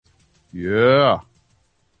Yeah.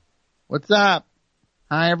 What's up?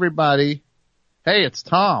 Hi, everybody. Hey, it's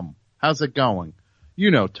Tom. How's it going?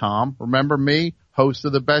 You know Tom. Remember me, host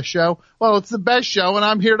of The Best Show? Well, it's The Best Show, and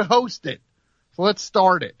I'm here to host it. So let's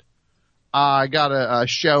start it. I got a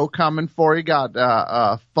show coming for you.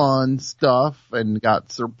 Got fun stuff and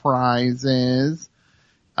got surprises.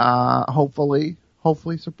 Hopefully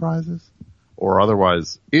surprises. Or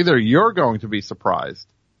otherwise, either you're going to be surprised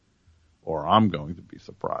or I'm going to be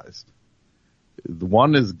surprised. The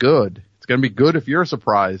one is good. It's going to be good if you're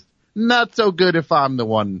surprised. Not so good if I'm the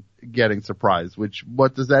one getting surprised,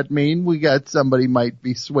 what does that mean? We got somebody might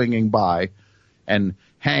be swinging by and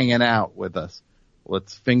hanging out with us.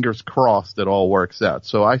 Let's fingers crossed it all works out.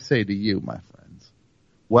 So I say to you, my friends,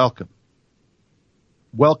 welcome.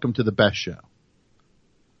 Welcome to The Best Show.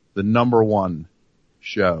 The number one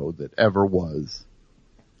show that ever was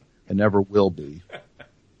and ever will be. What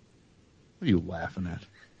are you laughing at?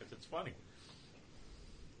 Because it's funny.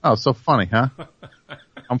 Oh, so funny, huh?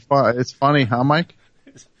 It's funny, huh, Mike?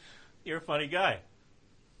 You're a funny guy.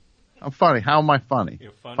 I'm funny. How am I funny?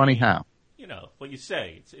 You're funny. Funny how? You know, what you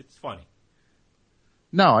say. It's funny.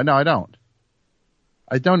 No, I don't.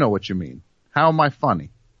 I don't know what you mean. How am I funny?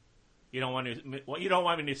 You don't want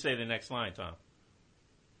me to say the next line, Tom.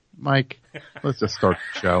 Mike, let's just start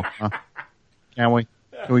the show, huh? Can we?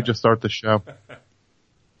 Can we just start the show?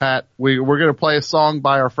 Pat, we're going to play a song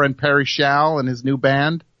by our friend Perry Shao and his new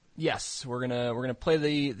band. Yes, we're gonna play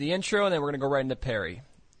the intro, and then we're gonna go right into Perry.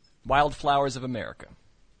 Wildflowers of America.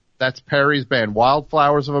 That's Perry's band,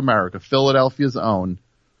 Wildflowers of America, Philadelphia's own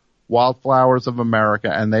Wildflowers of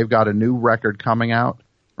America, and they've got a new record coming out,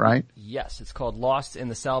 right? Yes, it's called Lost in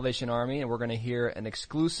the Salvation Army, and we're going to hear an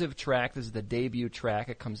exclusive track. This is the debut track.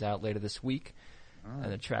 It comes out later this week,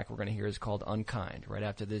 and the track we're going to hear is called Unkind, right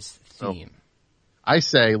after this theme. Oh. I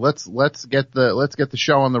say let's get the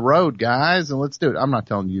show on the road, guys, and let's do it. I'm not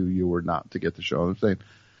telling you were not to get the show. I'm saying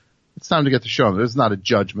it's time to get the show on. This is not a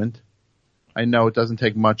judgment. I know it doesn't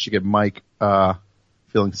take much to get Mike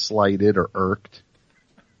feeling slighted or irked.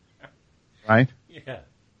 Right? Yeah.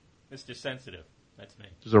 Mr. Sensitive. That's me.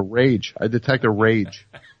 There's a rage. I detect a rage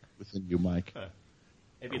within you, Mike.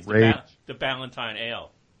 Maybe it's rage. the Ballantine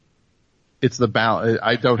Ale. It's the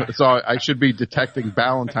so I should be detecting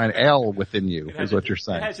Ballantine Ale within you, is what you're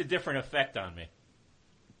saying. It has a different effect on me.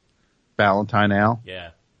 Ballantine Ale? Yeah.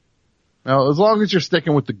 Well, as long as you're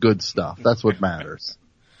sticking with the good stuff, that's what matters.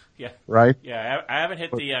 Yeah. Right? Yeah, I haven't hit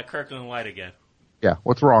the Kirkland Light again. Yeah,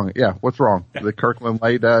 what's wrong? Yeah, what's wrong? The Kirkland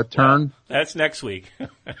Light turn? Well, that's next week.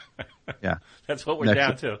 Yeah. That's what we're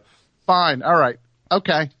down to. Fine, all right.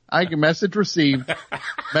 Okay. Message received.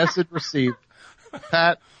 Message received.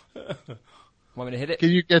 Pat, want me to hit it?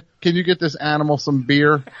 Can you get this animal some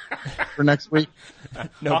beer for next week?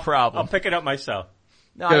 No problem. I'll pick it up myself.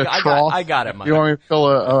 No, I got it, Mike. You want me to fill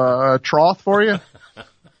a trough for you?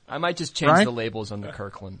 I might just change the labels on the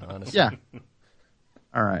Kirkland, honestly. Yeah.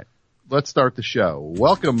 All right. Let's start the show.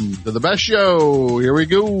 Welcome to The Best Show. Here we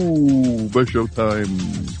go. Best Show time.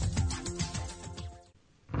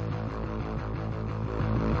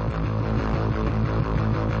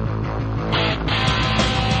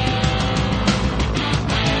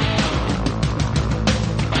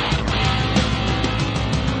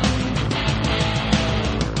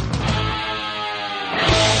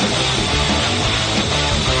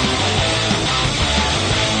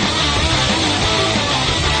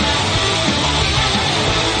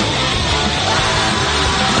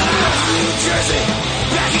 Jersey,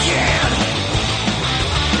 back again.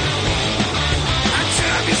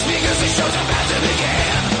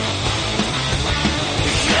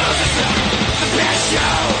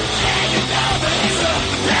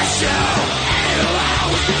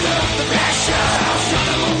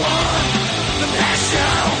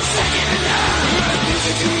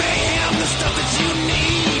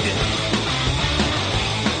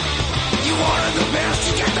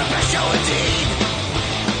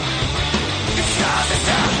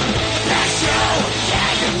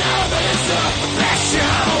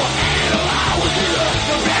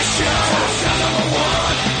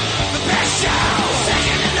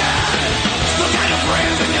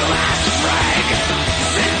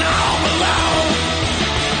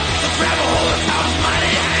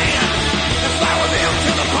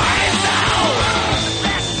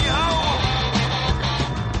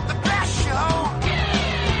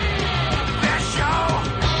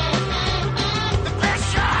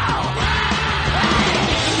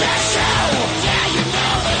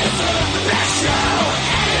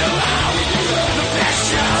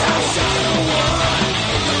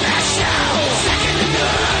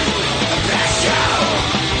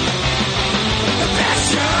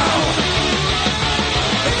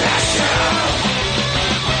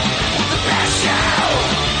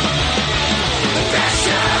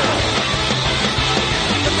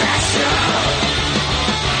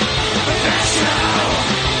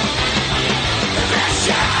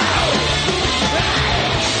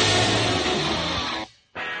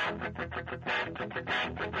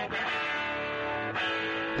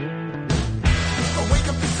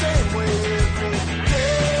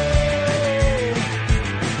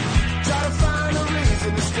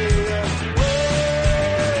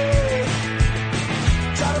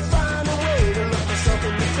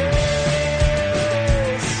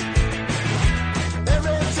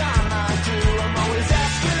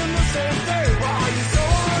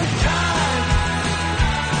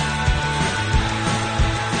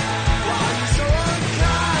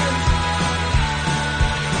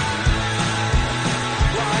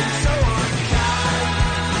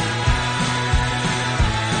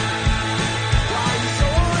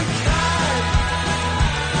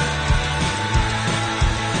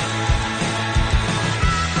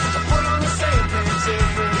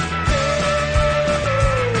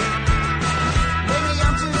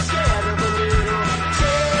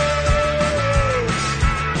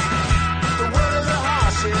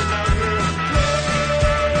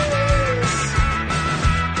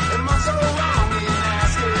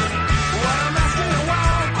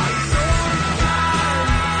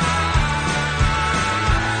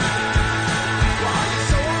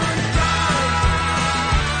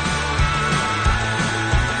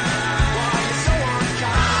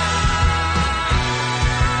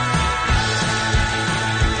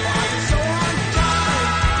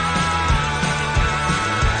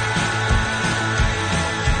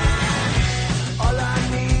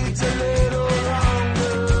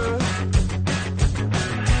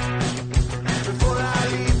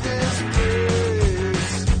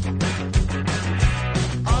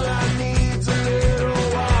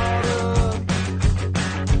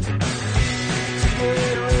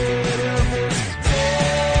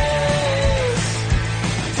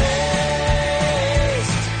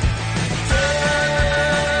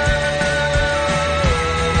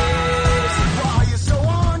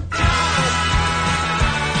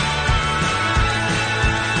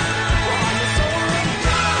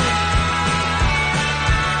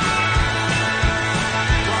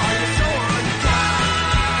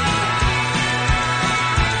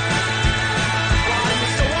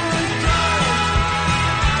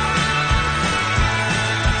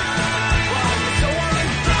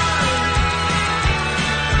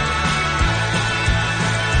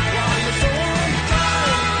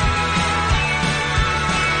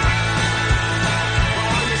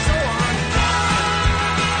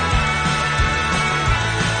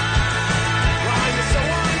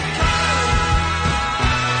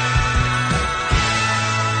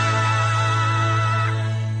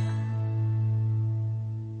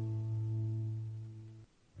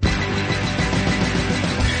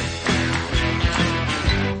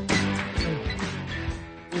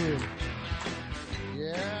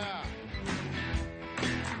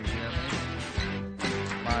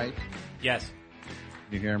 Yes,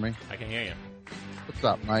 Can you hear me? I can hear you. What's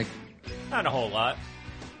up, Mike? Not a whole lot.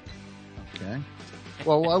 Okay.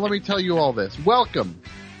 Well, let me tell you all this. Welcome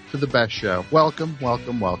to the best show. Welcome,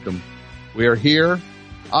 welcome, welcome. We are here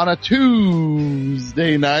on a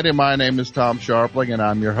Tuesday night, and my name is Tom Sharpling, and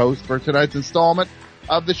I'm your host for tonight's installment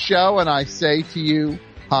of the show, and I say to you,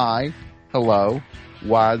 hi, hello,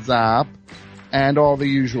 what's up, and all the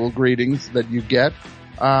usual greetings that you get.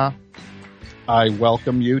 I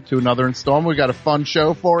welcome you to another installment. We got a fun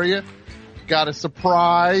show for you. Got a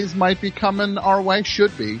surprise might be coming our way.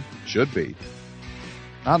 Should be.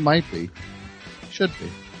 Not might be. Should be.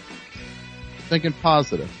 Thinking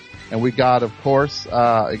positive. And we got, of course,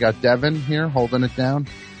 I got Devin here holding it down.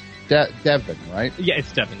 Devin, right? Yeah,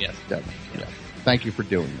 it's Devin, yes. Devin, yeah. Thank you for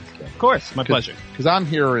doing this, Devin. Of course, my pleasure. Because I'm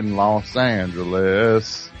here in Los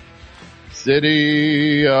Angeles,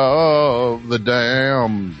 city of the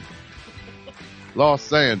damned.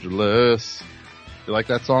 Los Angeles. You like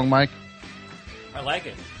that song, Mike? I like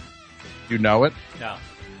it. You know it? No.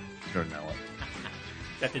 You don't know it.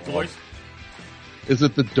 Is that the Doors? Is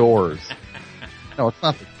it the Doors? No, it's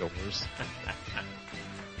not the Doors.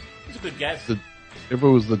 It's a good guess. If it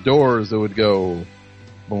was the Doors, it would go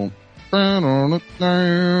boom, right?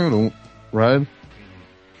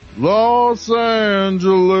 Los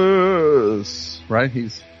Angeles,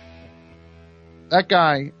 right? That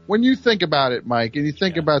guy. When you think about it, Mike, and you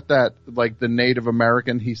think about that, like the Native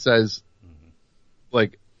American, he says,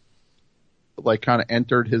 like kind of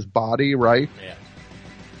entered his body, right? Yeah.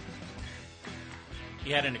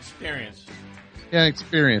 He had an experience. Yeah,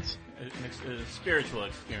 experience. A spiritual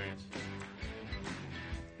experience.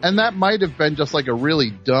 And that might have been just like a really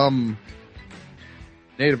dumb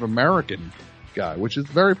Native American guy, which is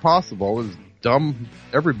very possible. There's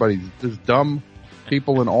there's dumb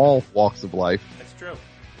people in all walks of life. That's true.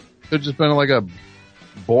 Could have just been like a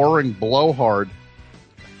boring blowhard.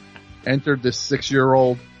 Entered this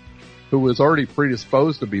 6-year-old who was already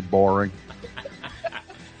predisposed to be boring.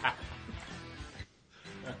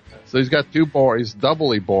 So he's got he's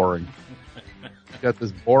doubly boring. He's got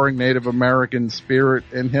this boring Native American spirit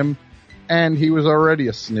in him, and he was already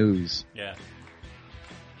a snooze. Yeah.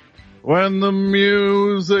 When the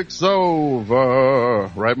music's over,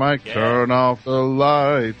 right, Mike? Yeah. Turn off the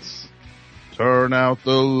lights. Turn out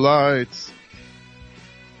the lights.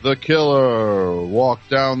 The killer walked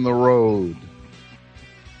down the road.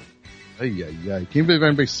 Ay. Can you believe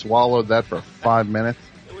anybody swallowed that for 5 minutes?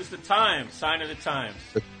 It was the times, sign of the times.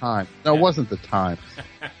 The time. No, it wasn't the time.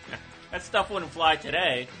 That stuff wouldn't fly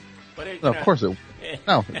today. But it, No, of course it.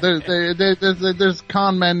 No, there's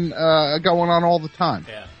con men going on all the time.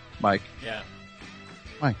 Yeah. Mike. Yeah.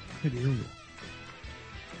 Mike, I could hear you.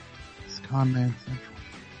 It's Con Man Central.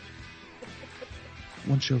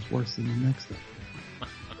 One show's worse than the next.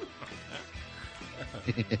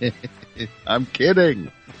 I'm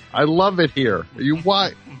kidding. I love it here.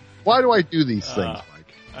 Why do I do these things,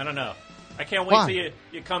 Mike? I don't know. I can't wait till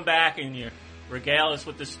you come back and you regale us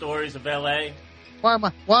with the stories of L.A. Why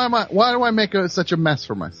do I make such a mess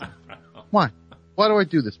for myself? Why do I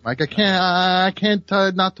do this, Mike? I can't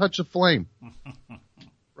not touch a flame.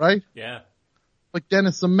 Right? Yeah. Like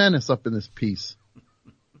Dennis the Menace up in this piece.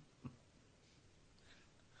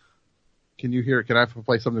 Can you hear it? Can I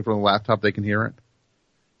play something from the laptop? They can hear it?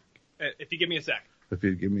 If you give me a sec. If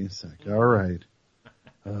you give me a sec. All right.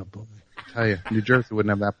 Oh, boy. I tell you, New Jersey wouldn't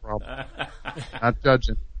have that problem.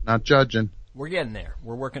 Not judging. We're getting there.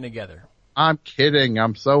 We're working together. I'm kidding.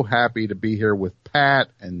 I'm so happy to be here with Pat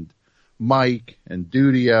and Mike and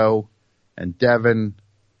Dudio and Devin.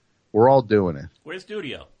 We're all doing it. Where's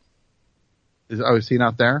Dudio? Is he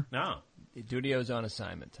not there? No. Dudio's on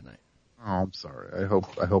assignment tonight. Oh, I'm sorry. I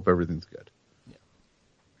hope everything's good. Yeah.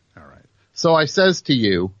 All right. So I says to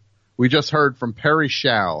you, we just heard from Perry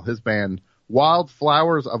Shall, his band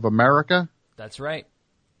Wildflowers of America. That's right.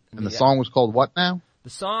 And the song was called what now? The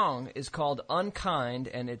song is called Unkind,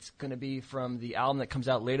 and it's going to be from the album that comes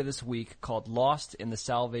out later this week called Lost in the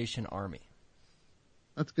Salvation Army.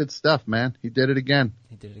 That's good stuff, man. He did it again.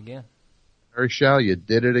 He did it again. Perry Shall, you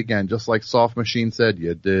did it again. Just like Soft Machine said,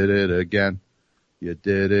 you did it again. You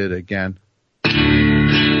did it again. Here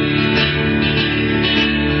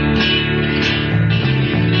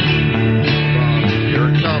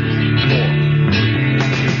it comes.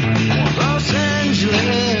 Los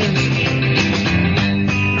Angeles,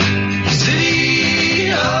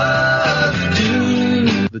 city of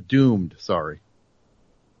doom. The Doomed, sorry.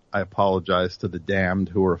 I apologize to the damned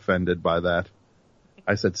who were offended by that.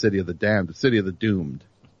 I said City of the Damned, the City of the Doomed.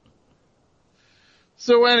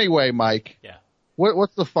 So anyway, Mike. Yeah.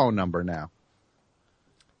 What's the phone number now?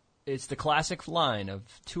 It's the classic line of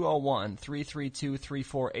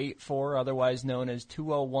 201-332-3484, otherwise known as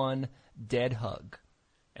 201-DEAD-HUG.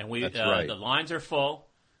 And we That's right. the lines are full.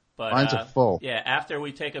 But, Lines are full. Yeah, after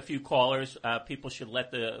we take a few callers, people should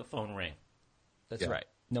let the phone ring. That's Yeah. right.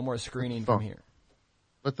 No more screening Phone. from here.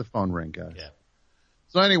 Let the phone ring, guys. Yeah.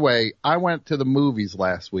 So anyway, I went to the movies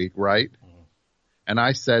last week, right? And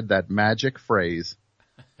I said that magic phrase.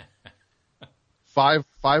 Five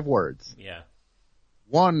words. Yeah.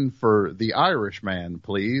 One for the Irishman,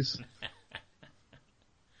 please.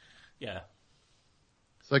 Yeah.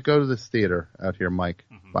 So I go to this theater out here, Mike,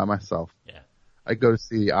 by myself. Yeah. I go to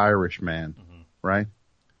see the Irishman, right?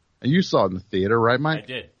 And you saw it in the theater, right, Mike? I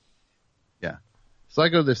did. Yeah. So I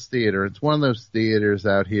go to this theater. It's one of those theaters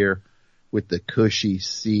out here with the cushy Oh,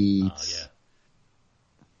 seats.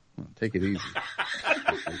 yeah. Take it easy.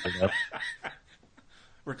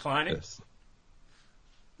 Reclining? Yes.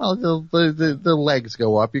 Well, the legs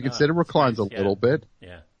go up. You can sit. It reclines a yeah. little bit.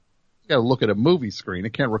 Yeah. You got to look at a movie screen.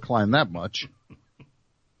 It can't recline that much.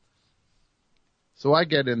 So I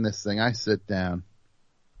get in this thing. I sit down.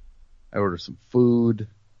 I order some food,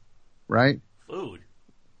 right? Food?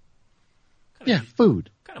 Yeah,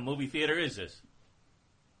 food. What kind of movie theater is this?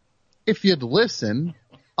 If you'd listen,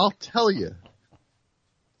 I'll tell you.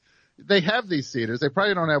 They have these theaters. They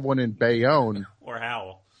probably don't have one in Bayonne Or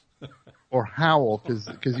Howell? or Howell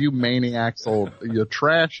because you maniacs you'll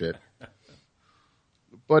trash it.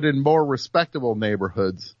 But in more respectable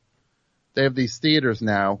neighborhoods, they have these theaters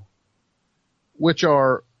now, which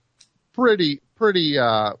are pretty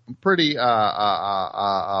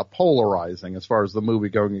polarizing as far as the movie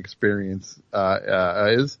going experience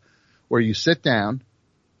is, where you sit down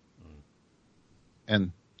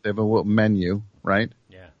and they have a little menu, right?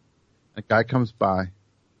 Yeah. A guy comes by,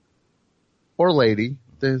 or lady.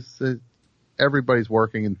 Everybody's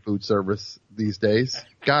working in food service these days.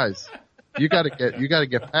 Guys, you got to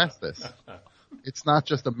get past this. It's not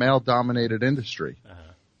just a male-dominated industry.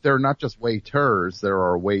 There are not just waiters; there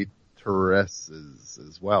are waiteresses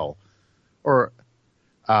as well.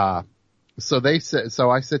 So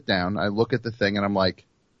I sit down, I look at the thing, and I'm like,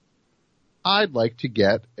 I'd like to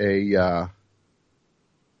get what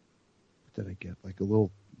did I get? Like a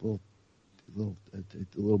little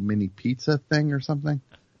mini pizza thing or something.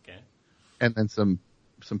 Okay. And then some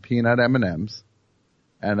peanut M&Ms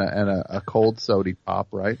and a cold soda pop,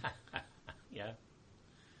 right? Yeah.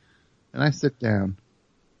 And I sit down,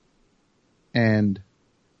 and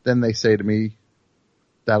then they say to me,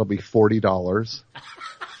 that'll be $40.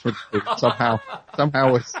 Somehow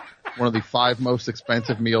it's one of the 5 most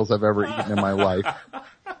expensive meals I've ever eaten in my life.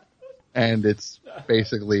 And it's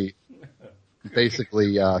basically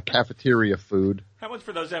cafeteria food. How much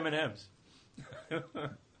for those M&Ms?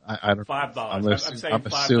 I don't. $5. I'm I'm saying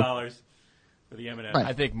 $5 for the M&Ms. Right.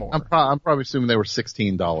 I think more. I'm probably assuming they were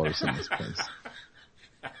 $16 in this place.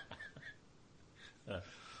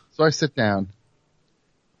 So I sit down,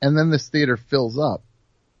 and then this theater fills up.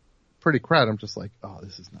 Pretty crowded. I'm just like, oh,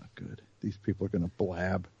 this is not good. These people are going to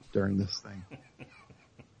blab during this thing.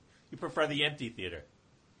 You prefer the empty theater?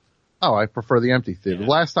 Oh, I prefer the empty theater. Yeah.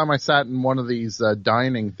 The last time I sat in one of these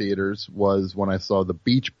dining theaters was when I saw The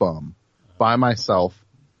Beach Bum by myself,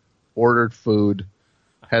 ordered food,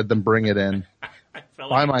 had them bring it in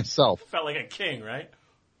by myself. Felt like a king, right?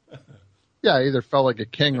 Yeah, I either felt like a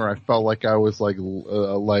king or I felt like I was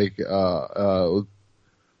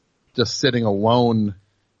just sitting alone.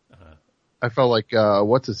 I felt like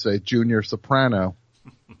Junior Soprano,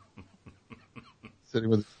 sitting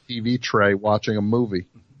with a TV tray watching a movie.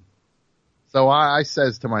 So I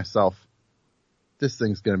says to myself, this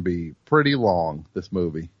thing's going to be pretty long, this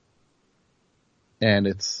movie. And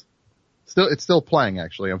it's still playing,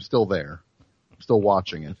 actually. I'm still there. I'm still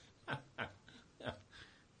watching it.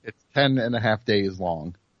 It's 10.5 days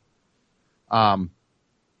long.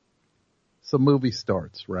 So movie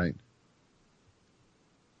starts, right?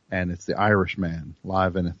 And it's The Irishman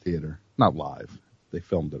live in a theater. Not live. They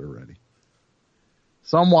filmed it already.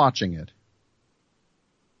 So I'm watching it.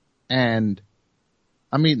 And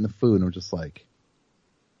I'm eating the food and I'm just like,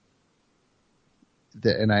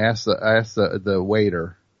 and I asked the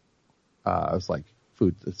waiter, I was like,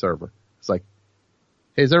 the server. It's like,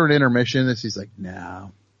 hey, is there an intermission in this? He's like,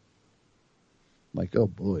 no. I'm like, oh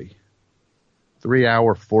boy.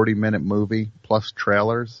 3-hour, 40-minute movie plus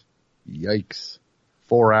trailers. Yikes.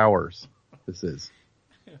 4 hours. This is.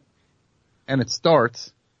 And it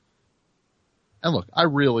starts. And look, I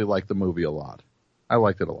really like the movie a lot. I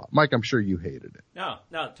liked it a lot. Mike, I'm sure you hated it. No,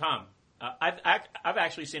 Tom. I've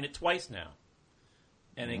actually seen it twice now,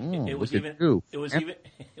 and it was look at even you.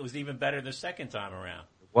 it was even better the second time around.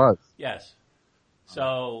 It was. Yes.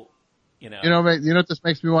 So, You know what this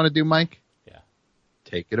makes me want to do, Mike? Yeah.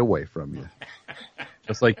 Take it away from you.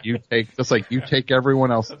 just like you take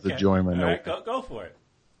everyone else's enjoyment All away. right, go for it.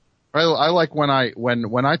 I like when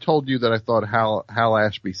I told you that I thought Hal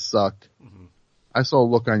Ashby sucked. Mm-hmm. I saw a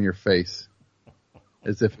look on your face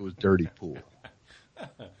as if it was Dirty Pool.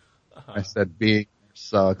 I said being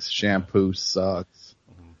sucks, shampoo sucks.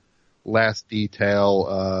 Last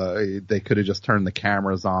Detail, they could have just turned the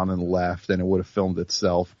cameras on and left, and it would have filmed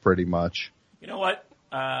itself pretty much. You know what?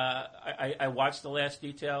 I watched The Last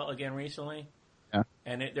Detail again recently, Yeah.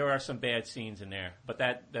 and there are some bad scenes in there. But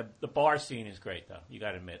the bar scene is great, though. You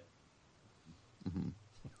got to admit.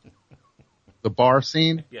 The bar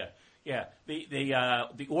scene? Yeah.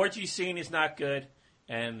 The orgy scene is not good,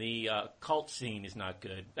 and the cult scene is not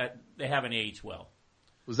good. They haven't aged well.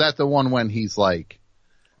 Was that the one when he's like,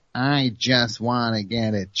 I just want to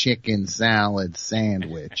get a chicken salad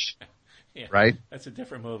sandwich? Yeah, right? That's a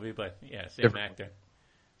different movie, but yeah, same Different. actor.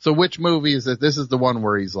 So which movie is it? This is the one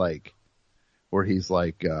where he's like,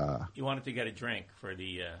 He wanted to get a drink for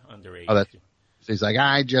the underage. so he's like,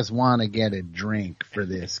 I just want to get a drink for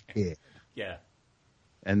this kid. Yeah.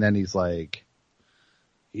 And then he's like,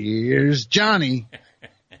 here's Johnny.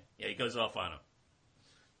 Yeah, he goes off on him.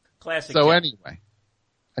 Classic. So Jack. anyway,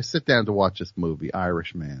 I sit down to watch this movie,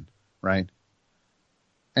 Irishman, right?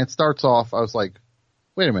 And it starts off, I was like,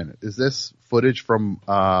 wait a minute, is this footage from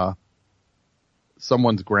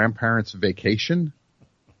someone's grandparents' vacation?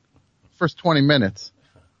 First 20 minutes,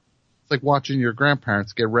 it's like watching your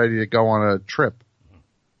grandparents get ready to go on a trip,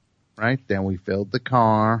 right? Then we filled the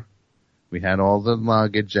car, we had all the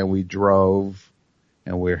luggage, and we drove,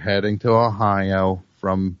 and we're heading to Ohio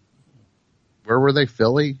from, where were they,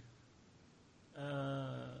 Philly?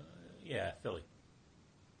 Yeah, Philly.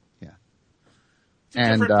 Yeah. It's a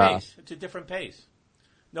different pace. It's a different pace.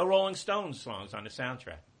 No Rolling Stones songs on the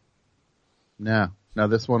soundtrack. No,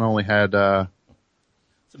 this one only had Some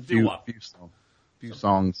doo-wop. few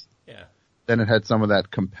songs. Yeah. Then it had some of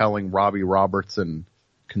that compelling Robbie Robertson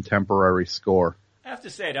contemporary score. I have to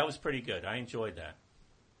say, that was pretty good. I enjoyed that.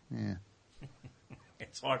 Yeah.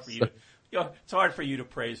 It's hard for you. It's hard for you to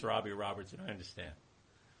praise Robbie Robertson. I understand.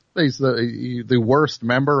 He's the worst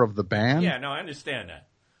member of the band. Yeah, no, I understand that.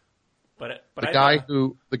 But the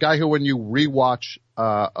guy who when you rewatch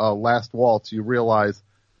Last Waltz, you realize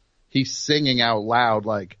he's singing out loud,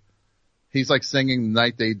 like he's like singing the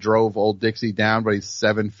night they drove Old Dixie down, but he's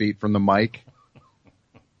 7 feet from the mic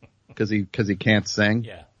because he can't sing.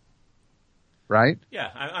 Yeah. Right? Yeah,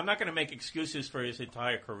 I'm not going to make excuses for his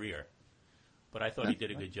entire career, but I thought he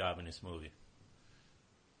did a good job in this movie.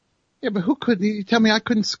 Yeah, but who couldn't? You tell me I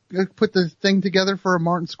couldn't put the thing together for a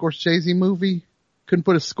Martin Scorsese movie? Couldn't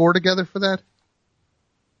put a score together for that?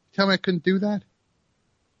 Tell me I couldn't do that?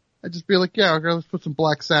 I'd just be like, yeah, okay, let's put some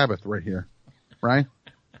Black Sabbath right here. Right?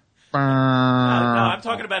 No, I'm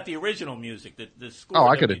talking about the original music, the score. Oh,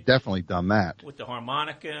 I could have definitely done that. With the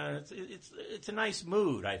harmonica. It's a nice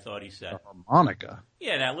mood, I thought he said. The harmonica?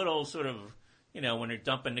 Yeah, that little sort of, when they're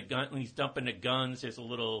dumping when he's dumping the guns, there's a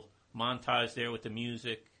little montage there with the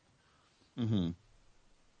music. Mm-hmm.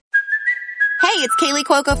 Hey, it's Kaylee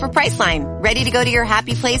Cuoco for Priceline. Ready to go to your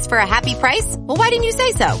happy place for a happy price? Well, why didn't you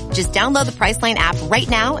say so? Just download the Priceline app right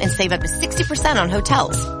now and save up to 60% on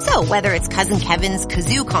hotels. So whether it's Cousin Kevin's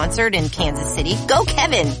Kazoo Concert in Kansas City, go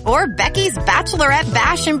Kevin, or Becky's Bachelorette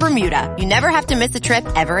Bash in Bermuda, you never have to miss a trip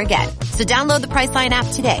ever again. So download the Priceline app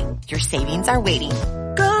today. Your savings are waiting.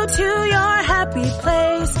 Go to your happy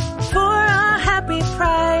place for a happy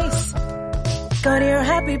price. Go to your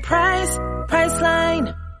happy price,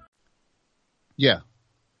 Priceline. Yeah.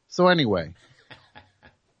 So anyway,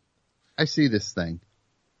 I see this thing,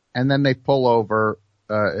 and then they pull over,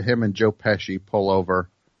 him and Joe Pesci pull over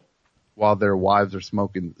while their wives are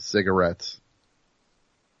smoking cigarettes.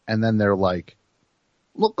 And then they're like,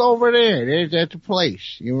 look over there, there's that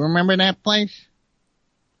place. You remember that place?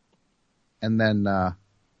 And then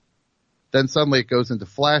suddenly it goes into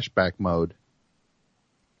flashback mode.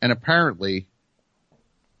 And apparently,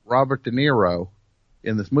 Robert De Niro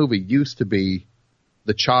in this movie used to be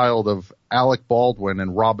the child of Alec Baldwin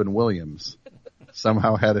and Robin Williams.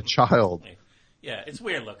 Somehow had a child. Yeah, it's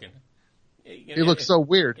weird looking. He looks so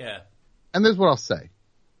weird. Yeah. And this is what I'll say.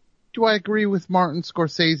 Do I agree with Martin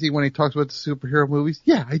Scorsese when he talks about the superhero movies?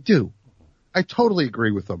 Yeah, I do. I totally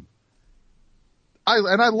agree with him. I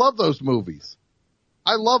love those movies.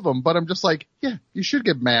 I love them, but I'm just like, yeah, you should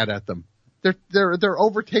get mad at them. They're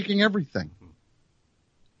overtaking everything.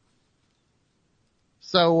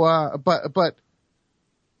 So, but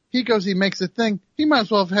he goes, he makes a thing. He might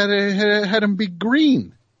as well have had him be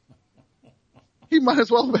green. he might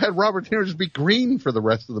as well have had Robert De Niro just be green for the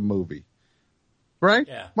rest of the movie. Right?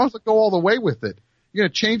 Yeah. Might as well go all the way with it. You're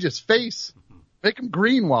going to change his face. Make him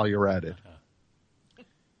green while you're at it.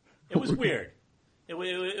 It was weird. It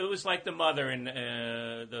was like the mother in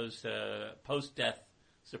those post-death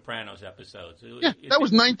Sopranos episodes. That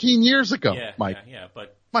was 19 years ago, yeah, Mike. Yeah,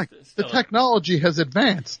 but Mike, still, the technology has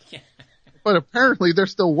advanced. Yeah. But apparently they're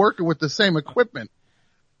still working with the same equipment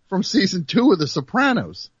from season 2 of The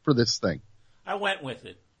Sopranos for this thing. I went with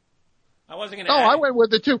it. I wasn't going to. I went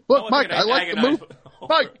with it too. Look, wasn't Mike, gonna I like the agonize movie.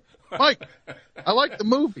 Mike, I like the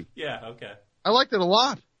movie. Yeah, okay. I liked it a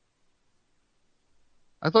lot.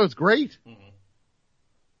 I thought it was great. Mm-hmm.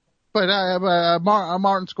 But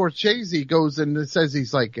Martin Scorsese goes and says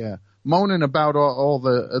he's like moaning about all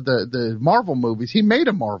the Marvel movies. He made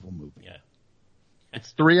a Marvel movie. Yeah.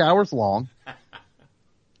 It's 3 hours long,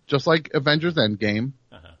 just like Avengers Endgame.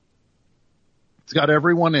 Uh-huh. It's got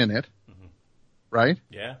everyone in it, right?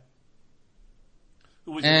 Yeah.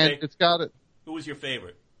 Who was And your it's got it. Who was your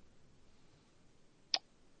favorite?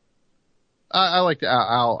 I liked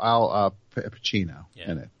Al Pacino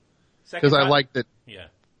in it because I liked that. Yeah.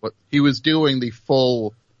 What he was doing the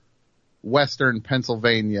full Western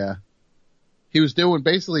Pennsylvania. He was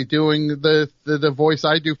basically doing the voice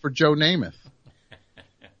I do for Joe Namath.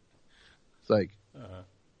 It's like,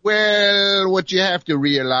 well, what you have to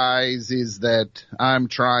realize is that I'm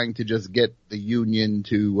trying to just get the union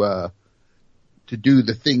to do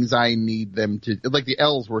the things I need them to. Like the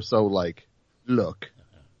L's were so like, look,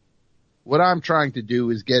 what I'm trying to do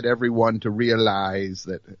is get everyone to realize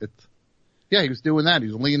that it's. Yeah, he was doing that. He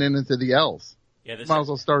was leaning into the L's. Yeah, might as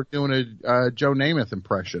well start doing a Joe Namath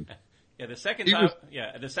impression. Yeah, the second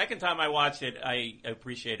time I watched it, I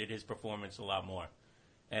appreciated his performance a lot more.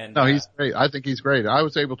 And no, he's great. I think he's great. I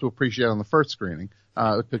was able to appreciate it on the first screening.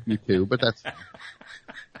 It took me 2, but that's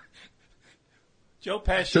Joe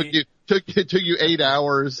Pesci took you 8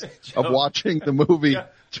 hours of watching the movie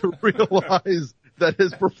to realize that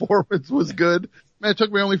his performance was good. Man, it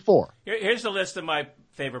took me only 4. Here's the list of my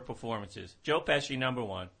favorite performances. Joe Pesci, number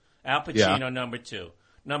 1. Al Pacino, number 2.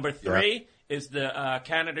 Number 3 is the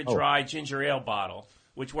Canada Dry ginger ale bottle,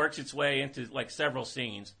 which works its way into like several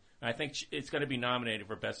scenes. And I think it's going to be nominated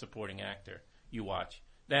for Best Supporting Actor. You watch.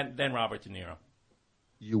 Then Robert De Niro.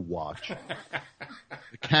 You watch.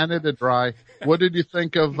 The Canada Dry. What did you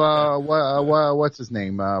think of what's his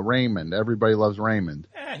name? Raymond. Everybody loves Raymond.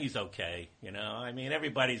 He's okay. You know, I mean,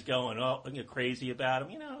 everybody's going crazy about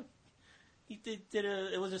him. You know, he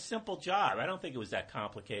it was a simple job. I don't think it was that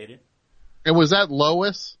complicated. And was that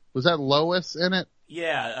Lois? Was that Lois in it?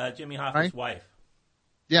 Yeah, Jimmy Hoffa's wife.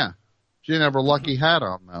 Yeah. She didn't have her lucky hat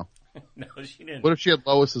on, though. No, she didn't. What if she had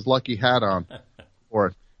Lois's lucky hat on for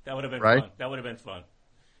it? That would have been fun. That would have been fun.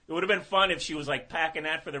 It would have been fun if she was like packing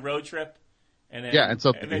that for the road trip. And then, and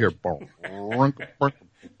so you hear. Oh, no,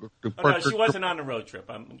 she wasn't on the road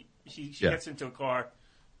trip. She gets into a car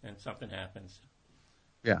and something happens.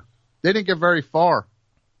 Yeah. They didn't get very far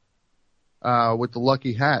with the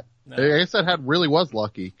lucky hat. No. I guess that hat really was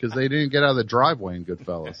lucky because they didn't get out of the driveway in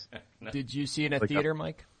Goodfellas. No. Did you see it in a theater,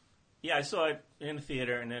 Mike? Yeah, I saw it in the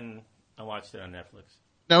theater, and then I watched it on Netflix.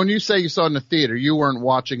 Now, when you say you saw it in the theater, you weren't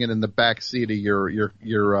watching it in the back seat of your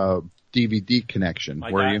DVD connection,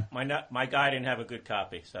 were you? My guy didn't have a good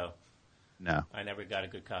copy, so no, I never got a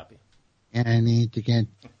good copy. And I need to get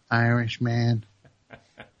Irishman.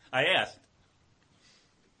 I asked.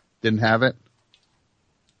 Didn't have it?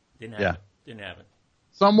 Didn't have it.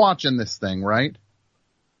 So I'm watching this thing, right?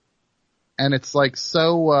 And it's like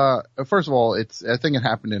so, first of all, I think it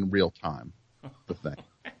happened in real time, the thing.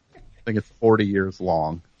 I think it's 40 years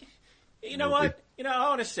long. You know what? I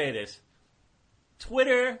want to say this.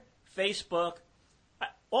 Twitter, Facebook,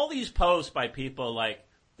 all these posts by people like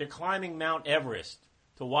they're climbing Mount Everest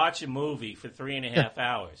to watch a movie for 3.5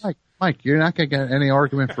 hours. Mike, you're not going to get any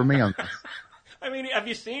argument from me on this. I mean, have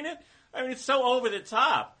you seen it? I mean, it's so over the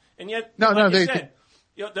top. And yet,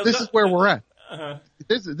 this is where we're at. Uh-huh.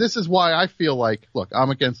 This is why I feel like, look, I'm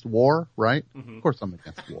against war, right? Mm-hmm. Of course I'm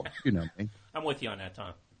against war. You know me. I'm with you on that,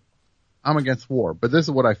 Tom. I'm against war. But this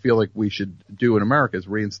is what I feel like we should do in America is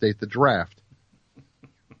reinstate the draft.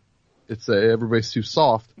 It's everybody's too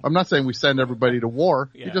soft. I'm not saying we send everybody to war.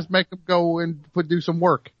 Yeah. You just make them go and do some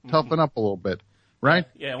work, toughen up a little bit, right?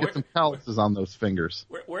 Yeah, get some calluses on those fingers.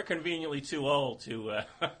 We're conveniently too old to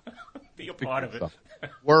be a part of it.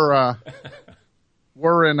 We're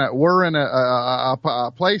in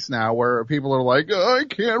a place now where people are like, I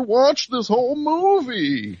can't watch this whole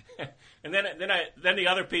movie. And then the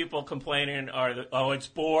other people complaining are, it's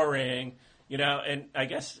boring, and I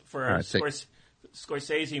guess for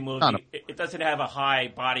Scorsese movie, it doesn't have a high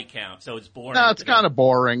body count, so it's boring. No, it's kind of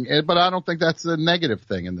boring, but I don't think that's a negative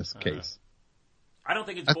thing in this case. I don't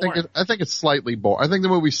think it's boring. I think it's slightly boring. I think the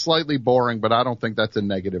movie's slightly boring, but I don't think that's a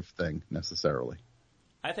negative thing necessarily.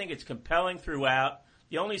 I think it's compelling throughout.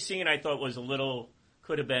 The only scene I thought was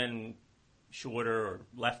could have been shorter or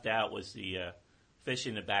left out was the fish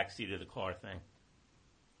in the backseat of the car thing.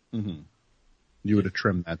 Mm-hmm. You would have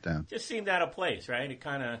trimmed that down. Just seemed out of place, right? It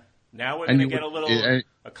kind of, now we're going to get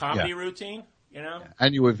a comedy routine, you know?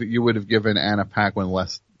 And you would have given Anna Paquin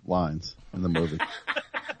less lines in the movie.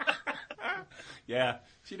 Yeah,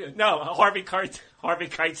 she did. No, Harvey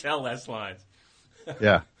Keitel less lines.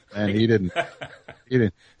 Yeah, and he didn't.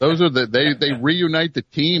 Those are they reunite the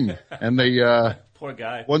team, and they poor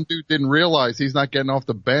guy. One dude didn't realize he's not getting off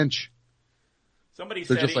the bench. Somebody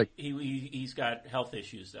said he's got health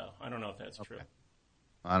issues, though. I don't know if that's true.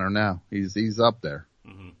 I don't know. He's up there.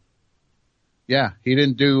 Mm-hmm. Yeah, he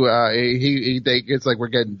didn't do. It's like we're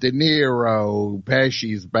getting De Niro,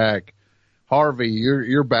 Pesci's back. Harvey,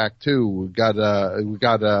 you're back too. We got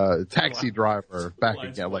a taxi driver back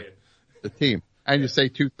again, like the team. And you say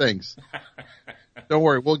two things. Don't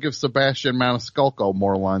worry, we'll give Sebastian Maniscalco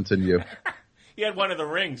more lines than you. He had one of the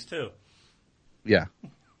rings too. Yeah,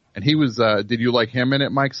 and he was. Did you like him in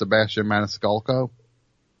it, Mike? Sebastian Maniscalco?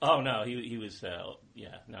 Oh no, he was. No,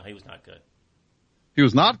 he was not good. He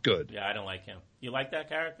was not good. Yeah, I don't like him. You like that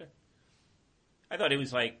character? I thought he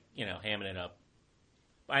was like, hamming it up.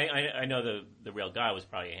 I know the real guy was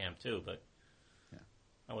probably a ham too, but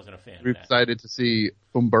I wasn't a fan of that. We're excited to see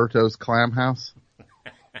Umberto's Clam House.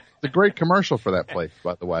 It's a great commercial for that place,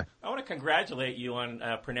 by the way. I want to congratulate you on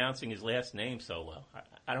pronouncing his last name so well.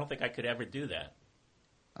 I don't think I could ever do that.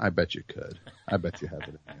 I bet you could. I bet you have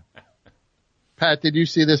it in you. Pat, did you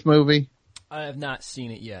see this movie? I have not seen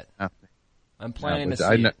it yet. No. I'm planning to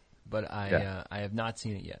see it, but I have not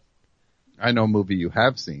seen it yet. I know a movie you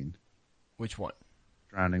have seen. Which one?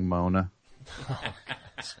 Drowning Mona.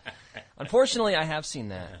 Unfortunately, I have seen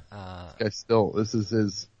that. This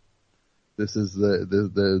is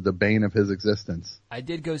the bane of his existence. I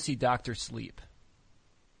did go see Dr. Sleep.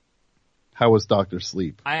 How was Dr.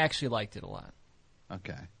 Sleep? I actually liked it a lot.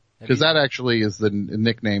 Okay. Because that actually is the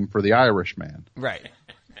nickname for the Irishman. Right.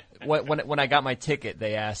 When I got my ticket,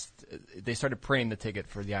 they started printing the ticket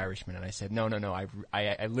for the Irishman, and I said, no,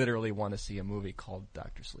 I literally want to see a movie called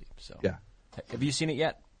Dr. Sleep. So yeah. Have you seen it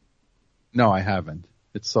yet? No, I haven't.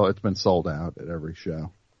 It's been sold out at every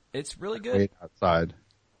show. It's really good. Wait outside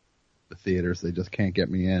the theaters, they just can't get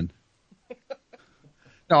me in.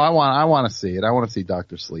 No, I want to see it. I want to see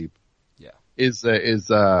Dr. Sleep. Yeah. Is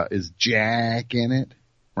Jack in it?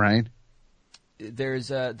 Right.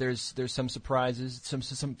 There's some surprises, some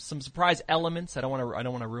surprise elements. I don't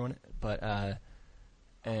want to ruin it, but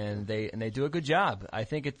and they do a good job. I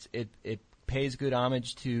think it pays good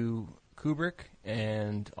homage to Kubrick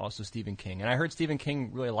and also Stephen King. And I heard Stephen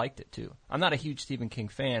King really liked it too. I'm not a huge Stephen King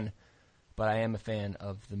fan, but I am a fan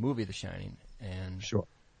of the movie The Shining. And sure.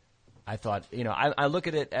 I thought, I look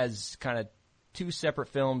at it as kind of two separate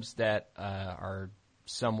films that are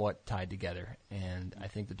somewhat tied together, and I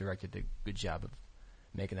think the director did a good job of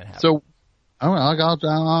making that happen. So,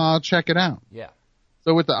 I'll check it out. Yeah.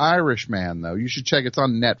 So with the Irishman, though, you should check. It's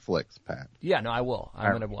on Netflix, Pat. Yeah, no, I will. I'm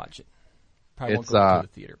going to watch it. Probably won't go to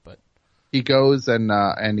the theater, but he goes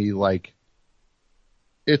and he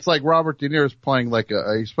it's like Robert De Niro's playing like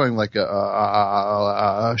a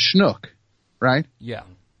schnook, right? Yeah.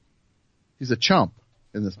 He's a chump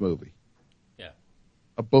in this movie. Yeah.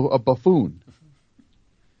 A buffoon.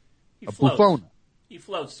 Buffon. He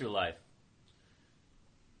floats through life.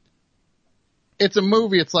 It's a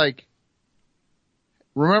movie. It's like,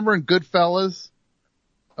 remember in Goodfellas?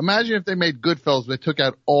 Imagine if they made Goodfellas, but they took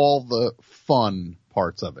out all the fun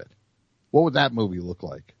parts of it. What would that movie look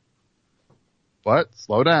like? But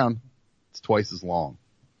slow down. It's twice as long.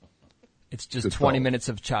 It's just 20 minutes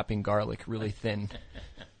of chopping garlic really thin.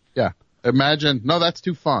 Yeah. Imagine. No, that's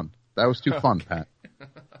too fun. That was too fun, Pat.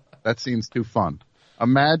 That scene's too fun.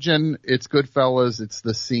 Imagine it's Goodfellas. It's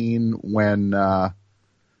the scene when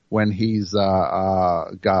he's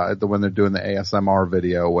when they're doing the ASMR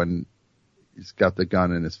video when he's got the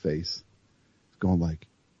gun in his face. He's going like,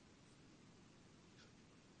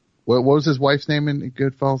 what was his wife's name in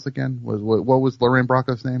Goodfellas again? What was Lorraine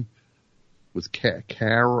Bracco's name? Was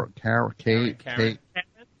Karen.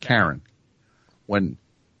 When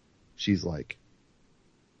she's like,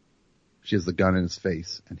 she has the gun in his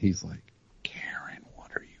face, and he's like, Karen,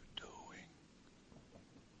 what are you doing?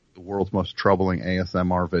 The world's most troubling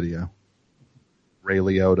ASMR video. Ray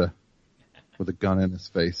Liotta with a gun in his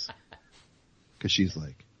face. Because she's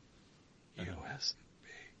like, you have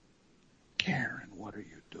Karen, what are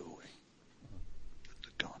you doing? Put the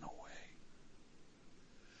gun away.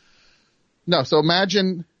 No, so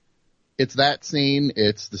imagine it's that scene.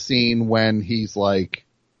 It's the scene when he's like,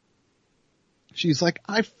 she's like,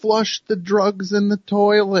 I flushed the drugs in the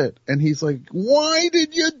toilet. And he's like, why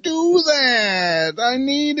did you do that? I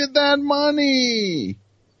needed that money.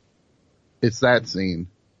 It's that scene.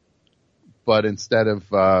 But instead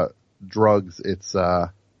of drugs, it's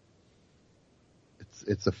a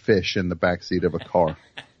fish in the backseat of a car.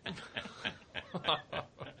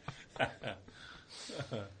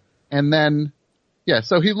 And then, yeah,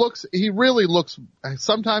 so he really looks,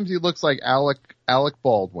 sometimes he looks like Alec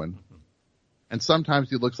Baldwin. And sometimes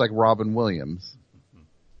he looks like Robin Williams.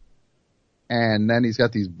 And then he's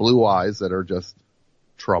got these blue eyes that are just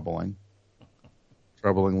troublingly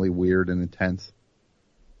weird and intense.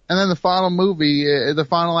 And then the final movie, the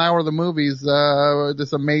final hour of the movie is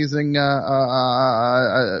this amazing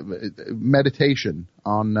meditation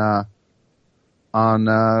on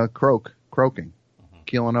croaking,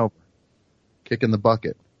 keeling over, kicking the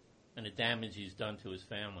bucket. And the damage he's done to his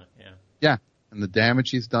family, yeah. Yeah, and the damage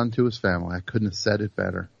he's done to his family. I couldn't have said it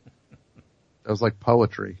better. That was like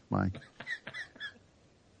poetry, Mike.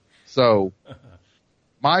 So,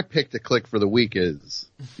 my pick to click for the week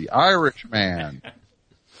is The Irishman.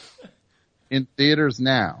 In theaters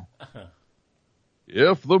now.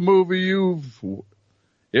 If the movie you'd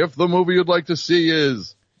like to see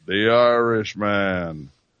is The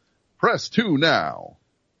Irishman, press 2 now.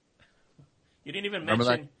 You didn't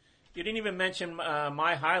even mention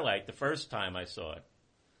my highlight the first time I saw it.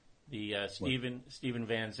 The Steven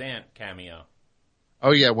Van Zandt cameo.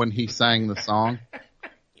 Oh yeah, when he sang the song.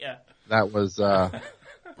 Yeah. That was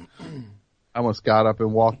I almost got up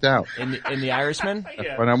and walked out. In the Irishman?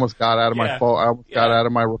 Yeah. When I almost got out of my got out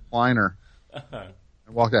of my recliner. And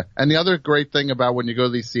walked out. And the other great thing about when you go to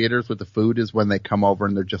these theaters with the food is when they come over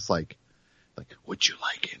and they're just like, would you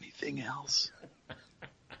like anything else?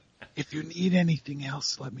 If you need anything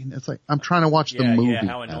else, let me know. It's like, I'm trying to watch the movie. Yeah,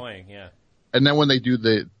 how annoying, yeah. And then when they do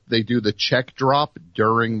the check drop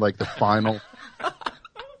during like the final,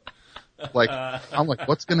 like, I'm like,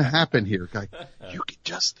 what's going to happen here? Like, you could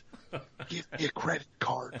just give me a credit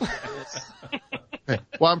card for this. Okay.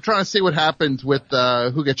 Well, I'm trying to see what happens with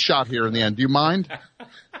who gets shot here in the end. Do you mind?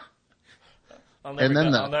 I'll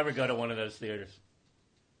never go to one of those theaters.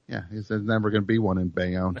 Yeah, he says never going to be one in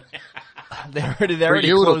Bayonne. They already For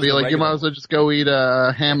you, it'll be like you might as well. well just go eat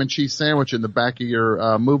a ham and cheese sandwich in the back of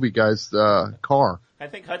your movie guy's car. I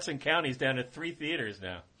think Hudson County's down to 3 theaters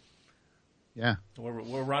now. Yeah.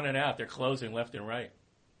 We're running out. They're closing left and right.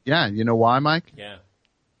 Yeah, you know why, Mike? Yeah.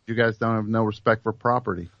 You guys don't have no respect for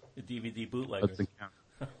property. The DVD bootleggers. Hudson County.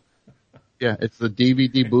 Yeah, it's the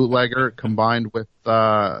DVD bootlegger combined with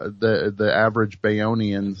the average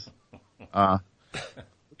Bayonians. What do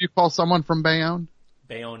you call someone from Bayonne?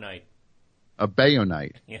 Bayonite. A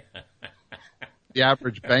Bayonite. Yeah. The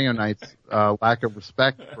average Bayonite's lack of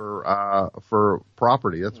respect for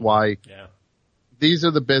property. That's why these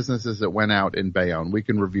are the businesses that went out in Bayonne. We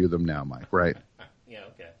can review them now, Mike, right? Yeah,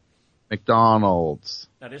 okay. McDonald's.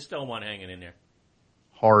 Now, there's still one hanging in there.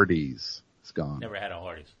 Hardee's is gone. Never had a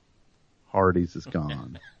Hardee's. Hardee's is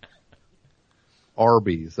gone.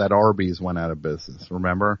 Arby's. That Arby's went out of business,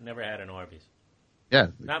 remember? Never had an Arby's. Yeah.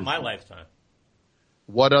 Not in my lifetime.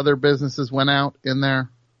 What other businesses went out in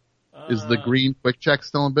there? Is the Green Quick Check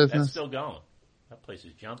still in business? That's still going. That place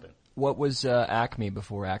is jumping. What was Acme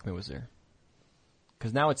before Acme was there?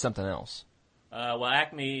 Because now it's something else. Well,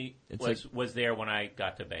 Acme was there when I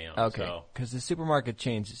got to Bayonne. Okay, because the supermarket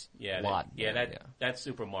changes a lot. That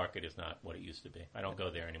supermarket is not what it used to be. I don't go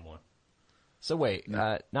there anymore. So wait,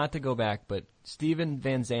 not to go back, but Steven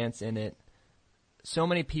Van Zandt's in it. So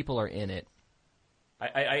many people are in it.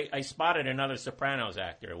 I spotted another Sopranos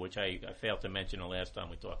actor, which I failed to mention the last time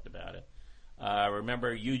we talked about it.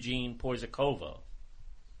 Remember Eugene Porzicovo?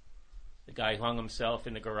 The guy who hung himself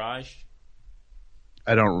in the garage?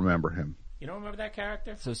 I don't remember him. You don't remember that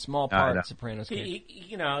character? So small part Sopranos.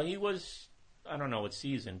 He was, I don't know what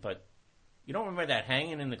season, but you don't remember that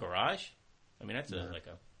hanging in the garage? I mean, that's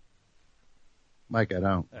Mike, I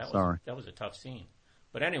don't. Sorry. That was a tough scene.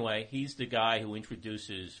 But anyway, he's the guy who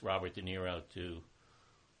introduces Robert De Niro to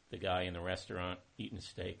the guy in the restaurant eating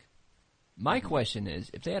steak. My question is,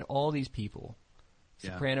 if they had all these people,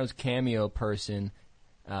 Sopranos cameo person,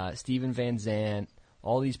 Steven Van Zandt,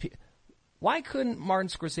 all these people, why couldn't Martin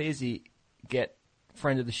Scorsese get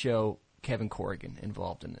friend of the show Kevin Corrigan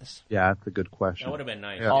involved in this? Yeah, that's a good question. That would have been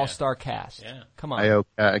nice. Yeah. All-star cast. Yeah. Come on.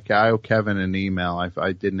 I owe Kevin an email.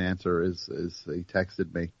 I didn't answer as he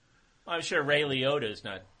texted me. I'm sure Ray Liotta's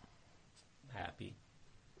not happy.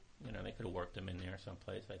 They could have worked him in there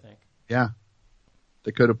someplace, I think. Yeah.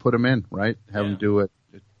 They could have put him in, right? Have him do it.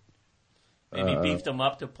 Maybe beefed him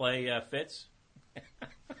up to play Fitz.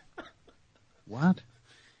 What?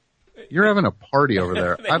 You're having a party over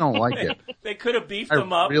there. I don't like it. They could have beefed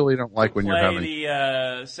him up. I really don't like when you're having...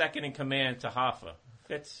 the second in command to Hoffa.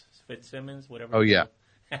 Fitzsimmons, whatever. Oh, yeah.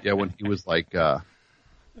 Yeah, when he was like... I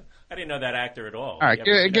didn't know that actor at all. All right,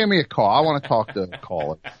 give me a call. I want to talk to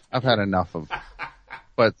Call It. I've had enough of...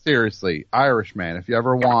 But seriously, Irishman, if you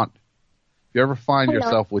ever find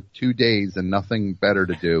yourself with 2 days and nothing better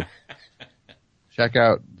to do, check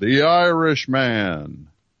out The Irishman.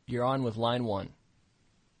 You're on with line 1.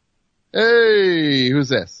 Hey, who's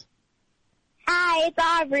this? Hi, it's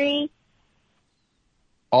Aubrey.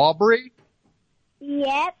 Aubrey?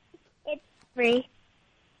 Yep, it's Aubrey.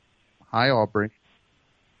 Hi, Aubrey.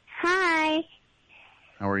 Hi.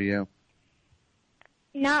 How are you?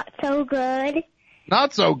 Not so good.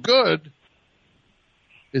 Not so good?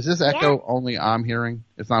 Is this echo only I'm hearing?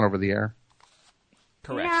 It's not over the air?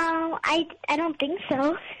 Correct. No, I don't think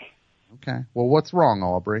so. Okay. Well, what's wrong,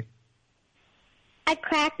 Aubrey? I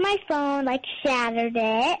cracked my phone, shattered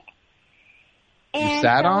it. And you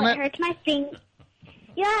sat on it? It hurts my finger.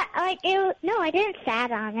 Yeah, no, I didn't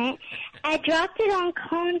sat on it. I dropped it on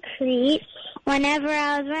concrete whenever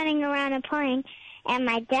I was running around and playing, and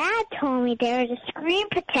my dad told me there was a screen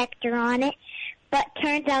protector on it, but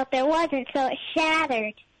turns out there wasn't, so it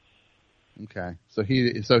shattered. Okay. So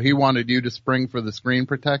he wanted you to spring for the screen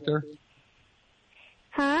protector?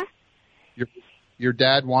 Huh? Your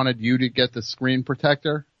dad wanted you to get the screen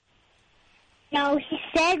protector? No, he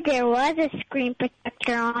said there was a screen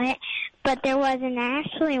protector on it, but there wasn't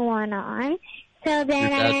actually one on. So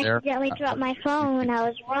then I accidentally dropped my phone when I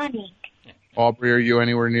was running. Aubrey, are you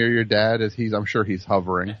anywhere near your dad? I'm sure he's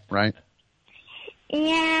hovering, right?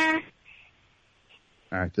 Yeah.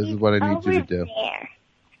 All right, this is what I need you to do. There.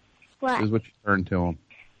 What? This is what you turn to him.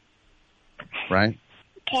 Right?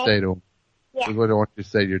 Okay. Say to him. Yeah. This is what I want you to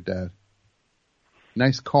say to your dad.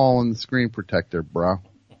 Nice call on the screen protector, bro.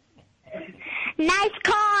 Nice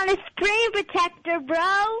call on the screen protector,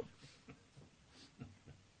 bro.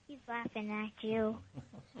 He's laughing at you.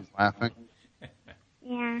 He's laughing?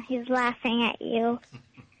 Yeah, he's laughing at you.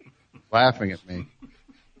 Laughing at me?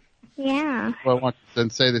 Yeah. Well, then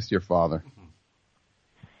say this to your father.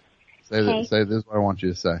 Say this is what I want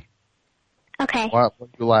you to say. Okay. What are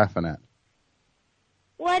you laughing at?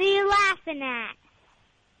 What are you laughing at?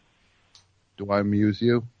 Do I amuse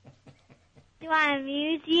you? Do I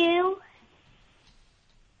amuse you?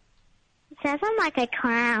 It says I'm like a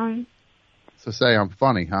clown. So say I'm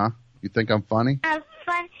funny, huh? You think I'm funny? I'm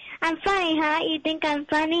funny, huh? You think I'm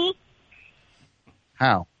funny?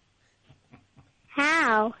 How?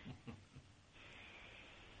 How?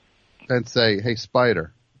 Then say, hey,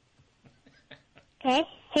 Spider. Okay.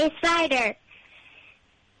 Hey, Spider.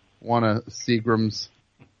 Want a Seagram's?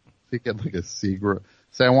 Think it like a Seagram.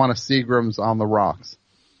 Say, I want a Seagram's on the rocks.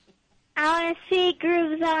 I want to see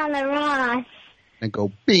grooves on the rocks. And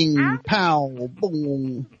go bing, pow,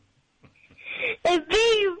 boom. The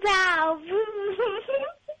bing, pow,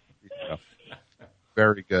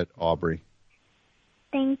 Very good, Aubrey.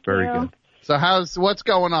 Thank you. Very good. So what's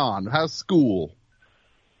going on? How's school?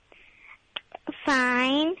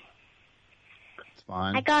 Fine. It's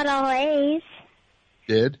fine. I got all A's.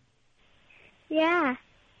 Did? Yeah.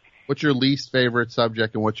 What's your least favorite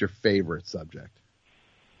subject and what's your favorite subject?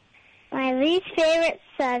 My least favorite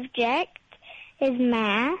subject is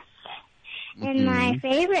math, and my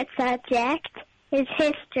favorite subject is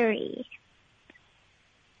history.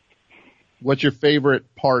 What's your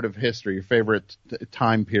favorite part of history, your favorite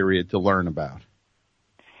time period to learn about?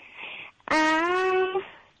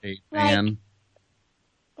 Like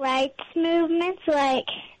rights movements, like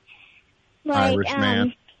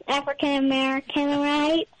Irishman. African American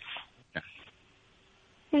rights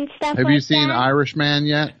and stuff like that. Have you seen Irishman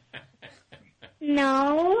yet?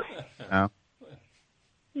 No. No.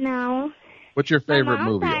 No. What's your favorite My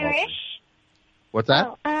mom's movie? Irish. What's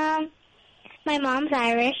that? My mom's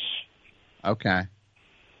Irish. Okay.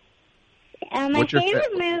 My What's your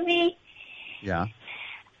favorite movie. Yeah.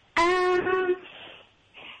 I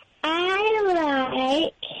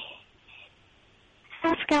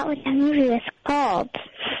forgot what the movie was called.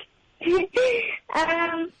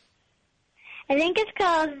 I think it's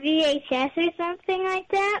called VHS or something like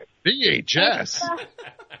that. VHS?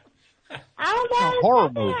 I don't know. A horror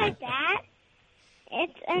something movie. like that.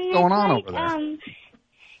 What's going on over there?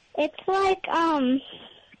 It's like, I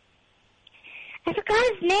forgot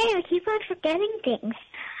his name. I keep on forgetting things.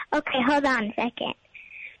 Okay, hold on a second.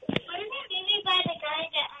 What is that movie by the guy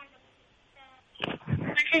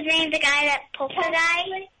that what's his name? The guy that polka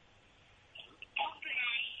guy?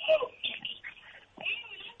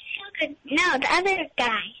 No, the other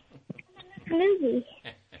guy. The movie.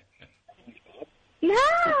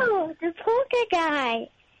 No, the polka guy.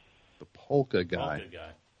 The polka guy. Polka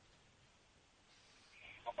guy.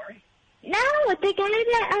 No, the guy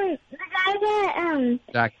that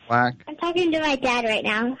Jack Black. I'm talking to my dad right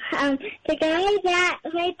now. The guy that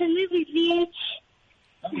made the movie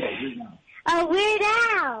Weird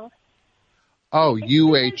Al. Oh,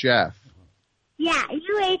 UHF. Yeah,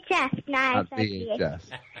 UHF, Not not VHS.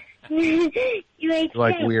 UHF. You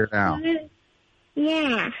like Weird Al.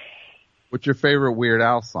 Yeah. What's your favorite Weird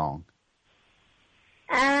Al song?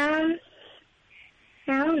 I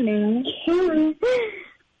don't know.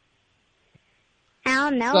 I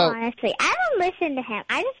don't know, honestly. I don't listen to him.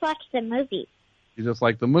 I just watch the movie. You just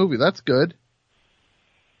like the movie. That's good.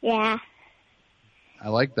 Yeah. I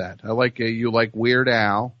like that. I like you like Weird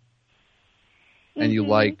Al. And you don't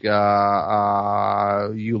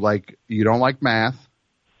like math.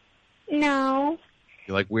 No.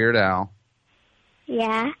 You like Weird Al.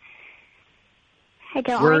 Yeah. I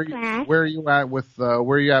don't like math. Where are you at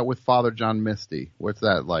with Father John Misty? What's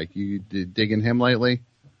that like? You digging him lately?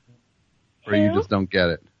 Or you just don't get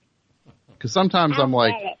it? Because sometimes I'm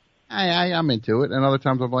like, I'm into it, and other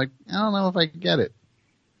times I'm like, I don't know if I can get it.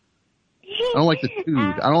 I don't like the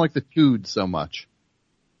Tood. I don't like the Tood so much.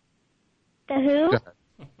 The who?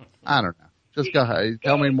 I don't know. Just go ahead.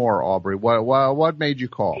 Tell me more, Aubrey. What made you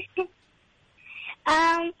call?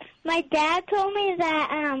 My dad told me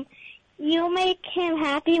that you make him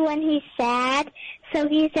happy when he's sad, so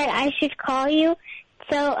he said I should call you.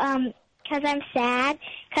 So, 'cause I'm sad,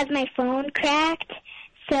 'cause my phone cracked.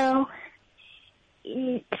 So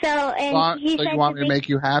he said you want me to make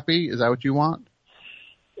you happy? Is that what you want?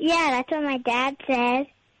 Yeah, that's what my dad says.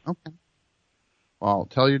 Okay. Well,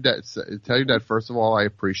 tell your dad first of all, I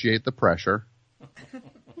appreciate the pressure.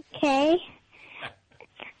 Okay.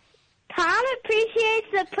 Tom appreciates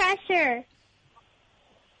the pressure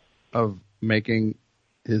of making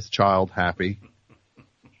his child happy.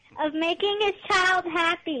 Of making his child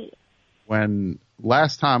happy. When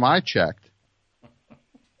last time I checked,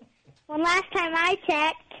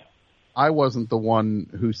 I wasn't the one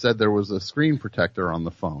who said there was a screen protector on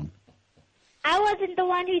the phone. I wasn't the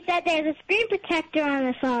one who said there's a screen protector on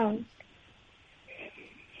the phone.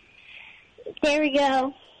 There we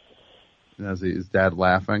go. Is Dad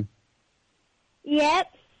laughing?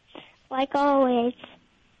 Yep. Like always.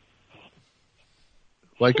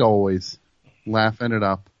 Like always. Laughing it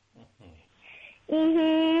up.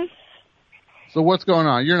 Mhm. So what's going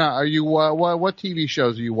on? What TV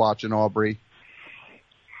shows are you watching, Aubrey?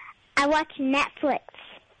 I watch Netflix.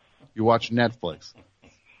 You watch Netflix.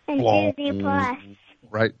 And Disney Plus.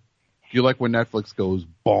 Right? You like when Netflix goes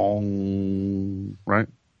bong, right?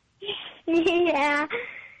 Yeah.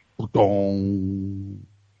 Ba-dong.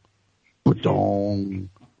 Ba-dong.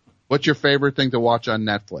 What's your favorite thing to watch on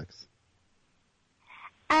Netflix?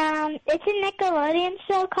 It's a Nickelodeon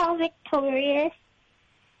show called Victorious.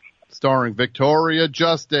 Starring Victoria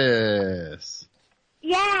Justice.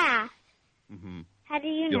 Yeah. Mm-hmm. How do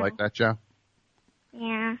you know? You like that show?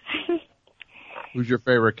 Yeah. Who's your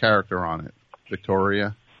favorite character on it?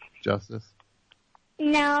 Victoria Justice?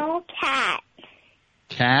 No, Cat.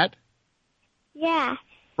 Cat? Yeah.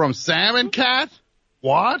 From Sam and Cat?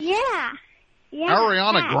 What? Yeah.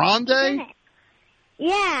 Ariana Cat. Grande?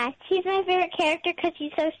 Yeah, she's my favorite character because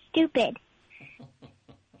she's so stupid.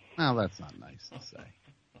 Well, that's not nice to say.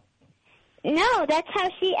 No, that's how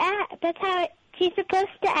she acts. That's how she's supposed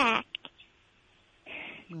to act.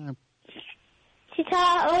 She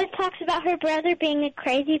always talks about her brother being a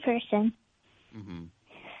crazy person. Mm-hmm.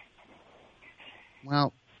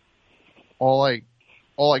 Well, all I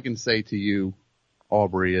can say to you,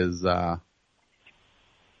 Aubrey, is I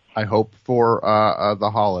hope for the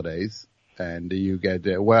holidays, and you get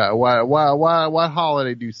what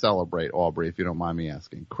holiday do you celebrate, Aubrey? If you don't mind me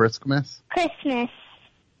asking, Christmas. Christmas.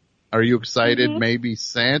 Are you excited? Mm-hmm. Maybe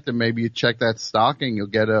Santa. Maybe you check that stocking. You'll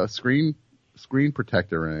get a screen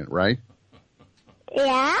protector in it, right?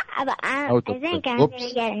 Yeah, but I think I'm going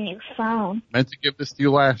to get a new phone. Meant to give this to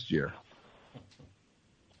you last year.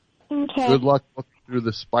 Okay. Good luck looking through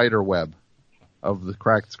the spider web of the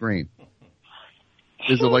cracked screen.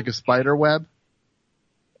 Is it like a spider web?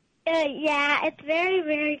 Yeah, it's very,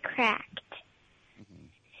 very cracked.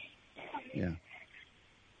 Yeah.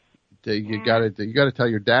 You gotta tell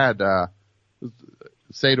your dad,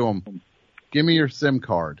 say to him, give me your SIM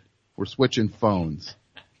card. We're switching phones.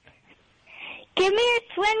 Give me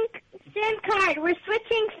your SIM card. We're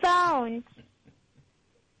switching phones.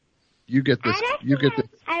 You get this. You get this.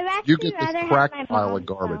 You get this cracked pile of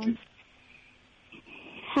garbage. Phone.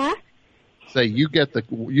 Huh? Say you get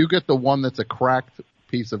the one that's a cracked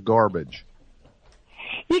piece of garbage.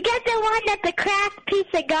 You get the one that's a cracked piece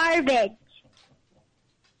of garbage.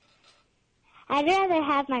 I'd rather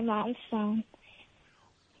have my mom's phone.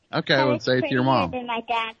 Okay, well, say it to your mom. Than my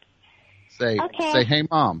dad's. Say, Okay. say, hey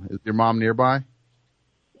mom, is your mom nearby?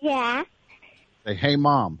 Yeah. Say, hey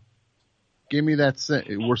mom, give me that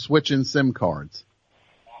SIM. We're switching SIM cards.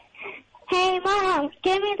 Hey Mom,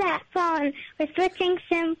 give me that phone. We're switching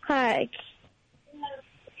SIM cards.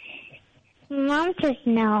 Mom says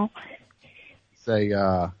no. Say,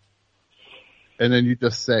 and then you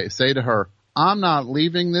just say to her, I'm not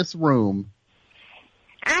leaving this room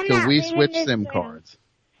till we switch SIM cards.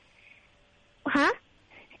 Huh?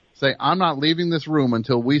 Say, I'm not leaving this room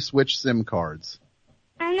until we switch SIM cards.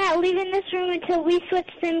 I'm not leaving this room until we switch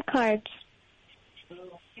SIM cards.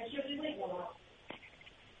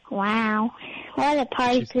 Wow. What a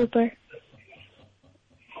party pooper.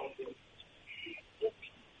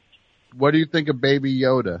 What do you think of Baby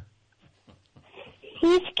Yoda?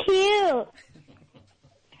 He's cute. You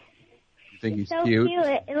think he's so cute?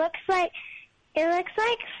 It looks like the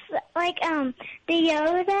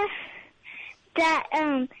Yoda that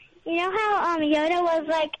you know how Yoda was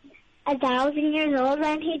like 1,000 years old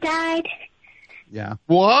when he died? Yeah.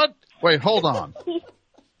 What? Wait, hold on.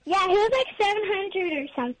 Yeah, he was like 700 or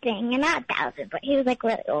something, and not 1,000, but he was like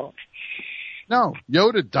really old. No,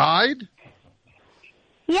 Yoda died?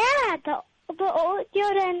 Yeah, the old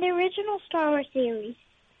Yoda in the original Star Wars series.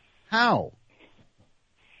 How?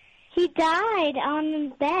 He died on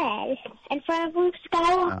the bed in front of Luke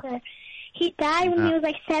Skywalker. He died when he was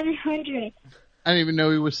like 700. I didn't even know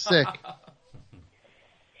he was sick.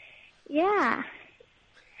 Yeah.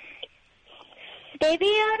 Baby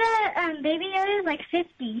Yoda is like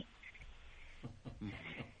 50.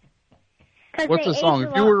 What's the song?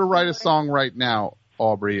 If you were to write a song right now,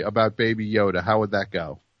 Aubrey, about Baby Yoda, how would that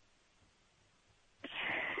go?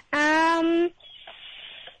 I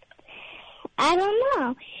don't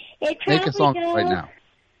know. Make a song right now.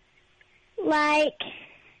 Like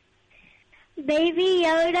Baby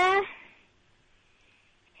Yoda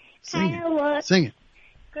kind of looks Sing it.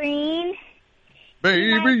 green.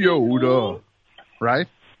 Baby Yoda. Right?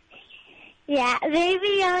 Yeah,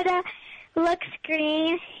 Baby Yoda looks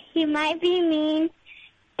green. He might be mean,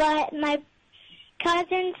 but my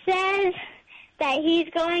cousin says that he's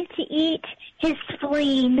going to eat his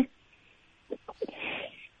spleen.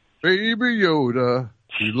 Baby Yoda,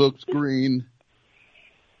 he looks green.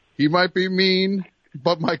 He might be mean,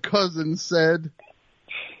 but my cousin said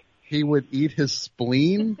he would eat his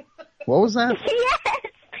spleen? What was that?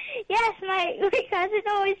 Yes, my cousin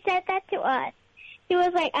always said that to us. He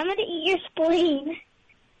was like, I'm going to eat your spleen.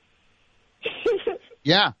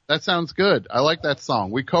 Yeah, that sounds good. I like that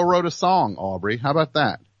song. We co-wrote a song, Aubrey. How about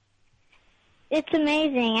that? It's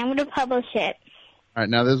amazing. I'm going to publish it. All right,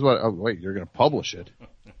 now this is what... Oh, wait, you're going to publish it?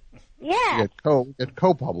 Yeah. You get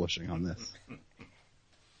co-publishing on this. You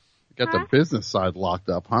got the business side locked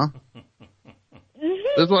up, huh? Mm-hmm.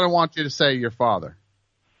 This is what I want you to say to your father.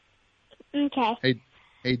 Okay.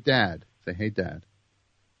 Hey, Dad. Say, hey, Dad.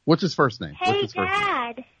 What's his first name? Hey,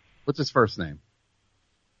 Dad. What's his first name?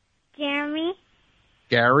 Jeremy.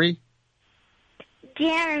 Gary?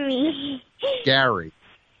 Jeremy. Gary.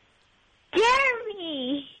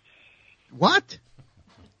 Jeremy. What?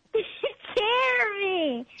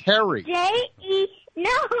 Jeremy. Terry. Jerry.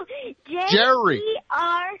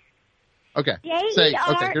 J-E-R. Okay. Say,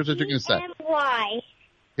 okay, here's what you're going to say.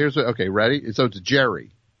 J-E-R-E-M-Y. Okay, ready? So it's Jerry.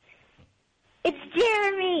 It's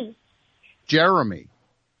Jeremy. Jeremy.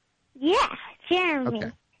 Yeah, Jeremy. Okay.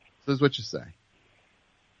 So this is what you say.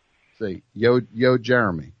 Say, yo,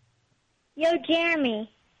 Jeremy. Yo, Jeremy.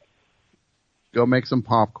 Go make some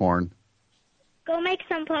popcorn. Go make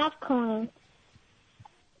some popcorn.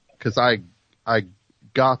 'Cause I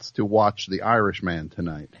gots to watch The Irishman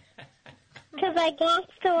tonight. 'Cause I got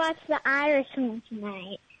to watch The Irishman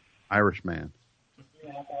tonight. Irishman.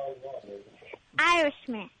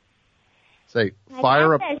 Irishman. Say, My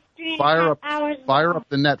fire dad up says 3.5 hours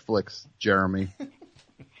the Netflix, Jeremy.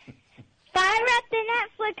 Fire up the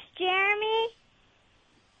Netflix, Jeremy.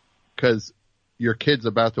 'Cause your kid's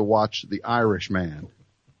about to watch The Irishman.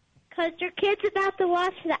 'Cause your kid's about to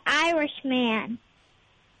watch The Irishman.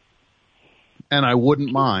 And I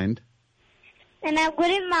wouldn't mind And I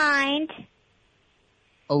wouldn't mind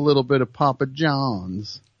a little bit of Papa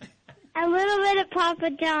John's. a little bit of Papa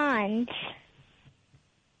John's.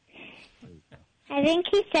 I think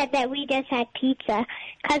he said that we just had pizza,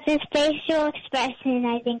 'cause his facial expression,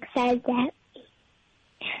 I think, says that.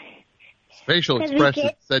 Facial 'Cause we expression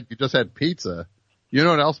did- said you just had pizza. You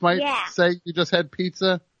know what else might Yeah. say you just had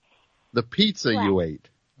pizza? The pizza What? you ate.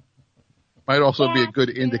 Might also be Yeah, a good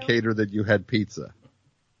true. indicator that you had pizza.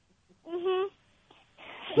 Mhm.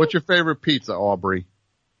 What's your favorite pizza, Aubrey?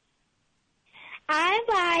 I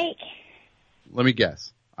like. Let me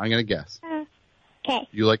guess. I'm going to guess. Okay.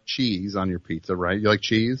 You like cheese on your pizza, right? You like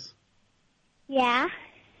cheese? Yeah.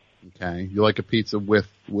 Okay. You like a pizza with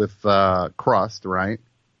crust, right?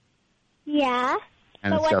 Yeah.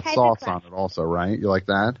 And But it's what got type of sauce crust? on it also, right? You like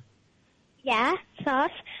that? Yeah.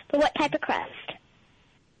 Sauce. But what type of crust?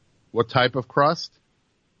 What type of crust?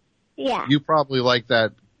 Yeah. You probably like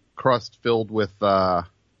that crust filled with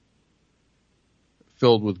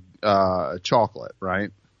chocolate,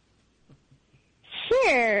 right?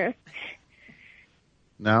 Sure.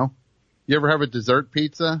 No? You ever have a dessert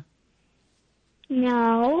pizza?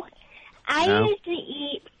 No. I No? used to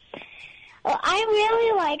eat. Well, I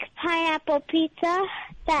really like pineapple pizza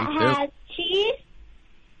that Me too. has cheese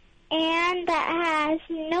and that has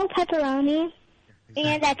no pepperoni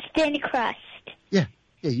and that's thin crust Yeah,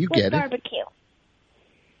 you with get it. barbecue.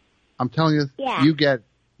 I'm telling you, Yeah. you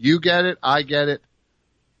get it, I get it.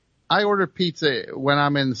 I order pizza when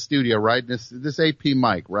I'm in the studio, right? This AP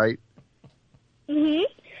Mike, right? Mhm.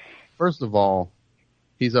 First of all,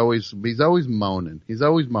 he's always moaning. He's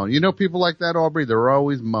always moaning. You know people like that, Aubrey? They're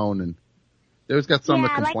always moaning. They always got something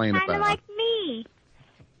Yeah, to complain like, kinda about. like me.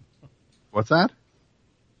 What's that?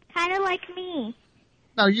 Kind of like me.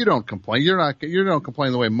 No, you don't complain. You don't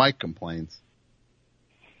complain the way Mike complains.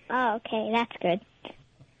 Oh, okay, that's good.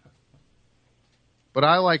 But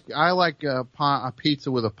I like a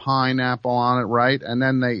pizza with a pineapple on it, right? And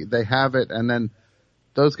then they have it, and then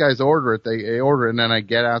those guys order it. They order it, and then I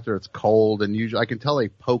get out there, it's cold, and usually I can tell they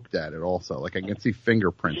poked at it also. Like I can see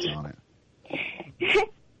fingerprints on it.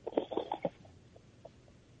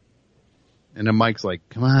 And then Mike's like,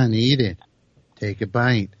 "Come on, eat it. Take a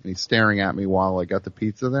bite." And he's staring at me while I got the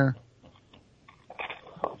pizza there.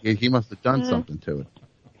 He must have done something to it.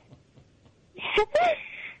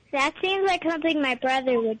 That seems like something my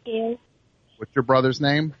brother would do. What's your brother's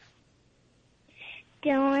name?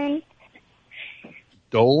 Dylan.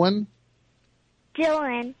 Dolan?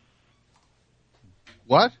 Dylan.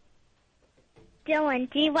 What? Dylan.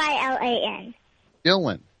 Dylan.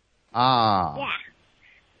 Dylan. Ah. Yeah.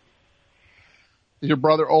 Is your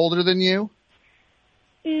brother older than you?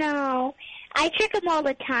 No. I trick him all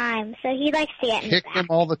the time, so he likes to get me Kick back. him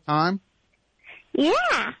all the time?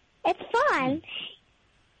 Yeah. It's fun.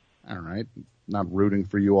 All right. Not rooting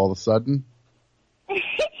for you all of a sudden.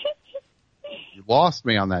 You lost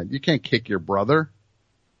me on that. You can't kick your brother.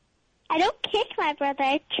 I don't kick my brother.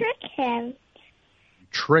 I trick him. You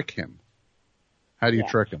trick him. How do you Yeah.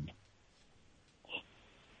 trick him?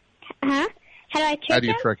 Huh? How do I trick him? How do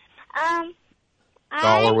you trick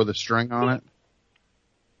dollar with a string on it?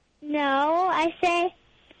 No, I say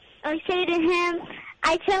to him,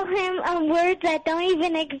 I tell him words that don't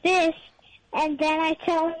even exist, and then I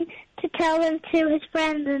tell him to tell them to his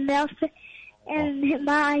friends, and they'll say, and his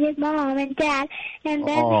mom and dad, and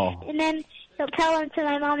then he'll tell them to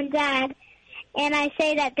my mom and dad, and I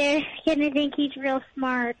say that they're gonna think he's real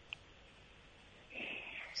smart.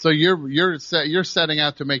 So you're setting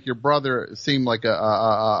out to make your brother seem like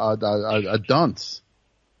a dunce,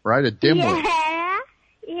 right? A dimwit,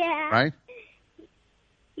 Yeah. right?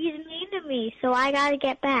 He's mean to me, so I gotta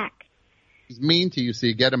get back. He's mean to you, so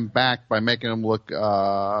you get him back by making him look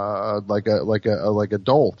like a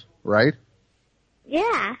dolt, right?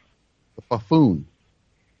 Yeah. A buffoon,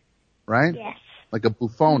 right? Yes. Like a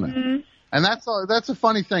buffona. Mm-hmm. And that's a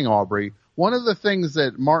funny thing, Aubrey. One of the things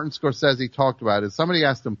that Martin Scorsese talked about is somebody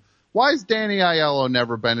asked him, "Why has Danny Aiello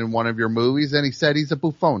never been in one of your movies?" And he said he's a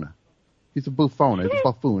buffona. He's a buffona. He's a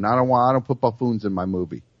buffoon. I don't put buffoons in my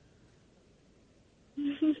movie.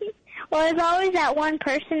 Well, there's always that one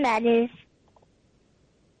person that is.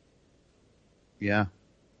 Yeah.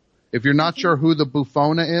 If you're not sure who the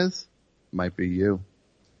buffona is, it might be you.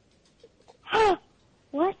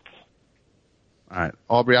 What? All right,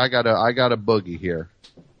 Aubrey, I got a boogie here.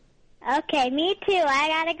 Okay, me too. I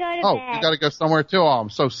gotta go to Oh, bed. you got to go somewhere too. Oh, I'm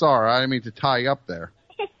so sorry. I didn't mean to tie you up there.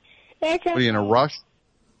 It's What, are you in a rush?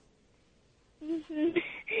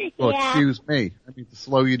 Well, Yeah. excuse me. I mean to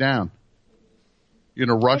slow you down. You in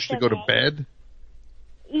a rush It's to go to okay. bed?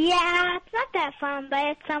 Yeah, it's not that fun, but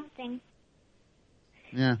it's something.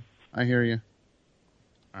 Yeah, I hear you.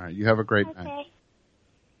 All right, you have a great night. Okay.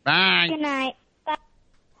 Bye. Good night. Bye.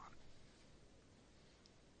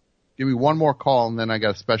 Give me one more call, and then I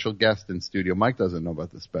got a special guest in studio. Mike doesn't know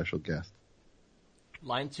about the special guest.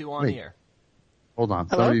 Line 2 on Wait. the air. Hold on.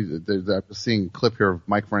 Hello? I'm seeing a clip here of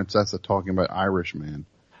Mike Francesa talking about Irishman.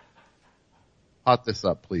 Hot this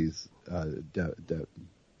up, please. Yeah,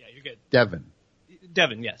 you're good. Devin.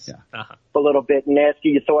 Devin, yes. Yeah. Uh-huh. A little bit and ask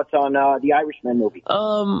you your thoughts on the Irishman movie.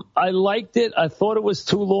 I liked it. I thought it was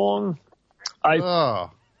too long.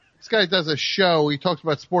 This guy does a show. He talks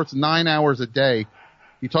about sports 9 hours a day.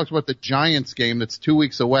 He talks about the Giants game that's 2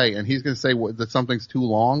 weeks away, and he's going to say that something's too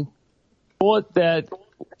long? Thought that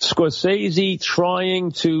Scorsese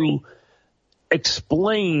trying to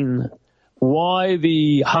explain why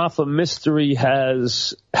the Hoffa mystery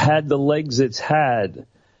has had the legs it's had.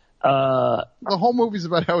 The whole movie's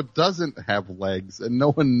about how it doesn't have legs, and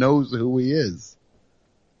no one knows who he is.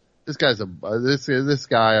 This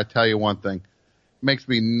guy. I tell you one thing, makes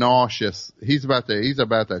me nauseous. He's about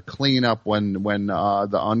to clean up when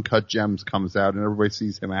the Uncut Gems comes out, and everybody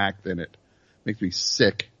sees him act in it. Makes me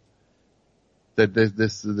sick. That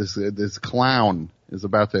this clown is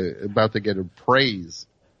about to get a praise.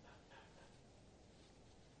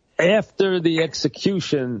 After the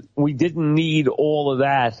execution, we didn't need all of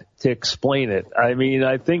that to explain it. I mean,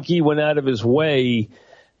 I think he went out of his way,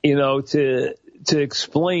 to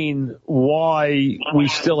explain why we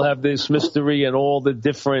still have this mystery and all the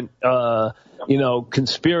different,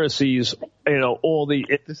 conspiracies,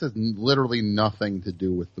 This has literally nothing to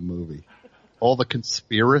do with the movie. All the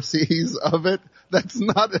conspiracies of it, that's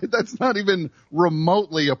not even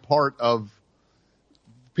remotely a part of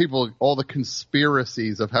all the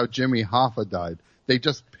conspiracies of how Jimmy Hoffa died. They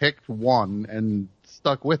just picked one and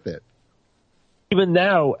stuck with it. Even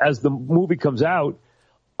now, as the movie comes out,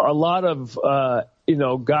 a lot of,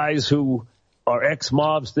 guys who are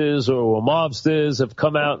ex-mobsters or were mobsters have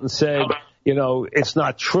come out and said, it's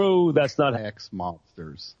not true. That's not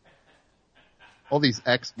ex-mobsters. All these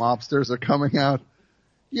ex-mobsters are coming out.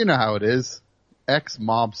 You know how it is.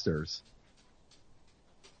 Ex-mobsters.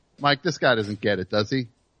 Mike, this guy doesn't get it, does he?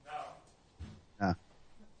 No.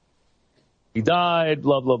 He died,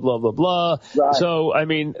 blah, blah, blah, blah, blah. Right. So, I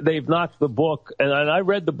mean, they've knocked the book, and I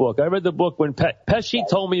read the book. I read the book when Pesci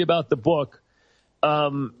told me about the book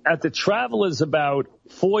at the Travelers about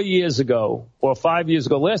 4 years ago or 5 years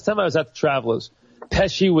ago. Last time I was at the Travelers,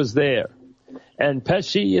 Pesci was there. And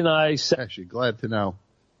Pesci and I said... Pesci, glad to know.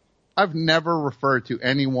 I've never referred to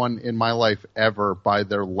anyone in my life ever by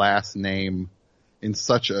their last name in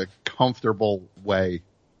such a comfortable way.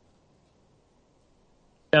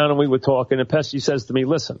 And we were talking, and Pesci says to me,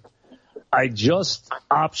 listen, I just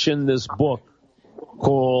optioned this book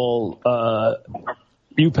called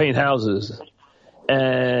You Paint Houses.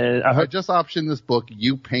 And I just optioned this book,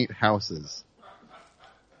 You Paint Houses.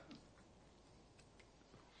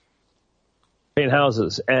 Paint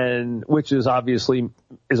houses, and which is obviously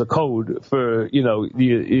is a code for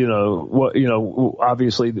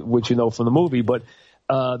obviously which from the movie, but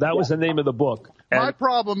that was the name of the book. My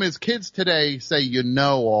problem is kids today say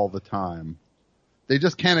all the time. They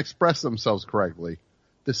just can't express themselves correctly.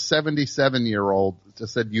 The 77-year-old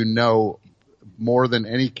just said more than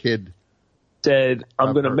any kid. Said,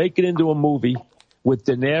 I'm going to make it into a movie with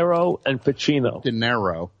De Niro and Pacino. De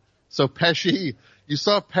Niro. So Pesci, you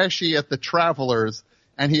saw Pesci at the Travelers,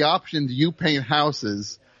 and he optioned You Paint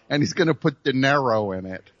Houses, and he's going to put De Niro in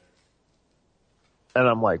it. And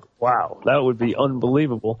I'm like, wow, that would be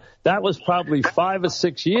unbelievable. That was probably 5 or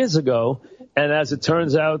 6 years ago, and as it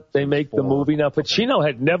turns out, they make the movie. Now, Pacino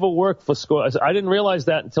had never worked for Scorsese. I didn't realize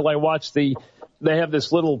that until I watched they have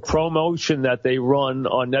this little promotion that they run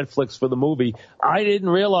on Netflix for the movie. I didn't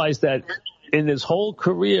realize that in his whole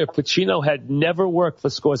career, Pacino had never worked for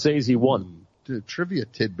Scorsese once. Trivia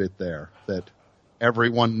tidbit there that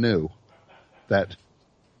everyone knew that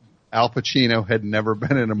Al Pacino had never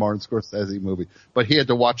been in a Martin Scorsese movie, but he had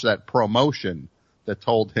to watch that promotion that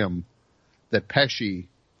told him that Pesci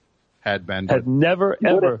had been. Had never,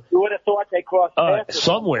 ever. You would have thought they crossed paths.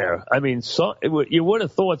 Somewhere. I mean, you would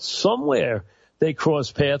have thought somewhere they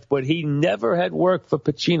crossed paths, but he never had worked for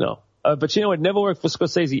Pacino. Pacino had never worked for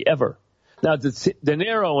Scorsese ever. Now, De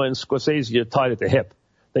Niro and Scorsese are tied at the hip.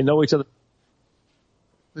 They know each other.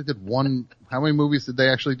 They did one. How many movies did they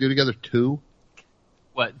actually do together? 2?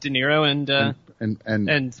 What, De Niro and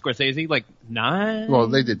Scorsese? Like 9? Well,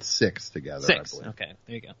 they did 6 together. 6. I believe. Okay,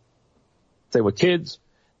 there you go. They were kids.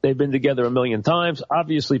 They've been together a million times.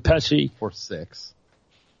 Obviously, Pesci. For 6.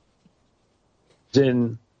 He's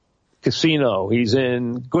in Casino. He's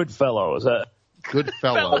in Goodfellas.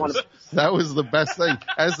 Goodfellas. That was the best thing.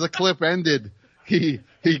 As the clip ended, he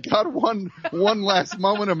got one last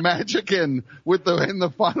moment of magic in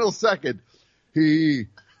the final second. He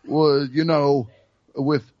was,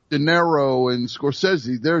 with De Niro and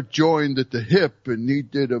Scorsese, they're joined at the hip, and he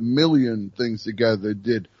did a million things together.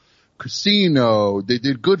 Did Casino, they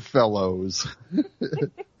did Goodfellas.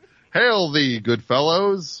 Hail thee,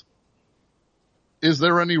 Goodfellas. Is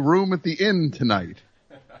there any room at the inn tonight?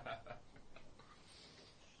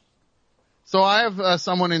 So I have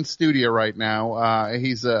someone in studio right now.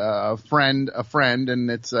 He's a friend,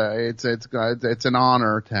 and it's an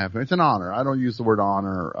honor to have him. It's an honor. I don't use the word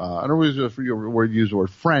honor. I don't use the word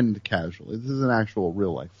friend casually. This is an actual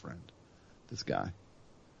real life friend. This guy.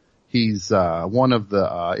 He's one of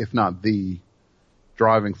the, if not the,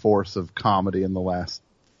 driving force of comedy in the last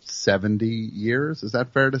 70 years. Is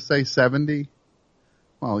that fair to say? 70?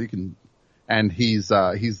 Well, you can. And he's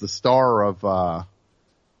the star of.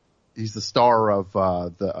 He's the star of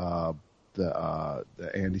the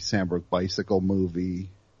Andy Samberg bicycle movie,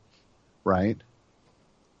 right?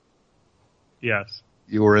 Yes.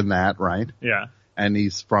 You were in that, right? Yeah. And you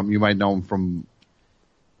might know him from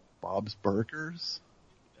Bob's Burgers.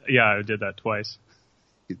 Yeah, I did that twice.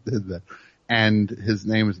 He did that. And his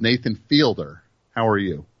name is Nathan Fielder. How are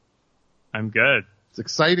you? I'm good. It's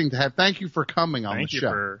exciting to have. Thank you for coming on the show. Thank you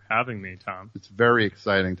for having me, Tom. It's very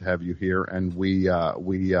exciting to have you here, and we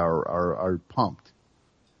are pumped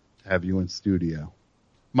to have you in studio.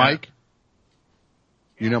 Mike,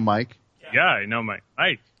 you know Mike? Yeah, I know Mike.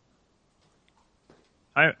 Mike.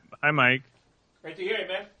 Hi, Mike. Great to hear you,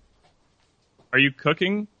 man. Are you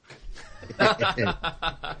cooking?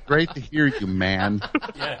 Great to hear you, man.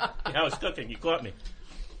 Yeah, I was cooking. You caught me.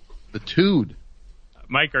 The Tude.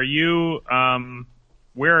 Mike, are you?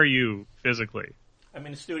 Where are you physically? I'm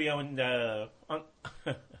in the studio in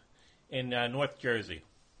North Jersey.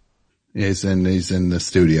 He's in the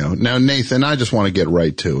studio. Now, Nathan, I just want to get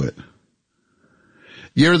right to it.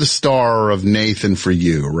 You're the star of Nathan For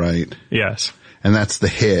You, right? Yes. And that's the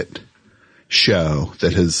hit show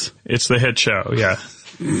that has... It's the hit show, yeah.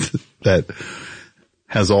 that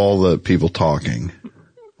has all the people talking,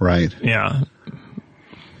 right? Yeah.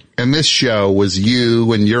 And this show was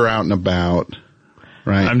you, and you're out and about...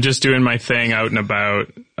 Right. I'm just doing my thing out and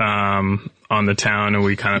about on the town, and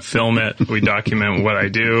we kind of film it. We document what I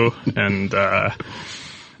do, and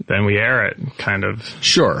then we air it, kind of.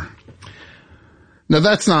 Sure. No,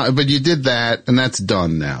 that's not. But you did that, and that's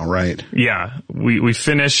done now, right? Yeah, we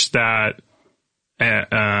finished that.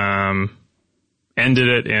 Ended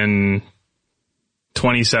it in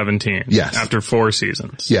 2017. Yes. After 4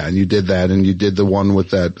 seasons. Yeah, and you did that, and you did the one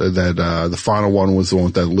with that the final one was the one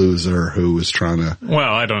with that loser who was trying to. Well,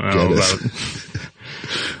 I don't know about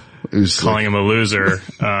calling him a loser.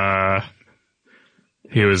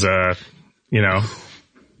 He was an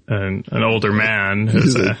older man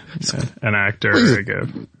who's an actor, like a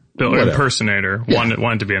impersonator,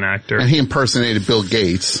 wanted to be an actor. And he impersonated Bill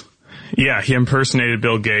Gates. Yeah, he impersonated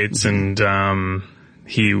Bill Gates, and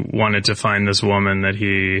he wanted to find this woman that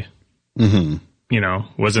he,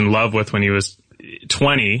 was in love with when he was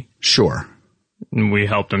 20. Sure. And we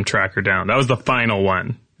helped him track her down. That was the final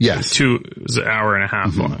one. Yes. It was an hour and a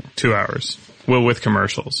half long. 2 hours. Well, with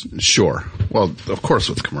commercials. Sure. Well, of course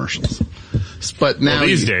with commercials. But now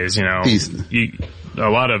these days, a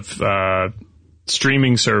lot of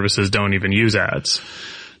streaming services don't even use ads.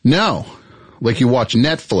 No. Like you watch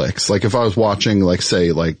Netflix, like if I was watching, like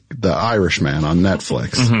say, like The Irishman on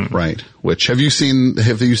Netflix, right? Which have you seen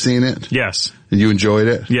it? Yes. And you enjoyed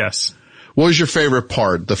it? Yes. What was your favorite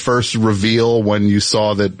part? The first reveal when you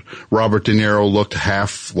saw that Robert De Niro looked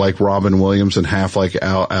half like Robin Williams and half like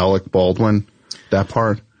Alec Baldwin? That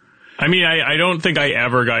part? I mean, I don't think I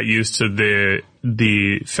ever got used to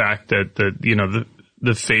the fact that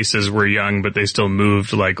the faces were young, but they still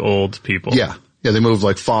moved like old people. Yeah. Yeah, they moved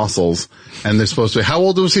like fossils, and they're supposed to be... How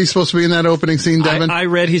old was he supposed to be in that opening scene, Devin? I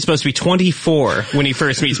read he's supposed to be 24 when he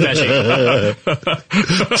first meets Pesci.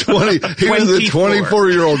 He was a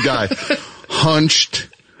 24-year-old guy, hunched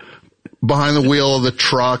behind the wheel of the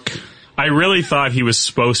truck. I really thought he was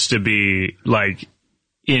supposed to be, like,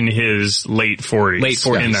 in his late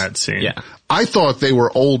 40s in that scene. Yeah. I thought they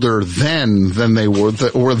were older then than they were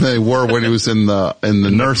when he was in the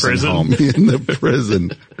nursing home, in the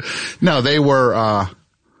prison. No, they were,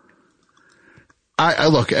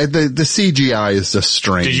 look, the CGI is just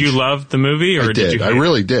strange. Did you love the movie or did you? I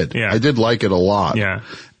really did. Yeah. I did like it a lot. Yeah.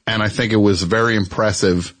 And I think it was very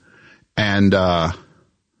impressive. And, but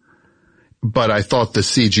I thought the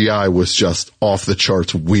CGI was just off the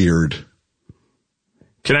charts weird.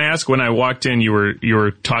 Can I ask, when I walked in, you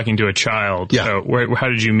were talking to a child. Yeah. How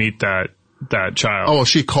did you meet that child? Oh,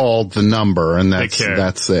 she called the number, and that's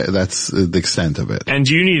the extent of it. And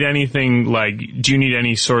do you need anything do you need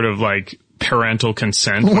any sort of like parental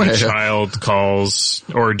consent when a child calls,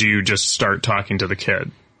 or do you just start talking to the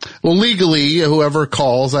kid? Well, legally, whoever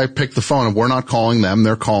calls, I pick the phone up. We're not calling them;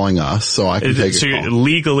 they're calling us, so I can take a call.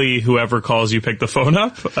 Legally, whoever calls, you pick the phone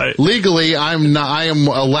up. Legally, I am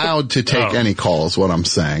allowed to take any call. Is what I'm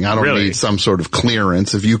saying. I don't need some sort of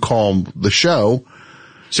clearance. If you call the show.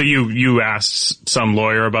 So you asked some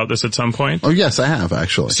lawyer about this at some point? Oh, yes, I have,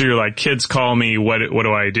 actually. So you're like, kids call me, what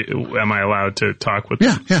do I do? Am I allowed to talk with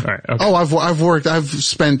them? Yeah. All right, okay. Oh, I've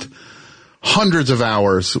spent hundreds of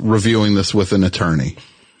hours reviewing this with an attorney.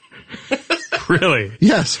 Really?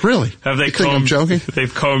 Yes, really. Have they think I'm joking?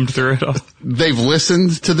 They've combed through it all? They've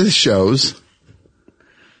listened to the shows.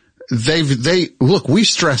 Look, we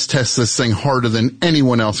stress test this thing harder than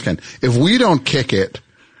anyone else can. If we don't kick it,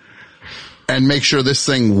 and make sure this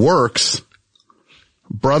thing works,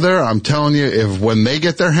 brother, I'm telling you, when they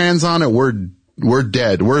get their hands on it, we're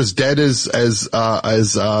dead. We're as dead as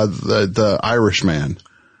the Irishman.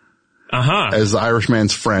 As the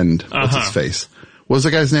Irishman's friend. What's his face? What was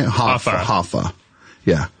the guy's name? Hoffa.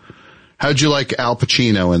 Yeah. How'd you like Al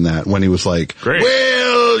Pacino in that when he was like, great.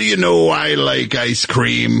 Well, I like ice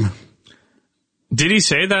cream. Did he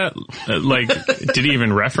say that? Did he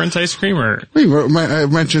even reference ice cream or? I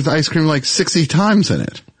mentioned ice cream like 60 times in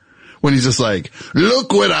it. When he's just like,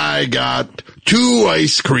 look what I got. 2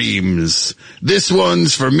 ice creams. This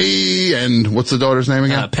one's for me and what's the daughter's name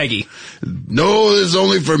again? Peggy. No, this is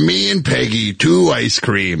only for me and Peggy. 2 ice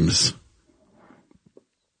creams.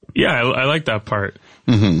 Yeah, I like that part.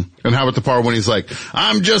 Mm-hmm. And how about the part when he's like,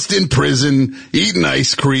 I'm just in prison eating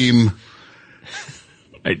ice cream.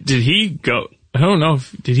 Did he go? I don't know.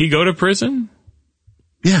 Did he go to prison?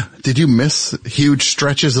 Yeah. Did you miss huge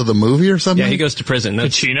stretches of the movie or something? Yeah, he goes to prison.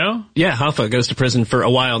 Pacino? Yeah, Hoffa goes to prison for a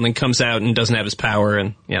while and then comes out and doesn't have his power.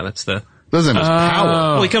 And yeah, that's the... Doesn't have his power.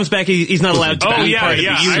 Well, he comes back. He's not allowed to be part of the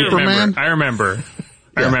union. Superman? I remember.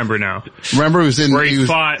 I remember now. Remember where he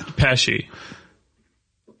fought Pesci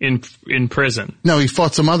in prison. No, he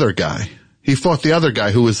fought some other guy. He fought the other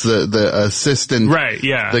guy who was the assistant. Right,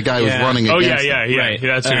 yeah. The guy who was running against him. Right.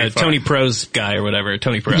 That's who he fought. Tony Pro's guy or whatever.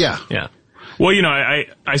 Tony Pro. Yeah. Yeah. Well,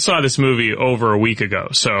 I saw this movie over a week ago,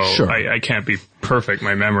 so sure. I can't be perfect,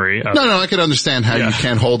 my memory. No, I can understand how you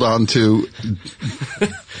can't hold on to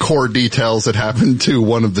core details that happened to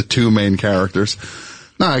one of the 2 main characters.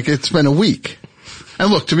 No, it's been a week.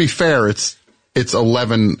 And look, to be fair, it's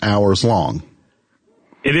 11 hours long.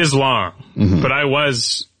 It is long, but I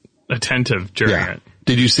was attentive during it.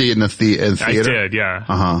 Did you see it in the theater? I did,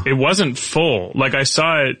 yeah. It wasn't full. Like, I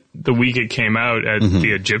saw it the week it came out at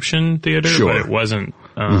the Egyptian Theater, but it wasn't,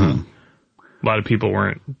 a lot of people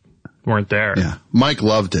weren't there. Yeah. Mike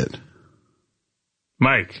loved it.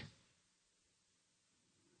 Mike.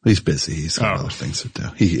 He's busy. He's got other things to do.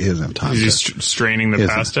 He doesn't have time. He's just straining the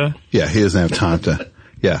pasta? He doesn't have time to,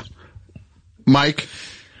 Mike.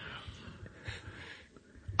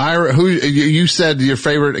 Who you said your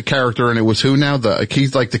favorite character, and it was who now?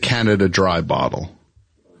 He's like the Canada Dry bottle.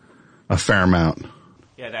 A fair amount.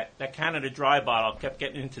 Yeah, that Canada Dry bottle kept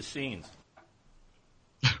getting into scenes.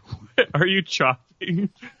 Are you chopping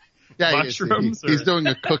mushrooms? He's doing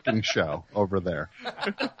a cooking show over there.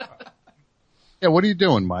 Yeah, what are you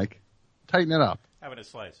doing, Mike? Tighten it up. Having a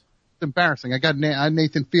slice. It's embarrassing. I got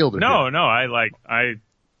Nathan Fielder. No,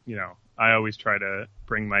 I always try to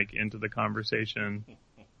bring Mike into the conversation.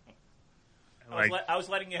 I was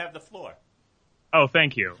letting you have the floor. Oh,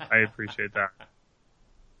 thank you. I appreciate that.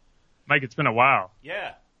 Mike, it's been a while.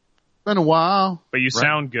 Yeah. It's been a while. But you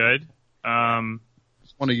sound good.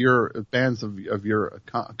 It's one of your bands of your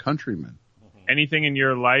countrymen. Anything in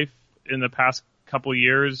your life in the past couple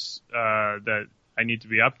years that I need to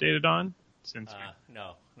be updated on?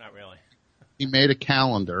 No, not really. He made a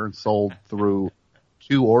calendar and sold through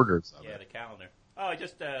 2 orders of it. Yeah, the calendar. Oh, I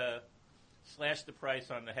just slashed the price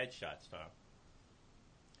on the headshots, Tom.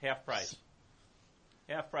 Half price.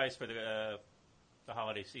 Half price for the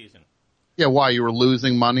holiday season. Yeah, why? You were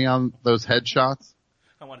losing money on those headshots?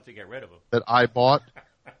 I wanted to get rid of them. That I bought?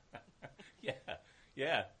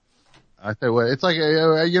 Yeah. I tell you what, it's like,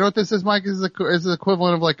 you know what this is, Mike? This is the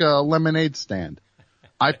equivalent of like a lemonade stand.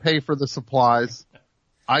 I pay for the supplies.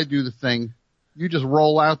 I do the thing. You just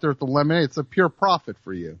roll out there with the lemonade. It's a pure profit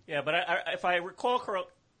for you. Yeah, but if I recall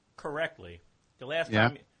correctly, the last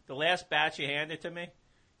batch you handed to me,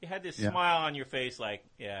 you had this smile on your face, like,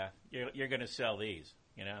 you're going to sell these.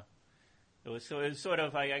 It was sort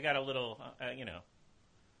of I got a little,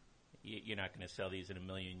 you're not going to sell these in a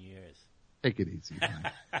million years. Take it easy, man.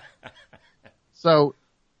 So,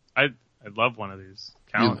 I'd love one of these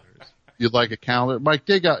calendars. You'd like a calendar, Mike?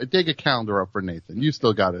 Dig a calendar up for Nathan. You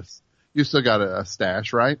still got a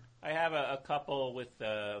stash, right? I have a couple with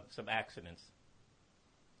some accidents.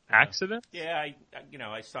 Accident? Yeah,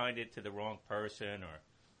 I signed it to the wrong person,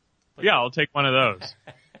 or. Yeah, I'll take one of those.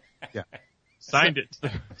 Yeah. Signed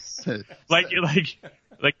it.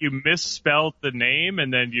 like you misspelled the name,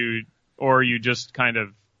 and then you just kind of.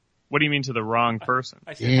 What do you mean to the wrong person?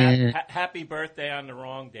 I said happy birthday on the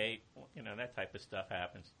wrong date. That type of stuff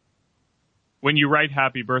happens. When you write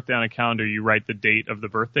happy birthday on a calendar, you write the date of the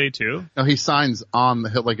birthday too? No, he signs on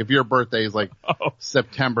the, like, if your birthday is like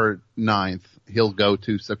September 9th, he'll go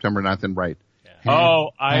to September 9th and write. Yeah.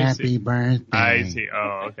 Oh, I see. Happy birthday. I see.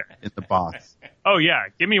 Oh, okay. In the box. Oh, yeah.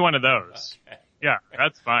 Give me one of those. Okay. Yeah,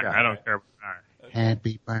 that's fine. Yeah. I don't care. All right.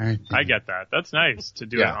 Happy birthday. I get that. That's nice to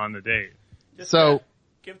do it on the date. Just, so,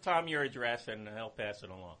 give Tom your address and he'll pass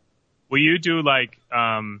it along. Will you do like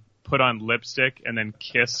put on lipstick and then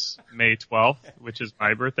kiss May 12th, which is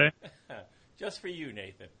my birthday? Just for you,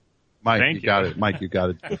 Nathan. Mike, you got it. Mike, you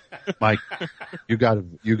got it. Mike, you got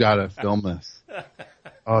to film this.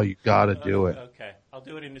 Oh, you got to do it. Okay, I'll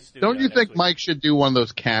do it in the studio. Don't you think week. Mike should do one of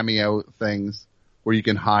those cameo things where you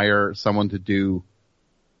can hire someone to do,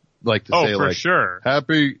 like to say, for like, sure.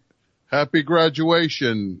 Happy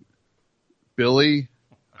graduation, Billy.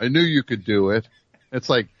 I knew you could do it. It's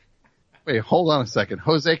like, wait, hold on a second.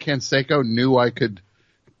 Jose Canseco knew I could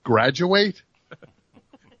graduate?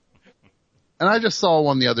 And I just saw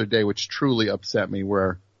one the other day which truly upset me,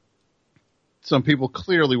 where some people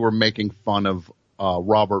clearly were making fun of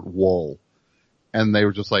Robert Wool. And they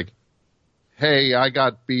were just like, hey, I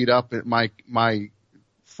got beat up. My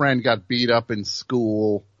friend got beat up in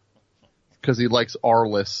school because he likes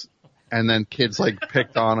Arliss. And then kids like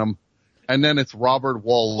picked on him. And then it's Robert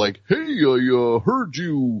Wool like, hey, I heard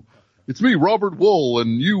you. It's me, Robert Wool,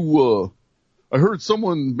 and you, I heard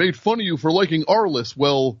someone made fun of you for liking Arliss.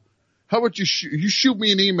 Well, how about you shoot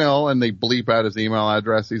me an email, and they bleep out his email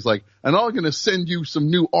address. He's like, and I'm going to send you some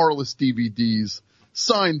new Arliss DVDs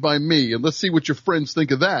signed by me, and let's see what your friends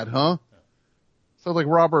think of that, huh? So like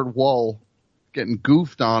Robert Wool getting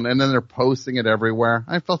goofed on, and then they're posting it everywhere.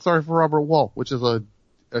 I felt sorry for Robert Wool, which is a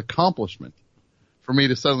accomplishment. For me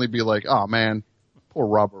to suddenly be like, oh man, poor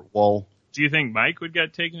Robert Wool. Do you think Mike would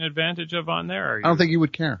get taken advantage of on there? I don't think he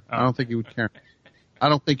would care. Oh. I don't think he would care. I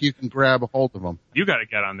don't think you can grab a hold of him. You got to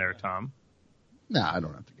get on there, Tom. No, I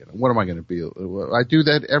don't have to get on. What am I going to be? I do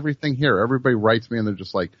that everything here. Everybody writes me and they're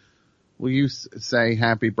just like, will you say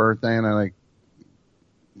happy birthday? And I'm like,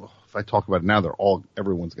 well, if I talk about it now,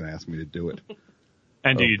 everyone's going to ask me to do it.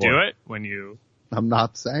 And do you do it when you... I'm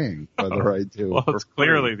not saying whether I do. Well, it's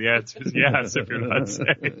clearly the answer is yes if you're not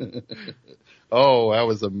saying. Oh, that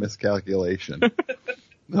was a miscalculation.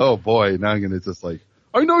 Oh boy, now I'm gonna just like,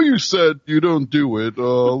 I know you said you don't do it a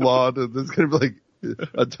lot. And there's gonna be like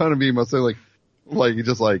a ton of emails saying like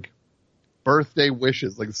just like birthday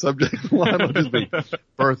wishes, like the subject line will just be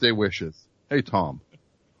birthday wishes. Hey Tom,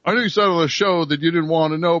 I know you said on the show that you didn't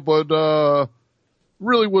want to know, but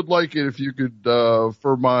really would like it if you could,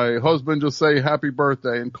 for my husband, just say happy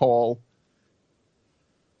birthday and call.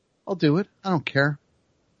 I'll do it. I don't care.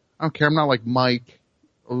 I'm not like Mike.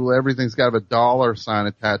 Everything's got a dollar sign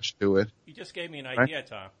attached to it. You just gave me an idea, right?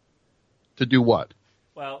 Tom. To do what?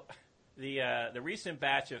 Well, the recent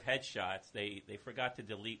batch of headshots, they forgot to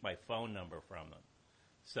delete my phone number from them.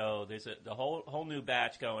 So there's the whole new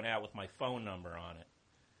batch going out with my phone number on it.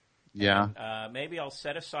 Yeah. And, maybe I'll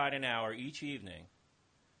set aside an hour each evening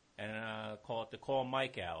and call it the Call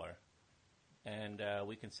Mike Hour, and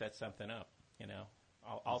we can set something up.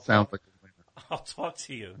 I'll talk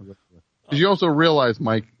to you. Because you also realize,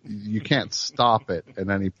 Mike, you can't stop it at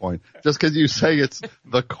any point. Just because you say it's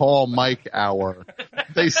the Call Mike Hour,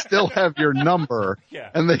 they still have your number,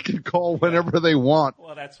 and they can call whenever they want.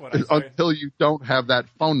 Well, that's what until you don't have that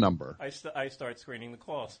phone number. I start screening the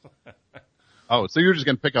calls. Oh, so you're just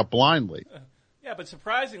going to pick up blindly. Yeah, but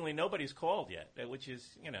surprisingly, nobody's called yet, which is,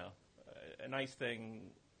 a nice thing,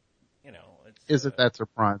 Is it that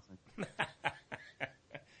surprising?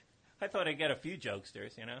 I thought I'd get a few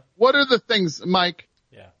jokesters, What are the things, Mike?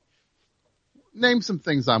 Yeah. Name some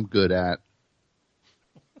things I'm good at.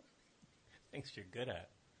 Things you're good at.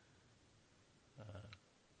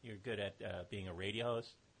 You're good at being a radio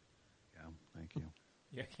host. Yeah, thank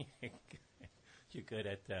you. You're good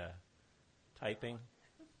at typing.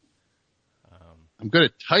 I'm good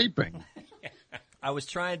at typing. I was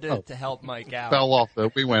trying to help Mike out.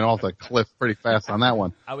 We went off the cliff pretty fast on that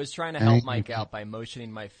one. I was trying to help Mike out by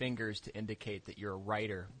motioning my fingers to indicate that you're a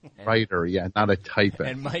writer. Writer, yeah, not a typist.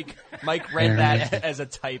 And Mike read that as a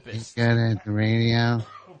typist. You're good at the radio,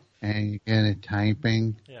 and you're good at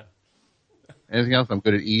typing. Yeah. Anything else? I'm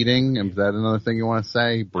good at eating. Is that another thing you want to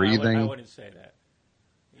say? Breathing? I wouldn't say that.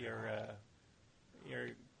 You're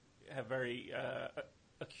have very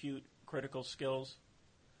acute critical skills.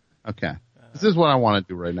 Okay. This is what I want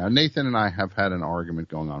to do right now. Nathan and I have had an argument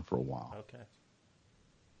going on for a while. Okay.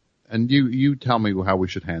 And you tell me how we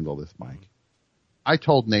should handle this, Mike. I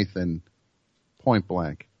told Nathan, point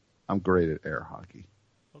blank, I'm great at air hockey.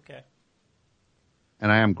 Okay.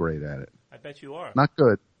 And I am great at it. I bet you are. Not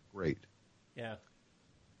good, great. Yeah.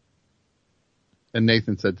 And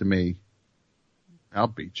Nathan said to me, I'll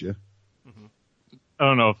beat you. Mm-hmm. I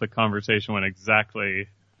don't know if the conversation went exactly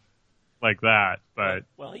like that, but...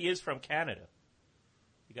 Well, he is from Canada.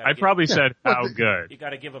 I probably said, how good. You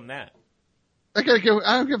got to give him that. I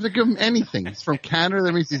don't have to give him anything. He's from Canada.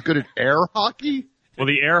 That means he's good at air hockey? Well,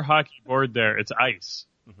 the air hockey board there, it's ice.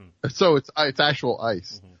 Mm-hmm. So it's actual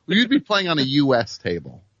ice. Mm-hmm. Well, you'd be playing on a U.S.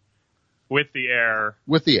 table. With the air.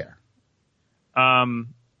 With the air.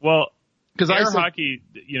 Well, because air hockey,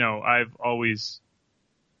 you know, I've always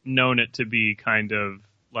known it to be kind of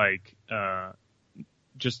like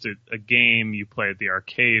just a game you play at the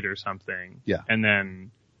arcade or something. Yeah. And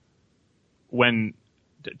then when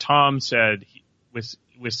Tom said with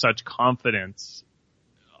such confidence,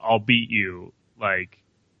 I'll beat you, like,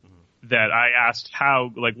 that I asked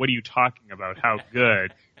how, like, what are you talking about? How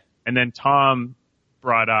good? And then Tom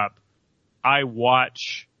brought up, I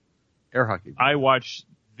watch air hockey. I watch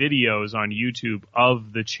videos on YouTube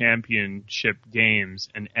of the championship games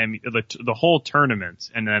and the whole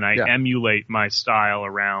tournaments, and then I emulate my style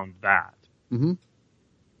around that. Mm-hmm.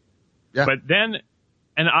 Yeah. But then,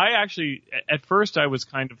 and I actually, at first I was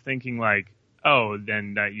kind of thinking like, oh,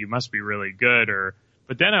 then that you must be really good,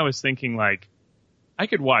 but then I was thinking like, I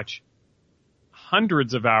could watch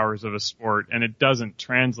hundreds of hours of a sport and it doesn't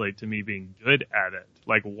translate to me being good at it.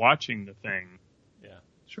 Like watching the thing. Yeah.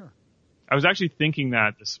 Sure. I was actually thinking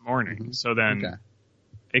that this morning. Mm-hmm. So then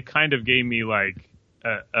it kind of gave me like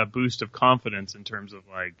a boost of confidence in terms of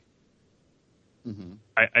like,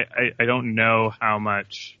 I don't know how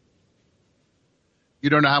much. You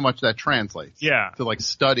don't know how much that translates. Yeah. To like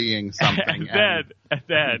studying something. and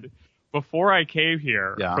then before I came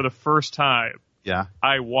here for the first time,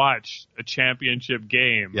 I watched a championship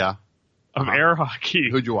game of air hockey.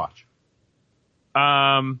 Who'd you watch?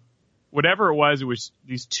 Whatever it was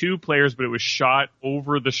these two players, but it was shot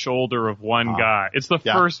over the shoulder of one guy. It's the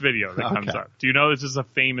first video that comes up. Do you know this is a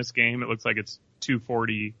famous game? It looks like it's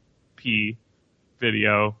 240p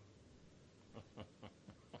video.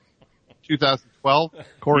 2012?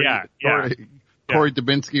 Corey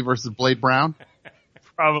Dubinsky versus Blade Brown?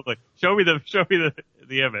 Probably. Show me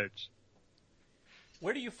the image.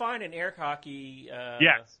 Where do you find an air hockey?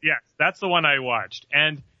 Yes, that's the one I watched.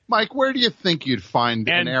 And Mike, where do you think you'd find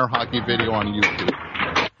an air hockey video on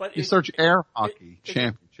YouTube? But you search air hockey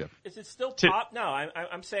championship. Is it still top? No,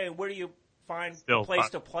 I'm saying where do you find a place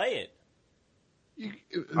to play it?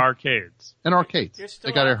 Arcades. And arcades.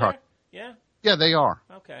 They got air hockey. Yeah. Yeah, they are.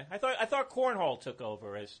 Okay, I thought cornhole took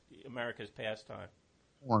over as America's pastime.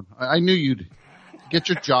 I knew you'd get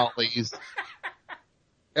your jollies.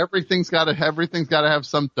 Everything's got to have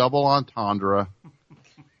some double entendre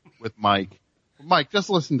with Mike. Mike, just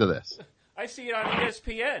listen to this. I see it on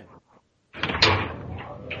ESPN.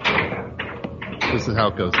 This is how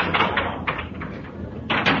it goes.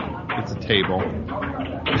 It's a table.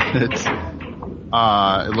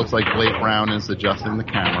 It looks like Blake Brown is adjusting the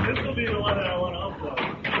camera. This will be the one that I want to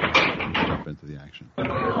upload. Jump into the action.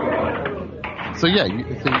 So yeah,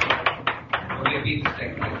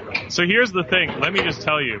 So here's the thing. Let me just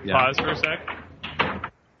tell you. Pause for a sec.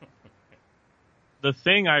 The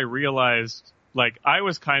thing I realized, like, I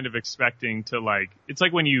was kind of expecting to, like, it's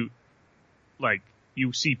like when you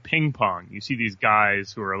see ping pong. You see these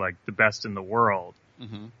guys who are, like, the best in the world.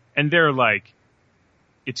 Mm-hmm. And they're, like,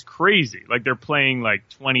 it's crazy. Like, they're playing, like,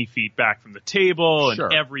 20 feet back from the table,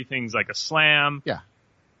 and everything's like a slam. Yeah.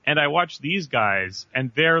 And I watch these guys,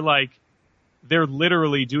 and they're, like, they're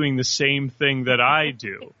literally doing the same thing that I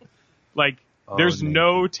do. Like, there's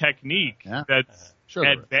no technique that's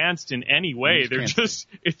advanced in any way. It's just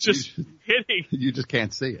hitting. You just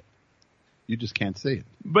can't see it. You just can't see it.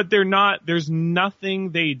 But there's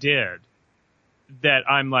nothing they did that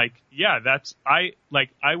I'm like, I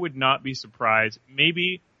would not be surprised.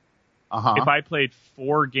 Maybe if I played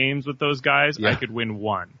 4 games with those guys, I could win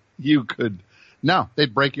 1. You could. No,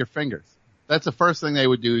 they'd break your fingers. That's the first thing they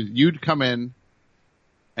would do. You'd come in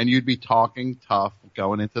and you'd be talking tough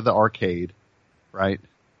going into the arcade, right?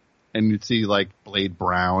 And you'd see like Blade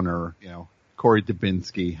Brown or, Corey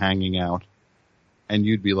Dubinsky hanging out. And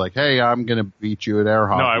you'd be like, hey, I'm going to beat you at air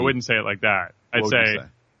hockey. No, I wouldn't say it like that. I'd say,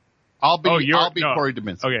 I'll be Corey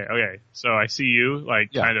Dubinsky. Okay. So I see you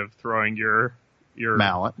kind of throwing your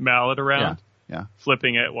mallet around. Yeah.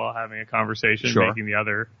 Flipping it while having a conversation, Sure. making the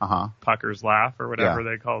other Uh-huh. puckers laugh or whatever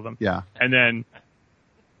Yeah. they call them. Yeah. And then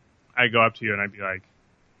I go up to you and I'd be like,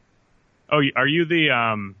 "Oh, are you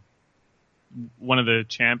the one of the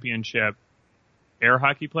championship air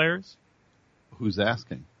hockey players?" Who's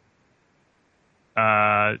asking?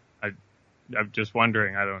 I'm just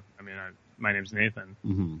wondering. My name's Nathan.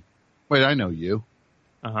 Mm-hmm. Wait, I know you.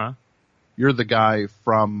 Uh-huh. You're the guy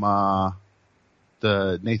from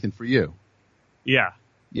the Nathan For You. Yeah.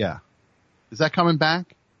 Yeah. Is that coming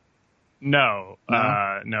back? No,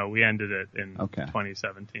 we ended it in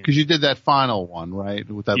 2017. Because you did that final one, right?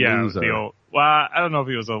 With that loser. I don't know if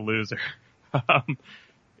he was a loser.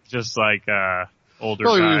 Just like older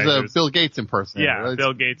Well, guy. he was a Bill Gates impersonator. Yeah, Right?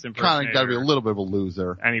 Bill Gates impersonator. Kind of got to be a little bit of a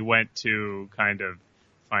loser. And he went to kind of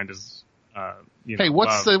find his, Hey,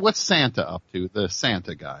 what's Santa up to? The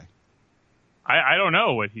Santa guy. I don't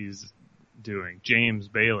know what he's doing. James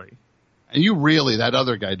Bailey. And you really, that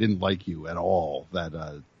other guy didn't like you at all. That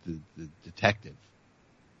the detective.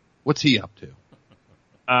 What's he up to?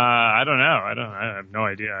 I don't know. I have no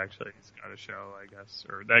idea. Actually, he's got a show, I guess,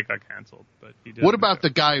 or that got canceled. But he did. What about the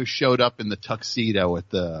guy who showed up in the tuxedo at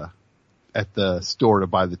the store to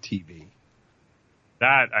buy the TV?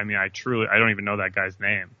 That, I don't even know that guy's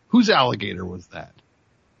name. Whose alligator was that?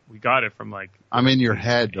 We got it from I'm in your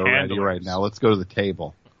head already handlers. right now. Let's go to the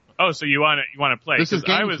table. Oh, so you want to play? This is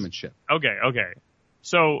gamesmanship. Okay.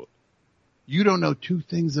 So you don't know 2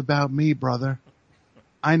 things about me, brother.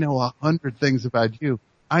 I know 100 things about you.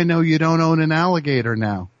 I know you don't own an alligator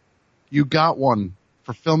now. You got one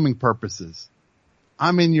for filming purposes.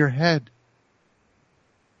 I'm in your head.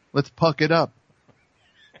 Let's puck it up.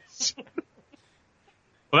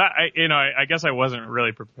 Well, I guess I wasn't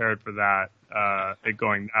really prepared for that, it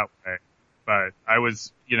going that way. But I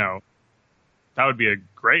was, that would be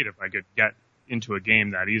great if I could get into a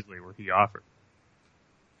game that easily where he offered.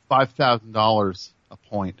 $5,000 a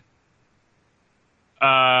point.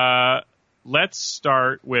 Let's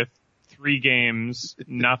start with 3 games,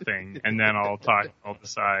 nothing, and then I'll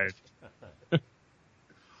decide.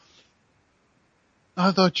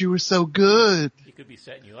 I thought you were so good. He could be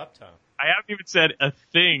setting you up, Tom. I haven't even said a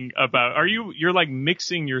thing about, you're like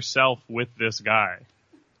mixing yourself with this guy.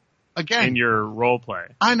 Again. In your role play.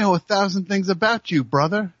 I know 1,000 things about you,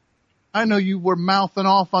 brother. I know you were mouthing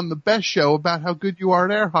off on the best show about how good you are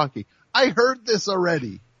at air hockey. I heard this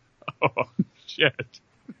already. Oh, shit.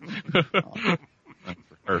 That's for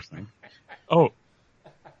cursing. Oh.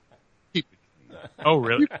 Oh,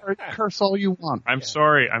 really? You curse all you want. I'm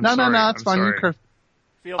sorry. No, it's fine. Sorry. You curse.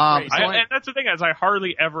 Feel free. And that's the thing is I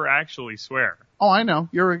hardly ever actually swear. Oh, I know.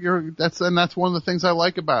 That's one of the things I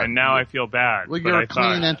like about it. And now I feel bad. Well, you're a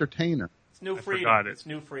clean entertainer. It's new freedom. It's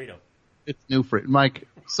new freedom. It's new freedom. Mike,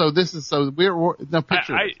 we're now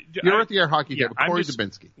picture this. You're at the air hockey table, Corey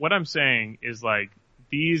Dubinsky. What I'm saying is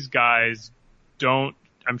these guys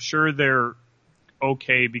I'm sure they're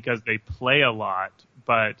okay because they play a lot,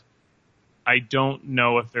 but I don't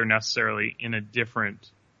know if they're necessarily in a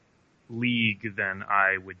different league than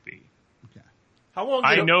I would be. Okay. How long?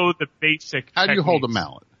 I know the basic. How do you hold a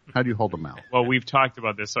techniques. mallet? Well, we've talked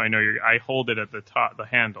about this, so I know I hold it at the top, the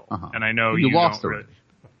handle, and I know you lost don't already.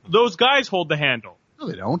 Those guys hold the handle. No,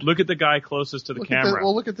 they don't. Look at the guy closest to the camera.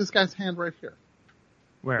 Look at this guy's hand right here.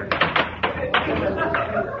 Where?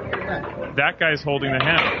 That guy's holding the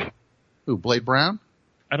handle. Who? Blade Brown?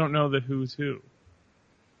 I don't know the who's who.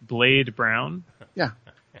 Blade Brown? Yeah.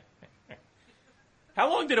 How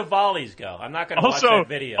long did the volleys go? I'm not going to watch that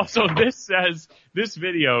video. Also, this says this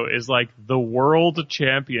video is the World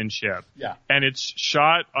Championship. Yeah. And it's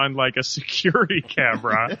shot on a security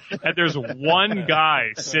camera, and there's one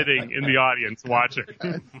guy sitting in the audience watching.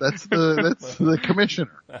 That's the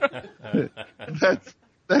commissioner. And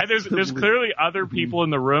there's clearly other people in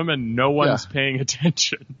the room, and no one's paying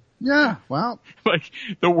attention. Yeah, well.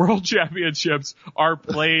 The World Championships are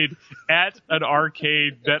played at an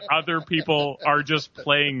arcade that other people are just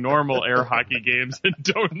playing normal air hockey games and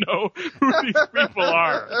don't know who these people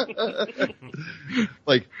are.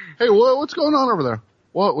 Hey, what's going on over there?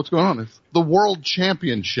 What's going on? It's the World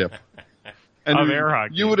Championship. And of air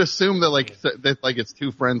hockey. You would assume that it's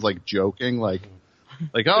 2 friends joking, oh,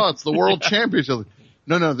 it's the World Championship.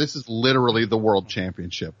 No, this is literally the World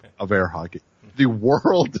Championship of air hockey. The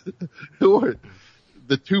world,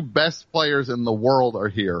 the 2 best players in the world are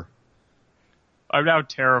here. I'm now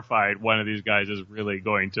terrified one of these guys is really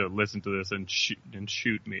going to listen to this and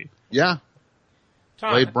shoot me. Yeah.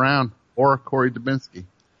 Tom, Blade Brown or Corey Dubinsky.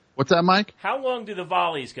 What's that, Mike? How long do the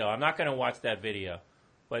volleys go? I'm not going to watch that video,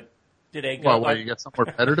 but did they go? Well, you got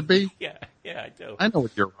somewhere better to be? Yeah, I do. I know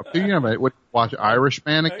what you're up to. You know, watch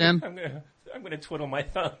Irishman again? I'm going to twiddle my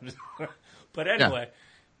thumbs. But anyway,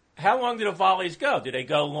 how long do the volleys go? Do they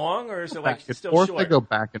go long, or is it like still short? They go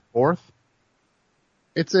back and forth.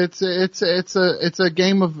 It's a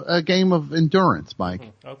game of endurance, Mike.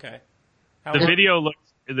 Okay. The video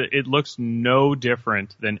looks no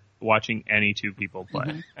different than watching any two people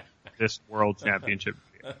play this World Championship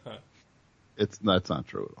video. That's not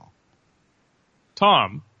true at all.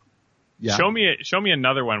 Tom, yeah. Show me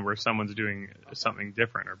another one where someone's doing something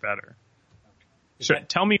different or better.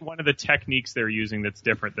 Tell me one of the techniques they're using that's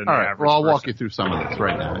different than the average Well, I'll walk person. you through some of this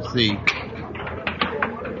right now. See.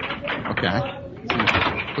 Okay. See,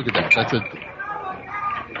 look at that.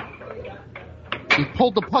 He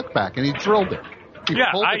pulled the puck back and he drilled it. He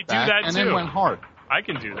pulled it back do that and too. then went hard. I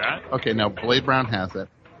can do that. Okay, now Blade Brown has it.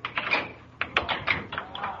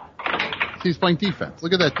 He's playing defense.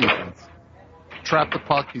 Look at that defense. Trap the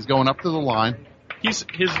puck. He's going up to the line. His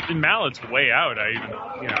mallet's way out.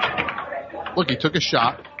 Look, he took a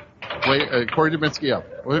shot. Corey Dubinsky up.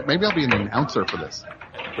 Maybe I'll be an announcer for this.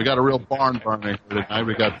 We got a real barn burner tonight.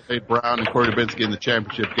 We got Blade Brown and Corey Dubinsky in the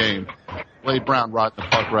championship game. Blade Brown riding the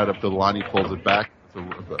puck right up to the line. He pulls it back. It's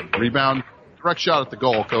a rebound. Direct shot at the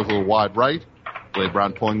goal. Goes a little wide right. Blade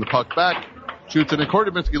Brown pulling the puck back. Shoots it, and Corey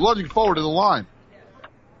Dubinsky lunging forward to the line.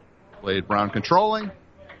 Blade Brown controlling.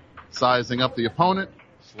 Sizing up the opponent.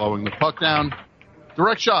 Slowing the puck down.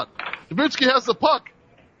 Direct shot. Dubinsky has the puck.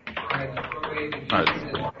 Right.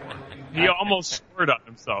 He almost scored on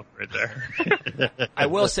himself right there. I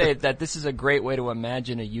will say that this is a great way to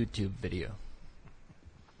imagine a YouTube video.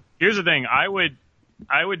 Here's the thing. I would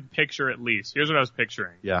picture at least. Here's what I was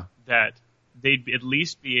picturing. Yeah. That they'd at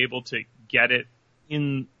least be able to get it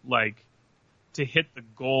in, like, to hit the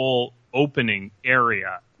goal opening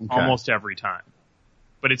area almost every time.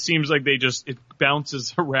 But it seems like it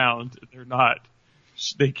bounces around.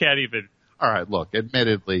 They can't even. All right, look,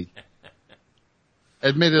 admittedly,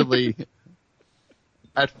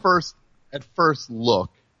 at first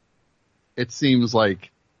look, it seems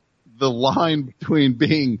like the line between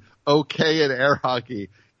being okay at air hockey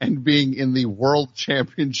and being in the World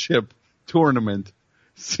Championship tournament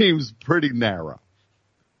seems pretty narrow.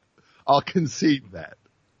 I'll concede that.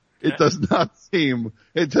 It does not seem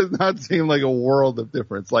like a world of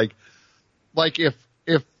difference. Like if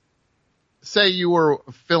say you were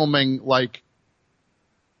filming like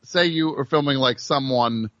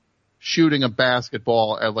someone shooting a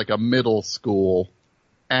basketball at like a middle school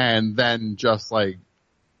and then just like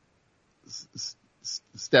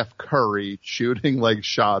Steph Curry shooting like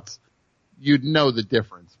shots, you'd know the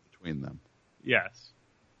difference between them. Yes.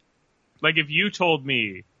 Like if you told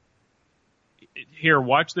me, here,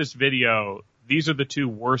 watch this video, these are the two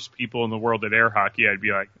worst people in the world at air hockey, I'd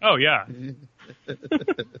be like, oh yeah.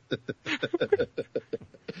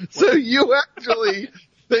 So you actually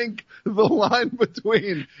think the line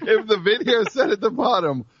between, if the video said at the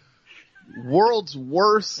bottom, world's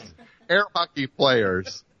worst air hockey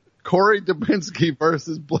players, Corey Dubinsky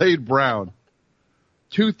versus Blade Brown,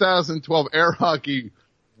 2012 air hockey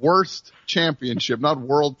worst championship, not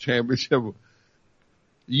world championship,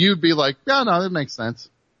 you'd be like, no, that makes sense.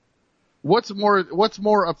 What's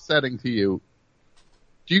more upsetting to you?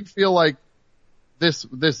 Do you feel like this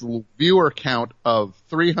viewer count of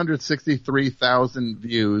 363,000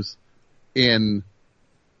 views in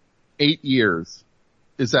 8 years,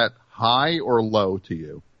 is that high or low to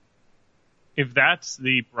you? If that's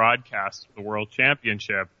the broadcast of the World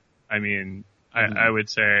Championship, I mean, I would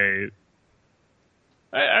say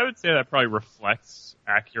that probably reflects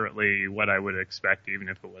accurately what I would expect, even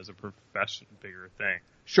if it was a bigger thing.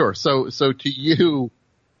 Sure. So to you,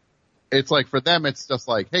 it's like for them, it's just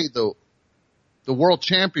like, hey, the World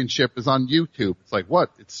Championship is on YouTube. It's like,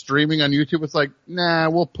 what? It's streaming on YouTube? It's like, nah,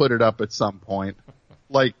 we'll put it up at some point.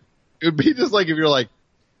 Like, it would be just like if you're like,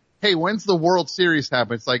 hey, when's the World Series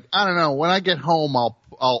happen? It's like, I don't know. When I get home, I'll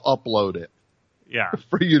upload it. Yeah.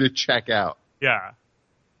 For you to check out. Yeah.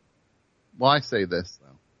 Well, I say this,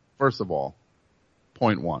 though. First of all,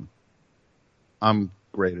 point one, I'm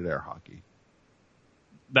great at air hockey.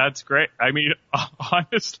 That's great. I mean,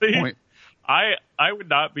 honestly, I would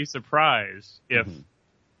not be surprised if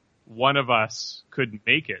one of us could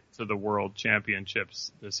make it to the World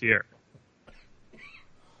Championships this year.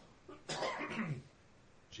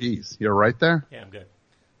 Jeez, you're right there? Yeah, I'm good.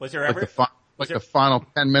 Was there ever... the final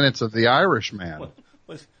 10 minutes of The Irishman.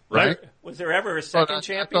 Was there ever a second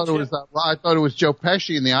championship? I thought it was Joe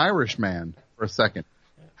Pesci in The Irishman for a second.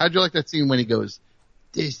 How'd you like that scene when he goes,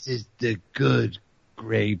 "This is the good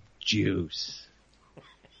grape juice"?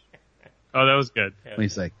 Oh, that was good. When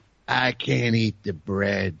he's like, "I can't eat the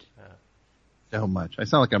bread so much." I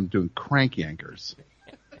sound like I'm doing Crank Yankers.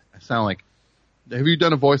 I sound like Have you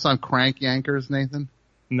done a voice on Crank Yankers, Nathan?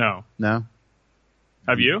 No. No?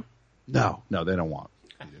 Have you? No, they don't want.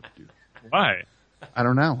 Why? I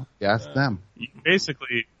don't know. You ask them.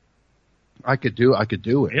 Basically, I could do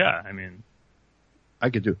it. Yeah, I mean, I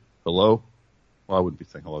could do hello. Well, I wouldn't be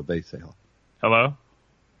saying hello. They say hello. Hello.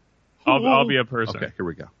 I'll be a person. Okay, here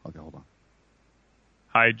we go. Okay, hold on.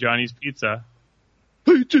 Hi, Johnny's Pizza.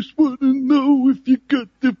 I just want to know if you got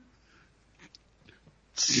the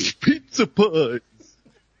pizza pies.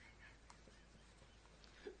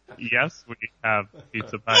 Yes, we have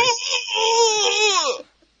pizza pies.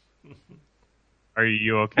 Are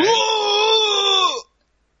you okay?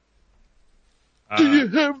 Do you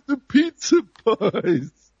have the pizza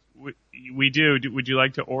pies? We do. Would you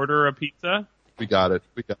like to order a pizza? We got it.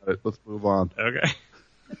 Let's move on. Okay.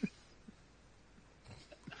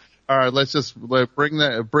 All right, let's just send the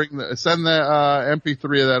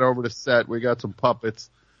MP3 of that over to Set. We got some puppets.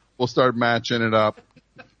 We'll start matching it up.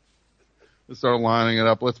 We'll start lining it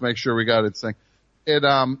up. Let's make sure we got it synced.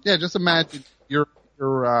 Just imagine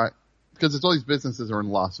because it's all these businesses are in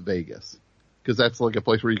Las Vegas. Because that's like a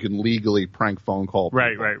place where you can legally prank phone call people.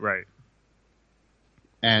 Right.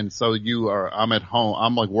 And so I'm at home,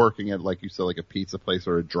 I'm like working at, like you said, like a pizza place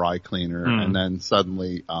or a dry cleaner, and then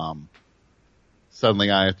suddenly I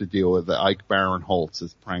have to deal with Ike Barinholtz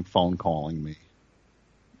is prank phone calling me.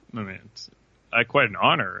 I mean, it's quite an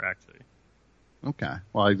honor, actually. Okay.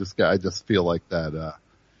 Well, I just feel like that,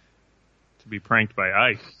 to be pranked by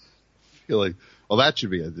Ike. I feel like, well, that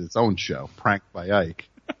should be its own show, Pranked by Ike.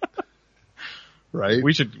 Right?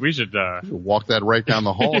 We should walk that right down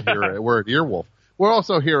the hall here. We're at Earwolf. We're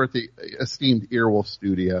also here at the esteemed Earwolf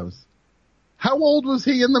Studios. How old was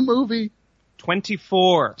he in the movie?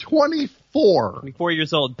 24. 24. 24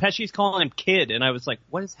 years old. Pesci's calling him kid, and I was like,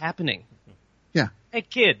 what is happening? Yeah. Hey,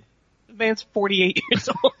 kid. The man's 48 years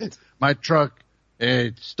old. My truck,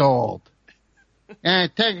 it's stalled.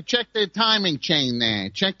 Check the timing chain there.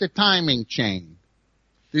 Check the timing chain.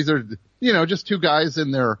 These are, just two guys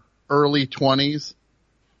in their early 20s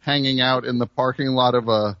hanging out in the parking lot of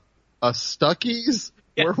a Stuckey's?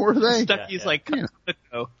 Yeah. Where were they? Stuckey's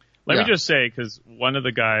Let me just say, because one of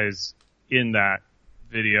the guys in that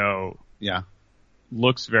video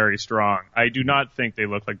looks very strong. I do not think they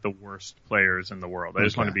look like the worst players in the world. I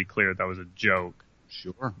just want to be clear that was a joke.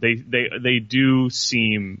 Sure. They do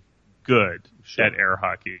seem good at air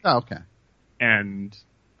hockey. Oh, okay. And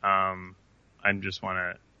I just want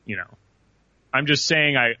to, I'm just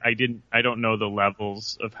saying I don't know the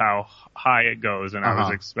levels of how high it goes, and I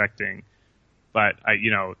was expecting, but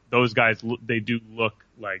those guys, they do look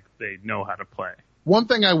like they know how to play. One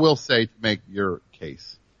thing I will say to make your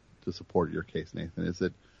case, to support your case, Nathan, is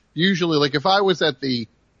that usually, like if I was at the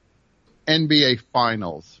NBA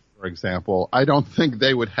Finals, for example, I don't think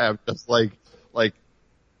they would have just like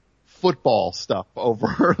football stuff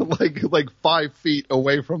over like 5 feet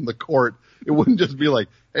away from the court. It wouldn't just be like,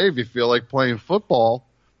 hey, if you feel like playing football,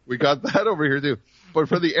 we got that over here too. But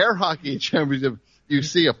for the air hockey championship, you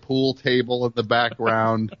see a pool table in the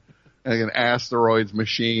background and an asteroids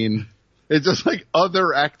machine. It's just like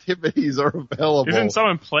other activities are available. Isn't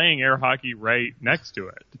someone playing air hockey right next to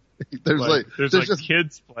it? There's just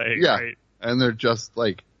kids playing, right? And they're just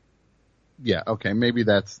like, okay, maybe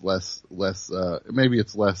that's less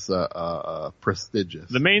prestigious.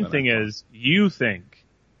 The main thing is you think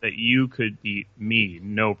that you could beat me,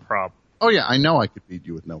 no problem. Oh yeah, I know I could beat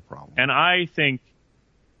you with no problem. And I think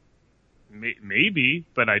maybe,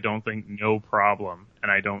 but I don't think no problem. And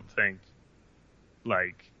I don't think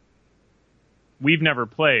we've never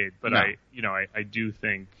played, but no. I do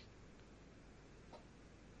think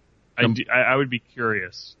I would be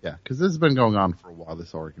curious. Yeah, because this has been going on for a while,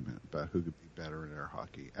 this argument about who could be better at air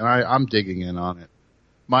hockey. And I'm digging in on it.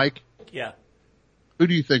 Mike? Yeah. Who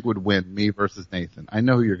do you think would win, me versus Nathan? I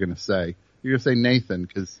know who you're going to say. You're going to say Nathan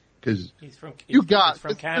because he's from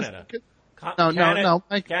Canada. No.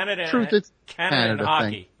 Canada and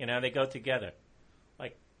hockey. They go together.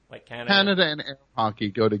 Like Canada. Canada and air hockey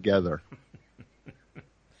go together.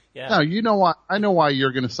 Yeah. No, you know what? I know why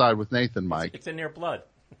you're going to side with Nathan, Mike. It's in their blood.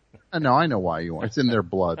 I know why you are. It's in their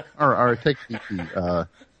blood. All right, take it easy.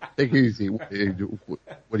 Take it easy. What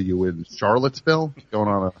are you in Charlottesville? Going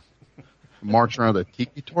on a march around a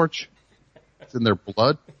tiki torch? It's in their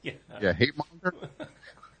blood? Yeah, hate monger? I'm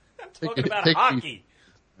talking about hockey.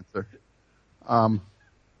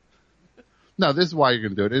 No, this is why you're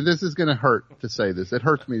going to do it. And this is going to hurt to say this. It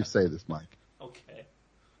hurts me to say this, Mike. Okay.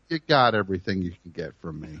 You got everything you can get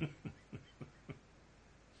from me.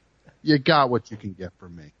 You got what you can get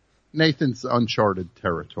from me. Nathan's uncharted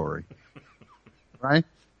territory. Right?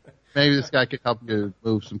 Maybe this guy could help you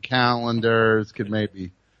move some calendars, could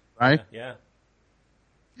maybe, right? Yeah.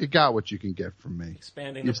 You got what you can get from me.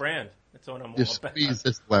 Expanding the brand. That's what I'm all about. You squeeze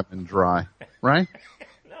this lemon dry, right?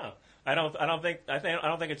 No, I don't think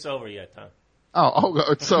it's over yet, Tom.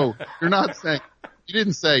 Oh, so you're not saying, you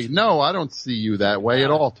didn't say, no, I don't see you that way at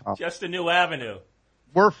all, Tom. Just a new avenue.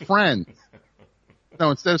 We're friends.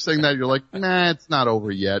 No, instead of saying that, you're like, nah, it's not over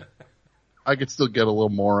yet. I could still get a little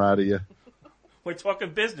more out of you. We're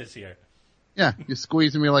talking business here. Yeah, you're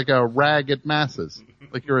squeezing me like a rag at Masses.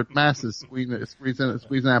 Like you're at Masses squeezing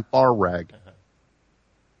that bar rag.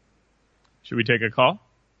 Should we take a call?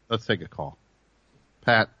 Let's take a call.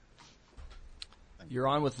 Pat. You're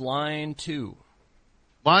on with line 2.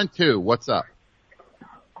 Line 2, what's up?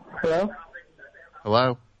 Hello?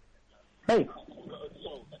 Hello? Hey.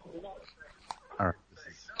 All right.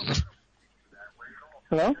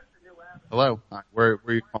 Hello? Hello? Where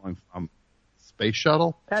are you calling from? Space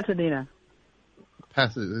Shuttle? Pasadena.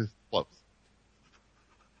 Pasadena is close.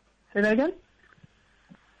 Say that again?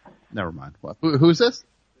 Never mind. What? Who's this?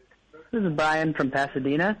 This is Brian from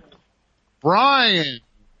Pasadena. Brian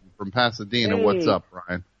from Pasadena. Hey. What's up,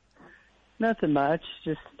 Brian? Nothing much.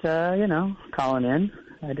 Just, calling in.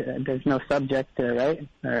 There's no subject, right?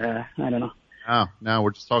 Or, I don't know. Oh, no,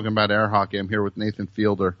 we're just talking about air hockey. I'm here with Nathan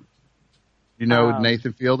Fielder. You know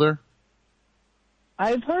Nathan Fielder?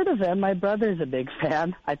 I've heard of him. My brother's a big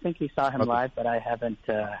fan. I think he saw him live, but I haven't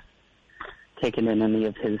taken in any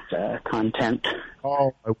of his content.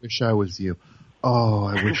 Oh, I wish I was you. Oh,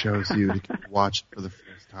 I wish I was you to watch it for the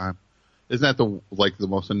first time. Isn't that the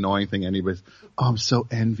most annoying thing anybody's? Oh, I'm so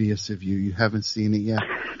envious of you. You haven't seen it yet.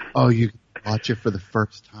 Oh, you watch it for the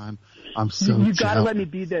first time. I'm so You got to jealous. let me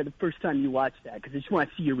be there the first time you watch that, because I just want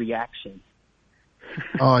to see your reaction.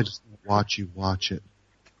 Oh, I just watch you watch it.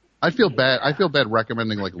 I feel bad. I feel bad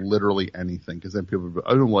recommending like literally anything, because then people will be,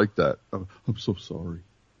 I don't like that. Oh, I'm so sorry.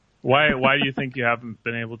 Why do you think you haven't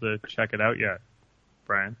been able to check it out yet,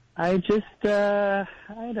 Brian? I just, I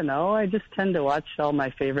don't know. I just tend to watch all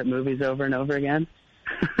my favorite movies over and over again.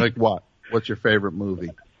 Like what? What's your favorite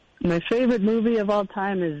movie? My favorite movie of all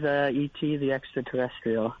time is E.T. the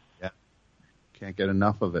Extraterrestrial. Yeah. Can't get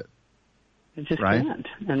enough of it. I just Right? can't.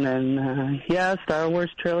 And then, Star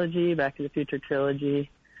Wars trilogy, Back to the Future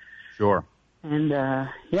trilogy. Sure. And,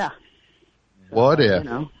 yeah. What if? You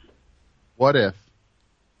know. What if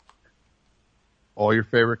all your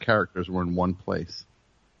favorite characters were in one place?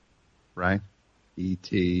 Right?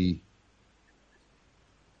 E.T.,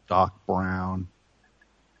 Doc Brown,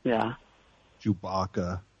 Yeah.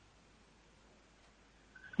 Chewbacca.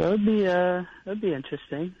 That'd be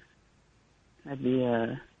interesting. That'd be,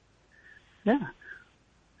 yeah.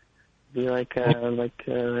 Be like,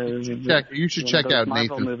 You should check out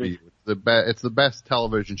Nathan for You. It's the best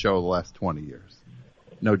television show of the last 20 years.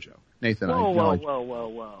 No joke. Nathan, I acknowledge.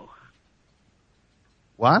 Whoa.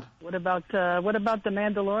 What? What about The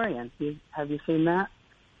Mandalorian? Have you seen that?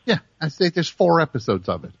 Yeah, I think there's 4 episodes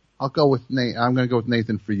of it. I'm going to go with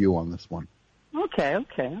Nathan for You on this one. Okay.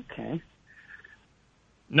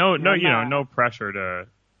 No, no pressure to,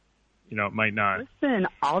 it might not. Listen,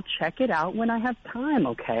 I'll check it out when I have time,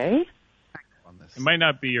 okay? It might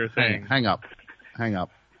not be your thing. Hang up.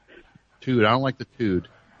 Tood. I don't like the tood.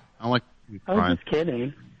 I don't like the tood, I was Brian. just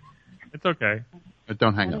kidding. It's okay. But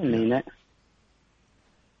don't hang I up. didn't mean it.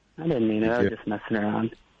 I was you. just messing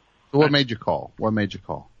around. So what made you call?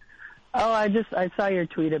 Oh, I saw your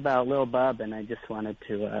tweet about Lil Bub, and I just wanted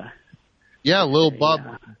to, Yeah, Lil Bub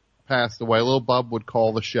passed away. Lil Bub would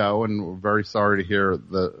call the show, and we're very sorry to hear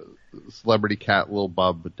the celebrity cat Lil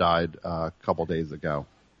Bub died a couple days ago.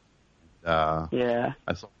 Yeah.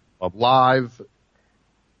 I saw Lil Bub live.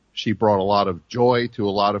 She brought a lot of joy to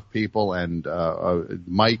a lot of people, and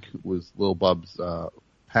Mike was Lil Bub's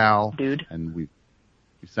pal. Dude. And we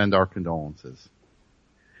send our condolences.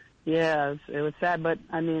 Yeah, it was sad, but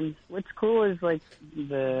I mean, what's cool is like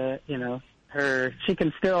she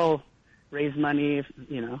can still raise money,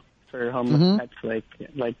 for homeless pets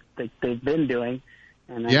like they've been doing,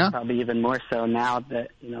 and probably even more so now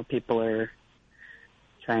that people are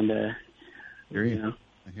trying to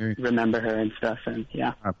remember her and stuff, and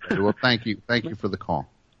yeah. Okay, well, thank you for the call.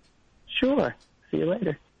 Sure. See you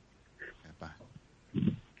later. Okay, bye.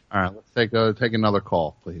 All right, let's take another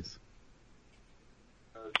call, please.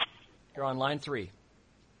 You're on line 3.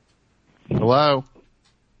 Hello?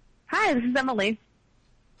 Hi, this is Emily.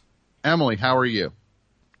 Emily, how are you?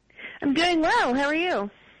 I'm doing well. How are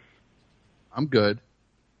you? I'm good.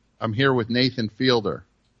 I'm here with Nathan Fielder.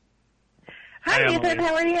 Hi, Nathan.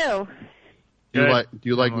 How are you? Do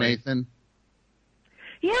you like Nathan?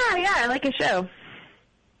 Yeah, I like his show.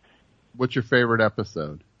 What's your favorite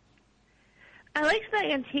episode? I liked the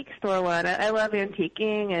antique store one. I love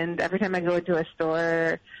antiquing, and every time I go into a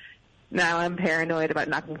store, now I'm paranoid about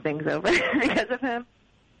knocking things over because of him.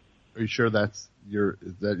 Are you sure is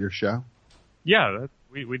that your show? Yeah,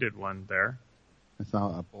 we did one there. It's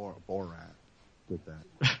not a Borat did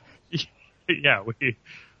that. Yeah,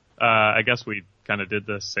 I guess we kind of did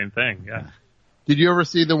the same thing, yeah. Did you ever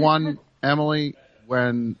see the one, Emily,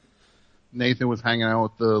 when Nathan was hanging out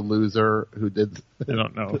with the loser who did... I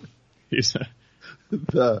don't know. He's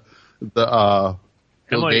the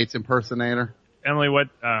Bill Gates impersonator? Emily, what...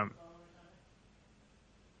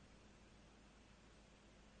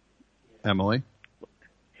 Emily?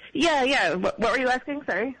 Yeah. What were you asking?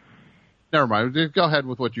 Sorry. Never mind. Just go ahead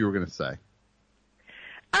with what you were going to say.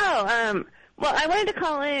 Oh, well, I wanted to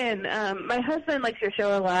call in. My husband likes your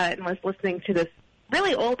show a lot and was listening to this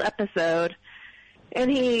really old episode. And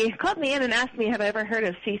he called me in and asked me, have I ever heard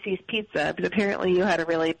of Cece's Pizza? Because apparently you had a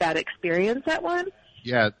really bad experience at one.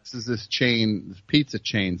 Yeah, this pizza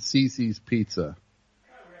chain, Cece's Pizza,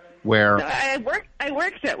 where... No, I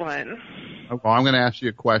worked at one. Well, I'm going to ask you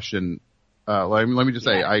a question. Let me just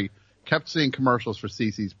say, I kept seeing commercials for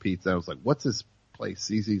Cece's Pizza. I was like, what's this place,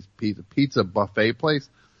 Cece's Pizza buffet place?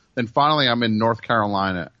 Then finally I'm in North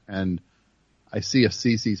Carolina, and I see a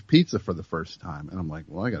Cece's Pizza for the first time. And I'm like,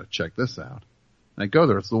 well, I got to check this out. And I go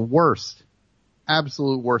there. It's the worst,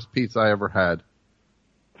 absolute worst pizza I ever had.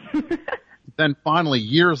 Then finally,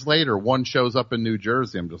 years later, one shows up in New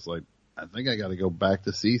Jersey. I'm just like, I think I got to go back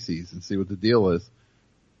to Cece's and see what the deal is.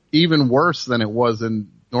 Even worse than it was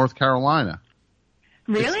in North Carolina.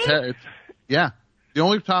 Really? Yeah. The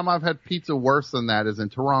only time I've had pizza worse than that is in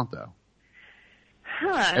Toronto.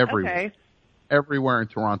 Huh, Everywhere. Okay. Everywhere in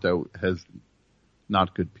Toronto has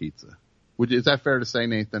not good pizza. Is that fair to say,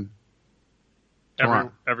 Nathan?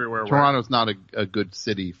 Everywhere. Toronto's not a good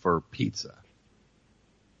city for pizza.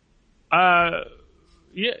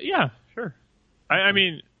 Yeah, sure. I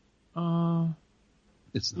mean,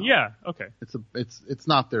 it's not. Yeah, okay. It's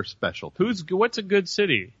not their specialty. What's a good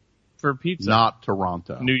city for pizza? Not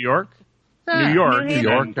Toronto. New York? Yeah, New York. New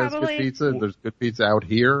York has good pizza. There's good pizza out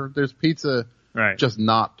here. There's pizza, right? Just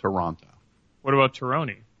not Toronto. What about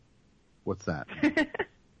Toroni? What's that?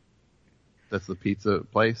 That's the pizza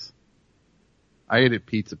place? I ate at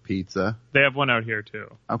Pizza. They have one out here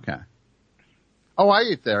too. Okay. Oh, I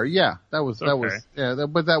ate there. Yeah, that was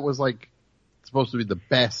but that was like supposed to be the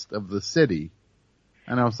best of the city,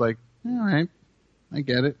 and I was like, all right, I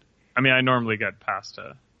get it. I mean, I normally get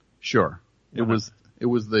pasta. Sure. It was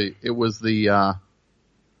the.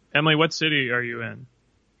 Emily, what city are you in?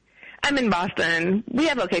 I'm in Boston. We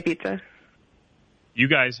have okay pizza. You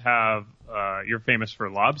guys have. You're famous for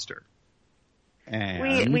lobster.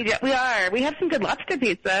 And we are. We have some good lobster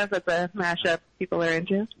pizza. That's a mashup people are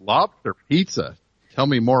into. Lobster pizza. Tell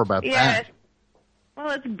me more about that.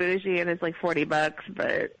 Well, it's bougie and it's like $40, but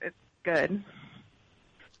it's good.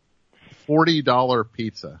 $40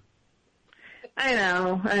 pizza. I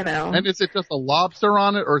know. And is it just a lobster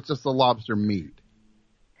on it, or it's just a lobster meat?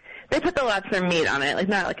 They put the lobster meat on it, like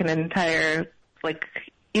not like an entire, like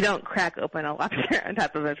you don't crack open a lobster on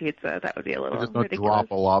top of a pizza. That would be a little You just don't ridiculous.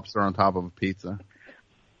 drop a lobster on top of a pizza.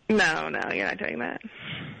 No, you're not doing that.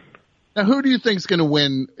 Now, who do you think's going to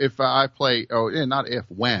win if I play? Oh, yeah, not if,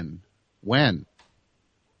 when. I'm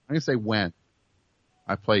going to say when.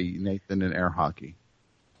 I play Nathan in air hockey.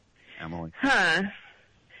 Emily. Huh.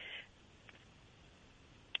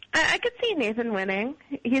 I could see Nathan winning.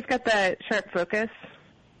 He's got that sharp focus.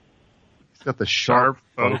 He's got the sharp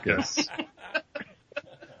focus.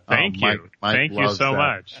 Thank you. Mike Thank you so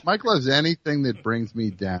much. Mike loves anything that brings me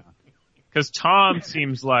down. Because Tom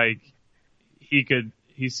seems like he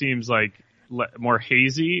seems like more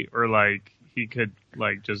hazy, or like he could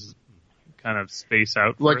like just kind of space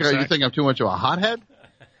out. Like, you think I'm too much of a hothead?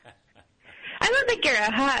 I don't think you're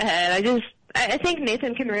a hothead. I think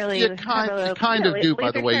Nathan can really. You kind of do,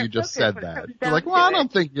 by the way you just said that. You're like, well, I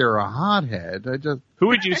don't think you're a hothead. Who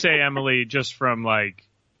would you say, Emily, just from like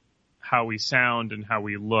how we sound and how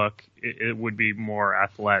we look, it would be more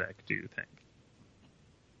athletic, do you think?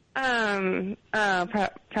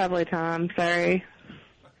 Probably Tom. Sorry.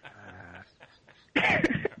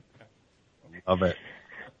 Love it.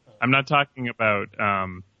 I'm not talking about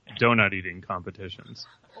donut eating competitions.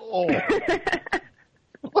 Oh.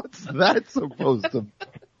 What's that supposed to be?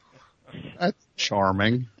 That's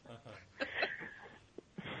charming.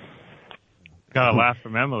 Got a laugh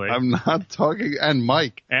from Emily. I'm not talking. And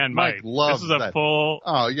Mike. Mike loves this is a that. full.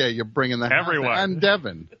 Oh, yeah, you're bringing that. Everyone. And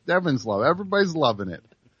Devin. Devin's love. Everybody's loving it.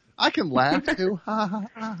 I can laugh too. Ha, ha,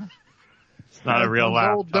 ha. It's not a real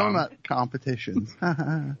laugh. Old donut competitions.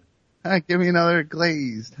 Give me another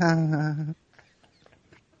glazed.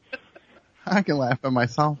 I can laugh at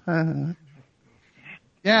myself. Yeah,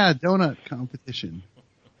 donut competition.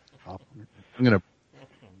 I'm gonna.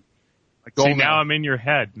 See, now I'm in your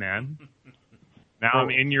head, man. Now I'm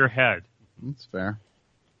in your head. That's fair.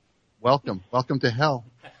 Welcome to hell.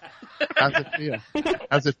 How's it feel?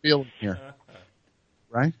 How's it feel in here?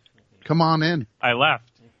 Right? Come on in. I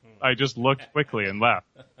left. I just looked quickly and left.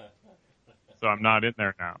 So I'm not in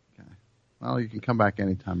there now. Okay. Well, you can come back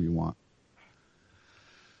anytime you want.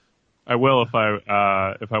 I will if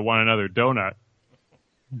I want another donut.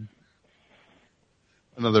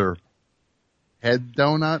 Another head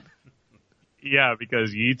donut? Yeah,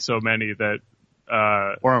 because you eat so many that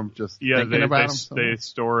or I'm just thinking about them. They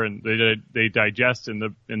store and they digest in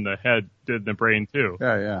the head, in the brain too.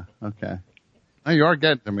 Yeah. Okay. Now you are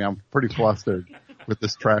getting to me. I'm pretty flustered with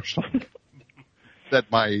this trash talk. That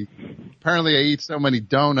apparently I eat so many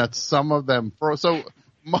donuts. Some of them, so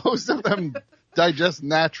most of them digest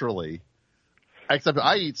naturally. Except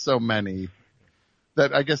I eat so many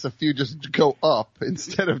that I guess a few just go up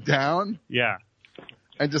instead of down. Yeah.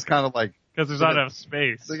 And just kind of like. Because there's not enough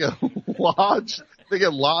space. They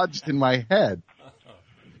get lodged in my head.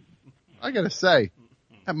 I gotta say,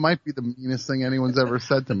 that might be the meanest thing anyone's ever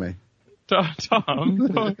said to me. Tom,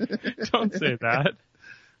 don't say that.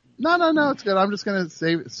 No, it's good. I'm just gonna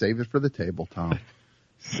save it for the table, Tom.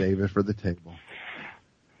 Save it for the table.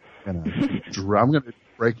 I'm gonna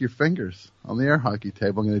break your fingers on the air hockey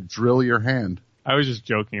table. I'm gonna drill your hand. I was just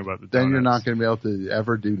joking about the donuts. Then you're not gonna be able to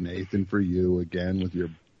ever do Nathan for you again with your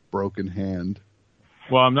broken hand.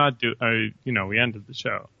 Well, I'm not we ended the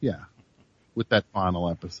show. Yeah. With that final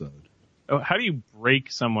episode. Oh, how do you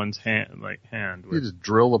break someone's hand? You just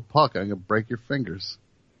drill a puck. I'm going to break your fingers.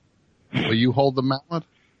 Will you hold the mallet?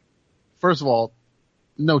 First of all,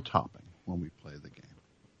 no topping when we play the game.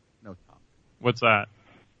 No topping. What's that?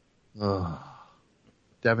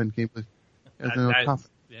 Devin, can you please? No topping.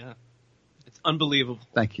 Yeah. It's unbelievable.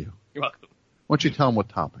 Thank you. You're welcome. Why don't you tell them what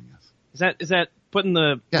topping is? Is that putting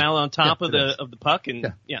the mallet on top of the puck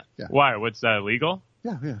and yeah. Why? What's that, illegal?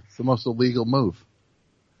 Yeah. It's the most illegal move.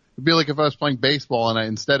 It'd be like if I was playing baseball and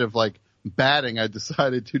instead of batting, I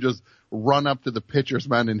decided to just run up to the pitcher's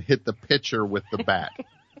mound and hit the pitcher with the bat.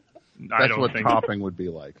 That's what topping would be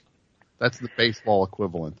like. That's the baseball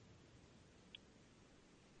equivalent.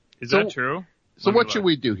 Is that true? So what should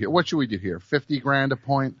we do here? What should we do here? $50,000 a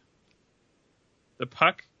point? The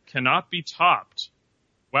puck cannot be topped.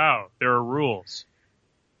 Wow, there are rules.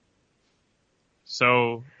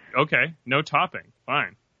 So, okay, no topping.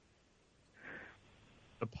 Fine.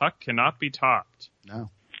 The puck cannot be topped. No.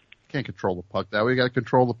 Can't control the puck that way. You got to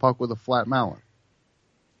control the puck with a flat mallet.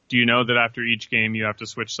 Do you know that after each game you have to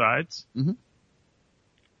switch sides? Mm-hmm.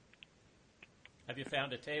 Have you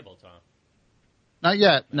found a table, Tom? Not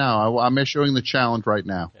yet. No, I'm issuing the challenge right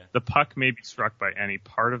now. Okay. The puck may be struck by any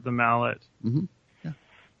part of the mallet. Mm-hmm.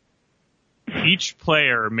 Each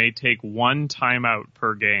player may take one timeout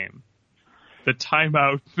per game. The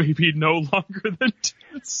timeout may be no longer than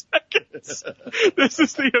 10 seconds. This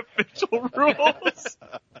is the official rules.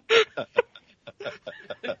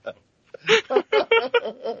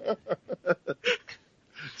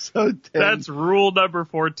 So that's rule number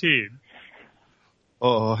 14.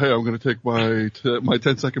 Oh, hey, I'm going to take my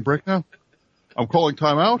 10-second break now. I'm calling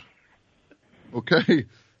timeout. Okay,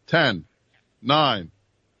 10, 9,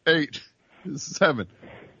 8, 7.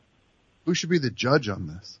 Who should be the judge on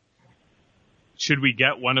this? Should we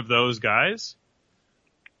get one of those guys?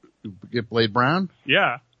 Get Blade Brown?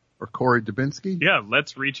 Yeah. Or Corey Dubinsky? Yeah,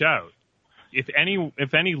 let's reach out. If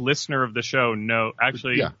any listener of the show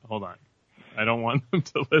hold on. I don't want them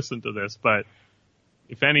to listen to this, but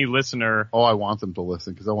if any listener... Oh, I want them to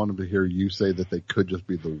listen because I want them to hear you say that they could just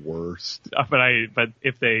be the worst. But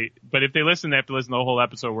if they listen, they have to listen to the whole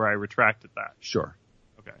episode where I retracted that. Sure.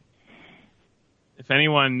 Okay. If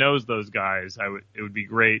anyone knows those guys, it would be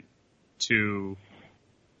great to...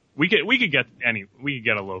 We could get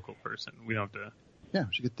a local person. We don't have to... Yeah,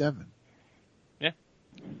 we should get Devin. Yeah.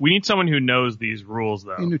 We need someone who knows these rules,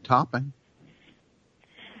 though. He knew topping.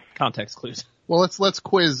 Context clues. Well, let's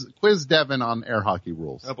quiz Devin on air hockey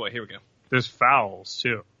rules. Oh boy, here we go. There's fouls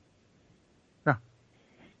too. Yeah.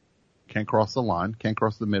 Can't cross the line. Can't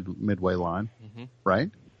cross the midway line. Mm-hmm.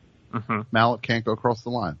 Right? Mm-hmm. Mallet can't go across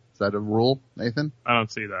the line. Is that a rule, Nathan? I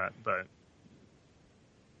don't see that, but.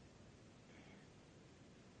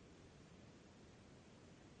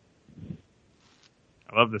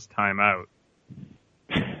 I love this timeout.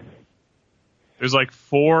 There's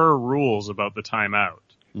 4 rules about the timeout.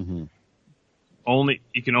 Mm-hmm.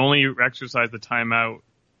 You can only exercise the timeout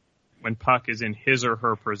when puck is in his or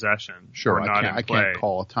her possession. Sure, or not I can't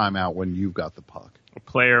call a timeout when you've got the puck. A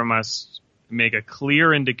player must make a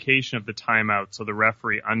clear indication of the timeout so the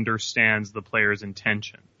referee understands the player's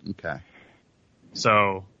intention. Okay.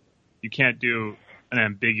 So you can't do an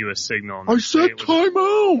ambiguous signal. I said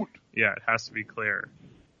timeout! Yeah, it has to be clear.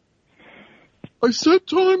 I said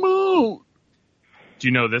timeout! Do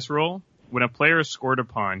you know this rule? When a player is scored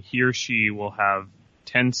upon, he or she will have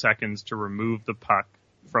 10 seconds to remove the puck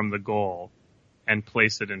from the goal and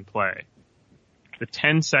place it in play. The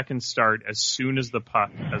 10 seconds start as soon as the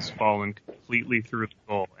puck has fallen completely through the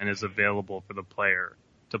goal and is available for the player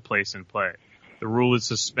to place in play. The rule is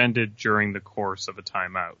suspended during the course of a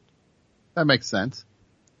timeout. That makes sense.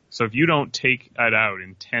 So if you don't take it out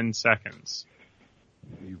in 10 seconds,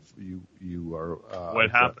 you are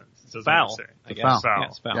what happens? It's a foul. It's a foul. Yeah,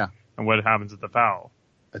 it's a foul. Yeah. And what happens at the foul?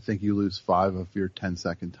 I think you lose 5 of your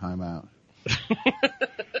 10-second timeout.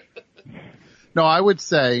 No, I would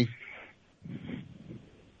say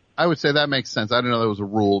that makes sense. I didn't know there was a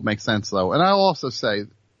rule. It makes sense, though. And I'll also say,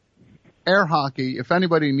 air hockey, if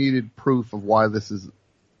anybody needed proof of why this is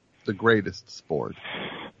the greatest sport,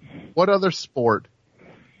 what other sport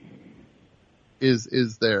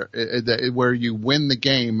is there where you win the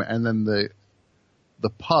game and then the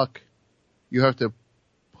puck, you have to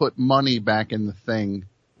put money back in the thing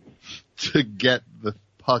to get the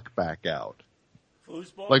puck back out?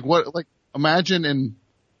 Foosball? Like imagine in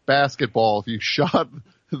basketball if you shot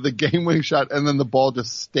the game-winning shot and then the ball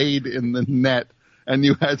just stayed in the net and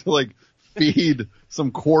you had to feed some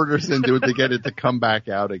quarters into it to get it to come back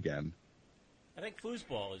out again. I think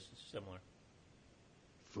foosball is similar.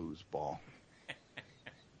 Foosball.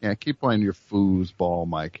 Yeah, keep playing your foosball,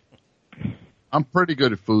 Mike. I'm pretty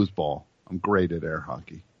good at foosball. I'm great at air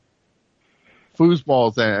hockey. Foosball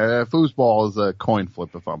is a coin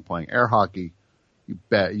flip if I'm playing. Air hockey, you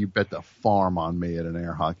bet the farm on me at an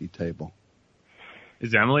air hockey table.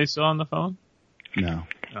 Is Emily still on the phone? No.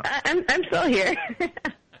 I'm still here.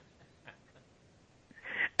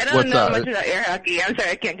 I don't know much about air hockey. I'm sorry,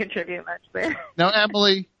 I can't contribute much there. Now,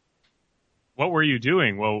 Emily. What were you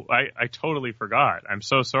doing? Well, I totally forgot. I'm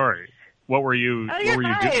so sorry. What were you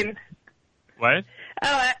doing? What?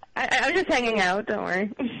 Oh, I'm just hanging out. Don't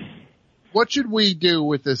worry. What should we do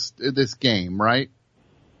with this game, right?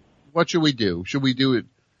 What should we do? Should we do it?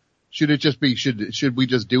 Should it just be? Should we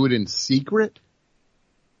just do it in secret?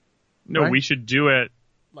 No, right? We should do it.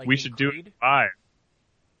 We should do it live.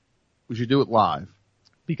 We should do it live.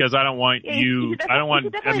 Because I don't want I don't want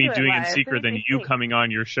me doing it in secret, then you coming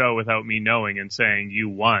on your show without me knowing and saying you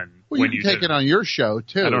won. Well, you can take it on your show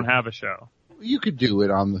too. I don't have a show. You could do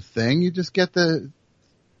it on the thing. You just get that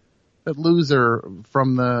loser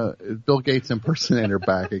from the Bill Gates impersonator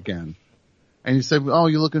back again. And you say, oh,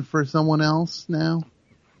 you're looking for someone else now?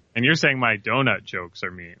 And you're saying my donut jokes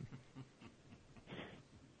are mean.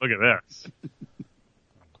 Look at this.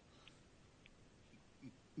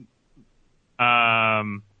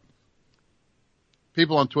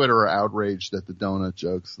 People on Twitter are outraged at the donut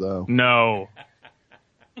jokes, though. No.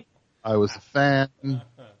 I was a fan.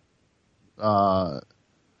 No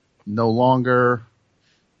longer.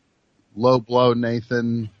 Low blow,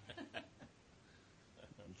 Nathan.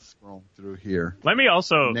 Let's scroll through here. Let me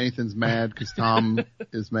also... Nathan's mad because Tom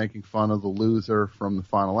is making fun of the loser from the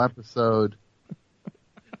final episode.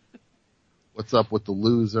 What's up with the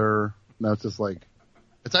loser? No, it's just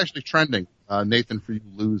it's actually trending. Nathan for you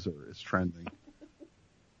loser is trending.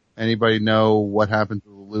 Anybody know what happened to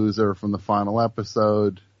the loser from the final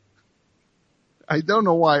episode? I don't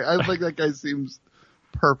know why. I think that guy seems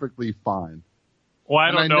perfectly fine. Well,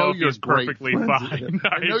 I don't know if he's perfectly fine.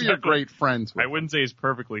 I know you're great friends with him. I wouldn't say he's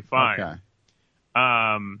perfectly fine. Okay.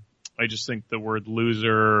 I just think the word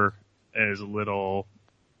loser is a little,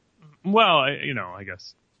 well, I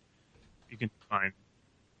guess you can find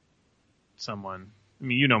someone. I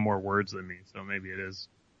mean, you know more words than me, so maybe it is.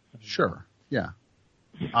 Sure. Yeah.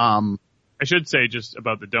 I should say just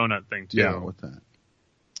about the donut thing too. Yeah, what's that?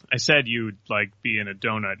 I said you'd be in a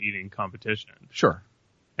donut eating competition. Sure.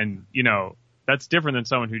 And, that's different than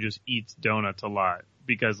someone who just eats donuts a lot.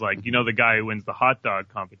 Because, the guy who wins the hot dog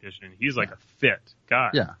competition, he's a fit guy.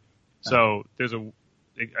 Yeah. So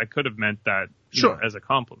I could have meant that as a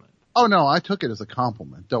compliment. Oh, no, I took it as a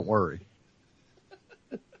compliment. Don't worry.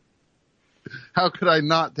 How could I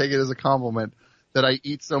not take it as a compliment that I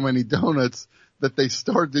eat so many donuts that they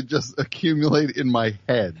start to just accumulate in my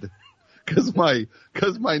head? Because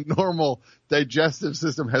my normal digestive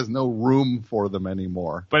system has no room for them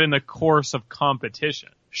anymore. But in the course of competition.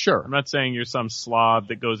 Sure. I'm not saying you're some slob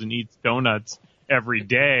that goes and eats donuts every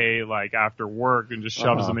day, after work and just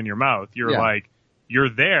shoves them in your mouth. You're you're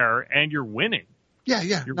there and you're winning. Yeah.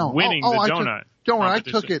 You're winning the donut. Don't worry, I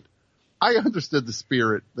took it I understood the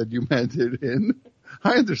spirit that you meant it in.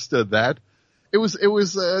 I understood that. It was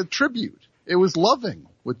a tribute. It was loving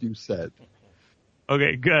what you said.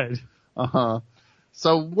 Okay, good.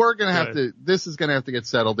 So we're going to have to, this is going to have to get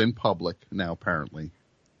settled in public now, apparently.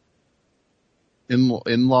 In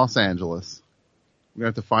Los Angeles. We're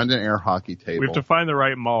going to have to find an air hockey table. We have to find the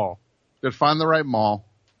right mall. We have to find the right mall.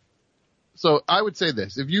 So I would say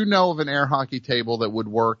this. If you know of an air hockey table that would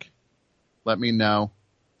work, let me know.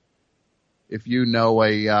 If you know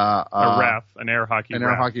an air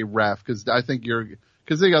hockey ref, because I think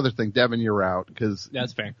because the other thing, Devin, you're out.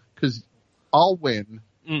 That's fair. Because I'll win,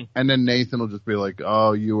 and then Nathan will just be like,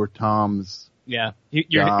 oh, you were Tom's. Yeah,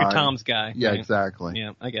 you're Tom's guy. Yeah, right? exactly.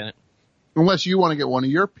 Yeah, I get it. Unless you want to get one of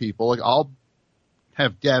your people, like I'll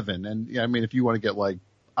have Devin, and I mean, if you want to get like,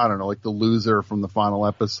 I don't know, like the loser from the final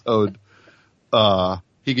episode,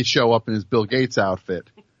 he could show up in his Bill Gates outfit,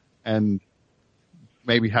 and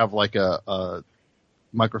maybe have like a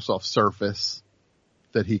Microsoft Surface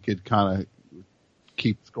that he could kind of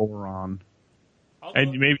keep score on.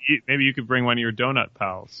 And maybe you could bring one of your donut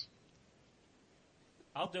pals.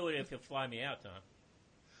 I'll do it if you'll fly me out, Tom.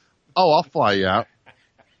 Oh, I'll fly you out.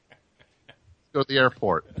 Go to the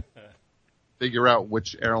airport. Figure out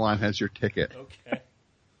which airline has your ticket. Okay.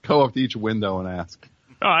 Go up to each window and ask.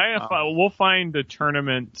 We'll find a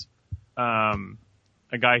tournament, a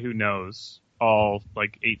guy who knows all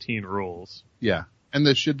like 18 rules. Yeah.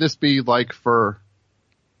 And should this be like for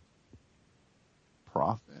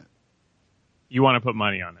profit? You want to put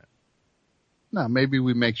money on it? No, maybe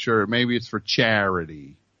we make sure, maybe it's for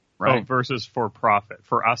charity, right? Oh, versus for profit,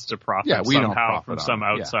 for us to profit we don't somehow profit from some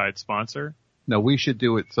on it. outside sponsor? No, we should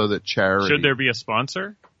do it so that charity. Should there be a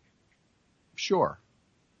sponsor? Sure.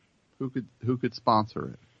 Who could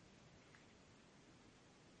sponsor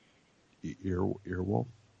it? Earwolf?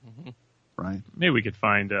 Mm-hmm. Right? Maybe we could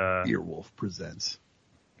find Earwolf presents.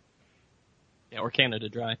 Yeah, or Canada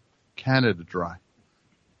Dry. Canada Dry.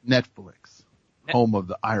 Netflix, home of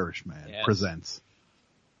the Irishman, presents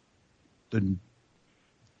the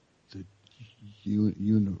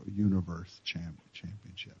Universe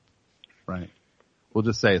Championship. Right? We'll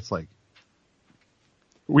just say it's like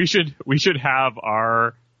we should have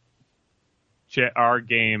our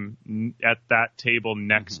game at that table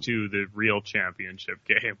next to the real championship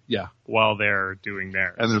game. Yeah. While they're doing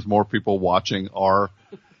theirs. And there's more people watching our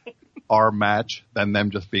match than them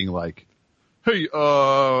just being like, hey,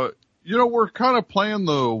 we're kind of playing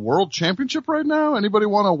the World Championship right now. Anybody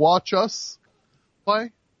want to watch us play?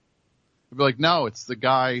 I'd be like, no, it's the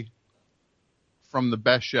guy from the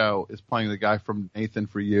Best Show is playing the guy from Nathan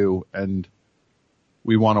for You, and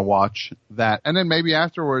we want to watch that. And then maybe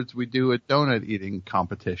afterwards we do a donut eating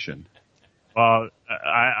competition. Well,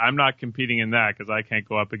 I'm not competing in that because I can't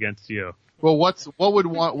go up against you. Well, what's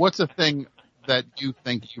a thing that you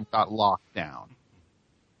think you've got locked down?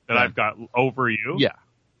 That I've got over you? Yeah.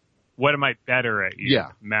 What am I better at you? Yeah.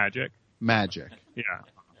 Magic? Yeah.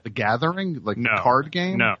 The Gathering? Like no. The card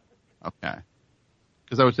game? No. Okay.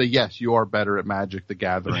 Because I would say, yes, you are better at Magic the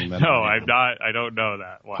Gathering than No, I'm not. I don't know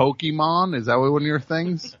that one. Pokemon? Is that one of your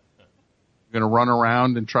things? You're going to run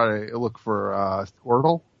around and try to look for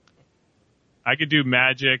Squirtle? I could do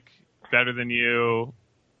Magic better than you.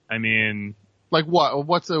 I mean... Like what?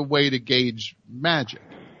 What's a way to gauge Magic?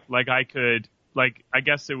 Like I could... Like, I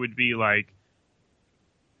guess it would be like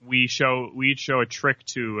we'd show a trick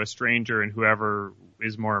to a stranger and whoever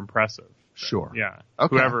is more impressive. Sure. Yeah.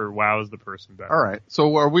 Okay. Whoever wows the person better. All right.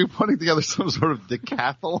 So are we putting together some sort of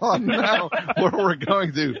decathlon now where we're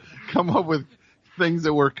going to come up with things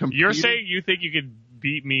that we're competing? You're saying you think you could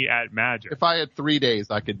beat me at Magic? If I had 3 days,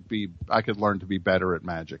 I could learn to be better at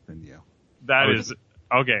Magic than you. That is...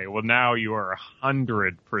 Okay, well now you are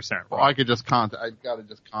 100% wrong. Well, I got to just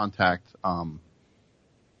contact, and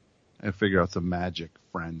figure out some Magic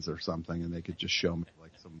friends or something, and they could just show me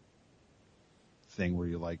like some thing where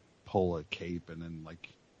you like pull a cape and then like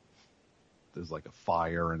there's like a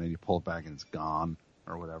fire and then you pull it back and it's gone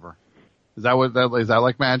or whatever. Is that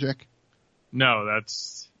like Magic? No,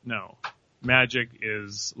 no. Magic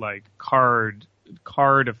is like card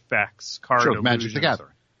effects, card illusions. Magic the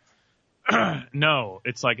Gathering. No,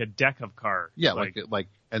 it's like a deck of cards. Yeah, like,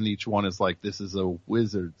 and each one is like, this is a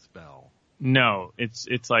wizard spell. No, it's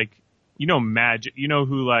like, Magic,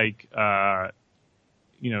 who like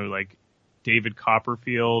David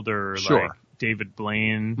Copperfield or sure. like David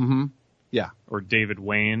Blaine. Mm-hmm. Yeah. Or David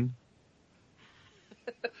Wayne.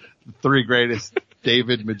 The 3 greatest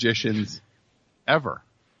David magicians ever.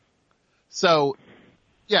 So,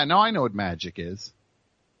 yeah, no, I know what Magic is.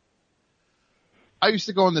 I used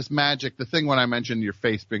to go on this magic. The thing when I mentioned your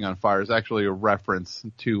face being on fire is actually a reference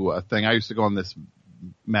to a thing. I used to go on this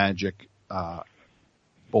magic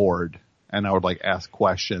board, and I would like ask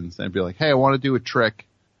questions and be like, "Hey, I want to do a trick,"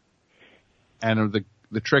 and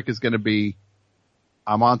the trick is going to be,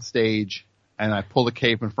 I'm on stage and I pull the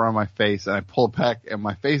cape in front of my face and I pull it back and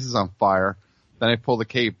my face is on fire. Then I pull the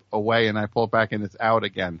cape away and I pull it back and it's out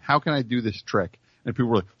again. How can I do this trick? And people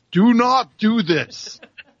were like, "Do not do this.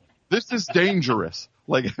 This is dangerous."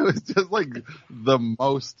 Like, it was just like the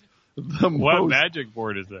most. What magic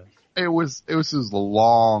board is that? It was a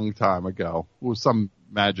long time ago. It was some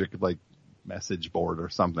magic like message board or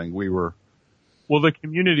something. Well, the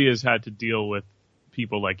community has had to deal with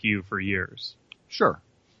people like you for years. Sure.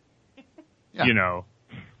 Yeah. You know,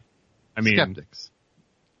 I mean, skeptics,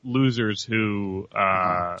 losers who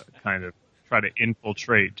kind of try to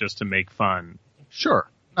infiltrate just to make fun. Sure.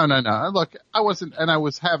 No. Look, I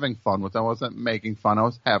was having fun with them. I wasn't making fun. I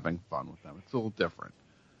was having fun with them. It's a little different.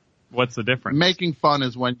 What's the difference? Making fun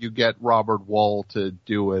is when you get Robert Wool to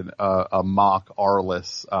do a mock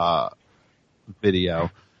Arliss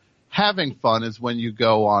video. Having fun is when you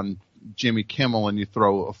go on Jimmy Kimmel and you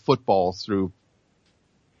throw footballs through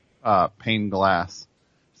pane glass.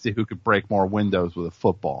 See who could break more windows with a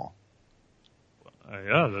football.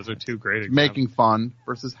 Yeah, those are two great examples. Making fun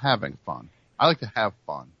versus having fun. I like to have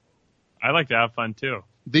fun. I like to have fun too.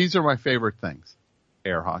 These are my favorite things.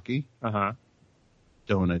 Air hockey. Uh-huh.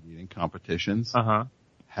 Donut eating competitions. Uh-huh.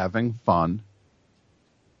 Having fun.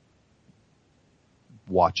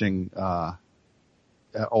 Watching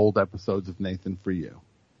old episodes of Nathan For You.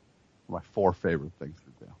 My 4 favorite things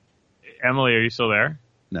to do. Emily, are you still there?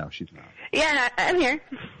 No, she's not. Yeah, I'm here.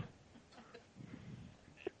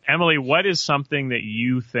 Emily, what is something that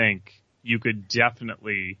you think you could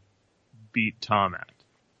definitely beat Tom at?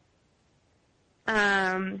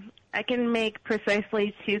 I can make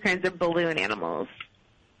precisely 2 kinds of balloon animals.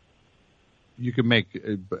 You can make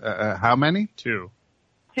how many? 2.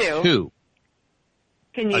 2.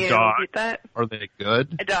 Can you beat that? Are they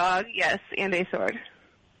good? A dog, yes, and a sword.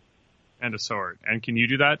 And a sword. And can you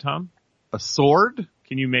do that, Tom? A sword?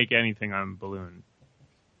 Can you make anything on a balloon?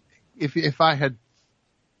 If I had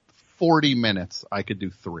 40 minutes, I could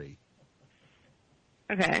do 3.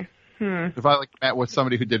 Okay. If I met with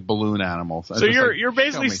somebody who did balloon animals. So you're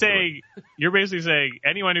basically saying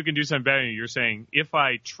anyone who can do something better, you're saying if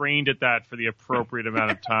I trained at that for the appropriate amount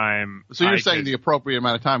of time. So you're saying the appropriate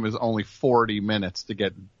amount of time is only 40 minutes to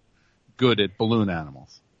get good at balloon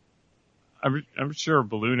animals. I'm sure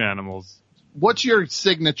balloon animals. What's your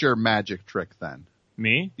signature magic trick then?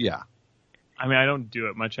 Me? Yeah. I mean, I don't do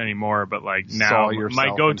it much anymore, but like now,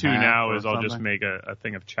 my go-to now is I'll just make a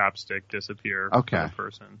thing of chapstick disappear for the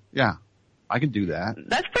person. Yeah, I can do that.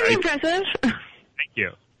 That's pretty impressive. Thank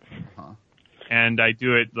you. Uh-huh. And I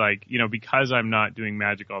do it like, because I'm not doing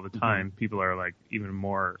magic all the time, people are like even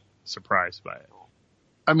more surprised by it.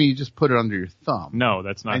 I mean, you just put it under your thumb. No,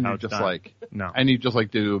 that's not how it's just done. No. And you just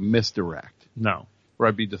like do a misdirect. No. Where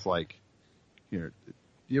I'd be just like, here,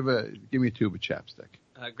 give me a tube of chapstick.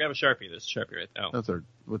 Grab a Sharpie. There's a Sharpie right there.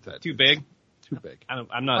 What's that? Too big? Too big. I'm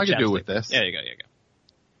not. I can do it with this. Yeah, you go.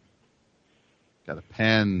 Got a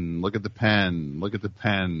pen. Look at the pen. Look at the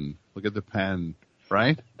pen. Look at the pen.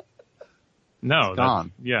 Right? No. It's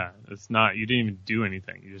gone. It's not. You didn't even do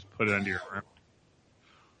anything. You just put it under your arm.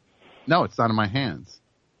 No, it's not in my hands.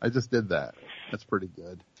 I just did that. That's pretty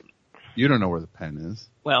good. You don't know where the pen is.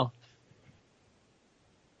 Well.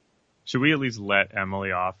 Should we at least let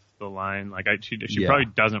Emily off the line? Like, she probably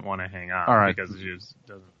doesn't want to hang on. All right. Because she just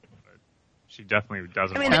doesn't. She definitely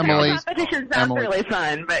doesn't. I mean, Emily, the competition sounds really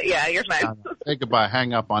fun, but yeah, you're fine. Say goodbye.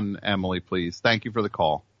 Hang up on Emily, please. Thank you for the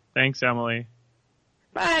call. Thanks, Emily.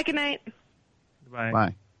 Bye. Good night. Goodbye.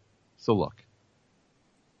 Bye. So look,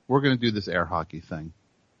 we're going to do this air hockey thing.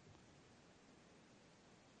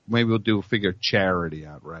 Maybe we'll figure charity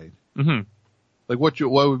out, right? Mm-hmm. Like what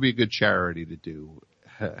would be a good charity to do?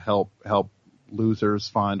 Help losers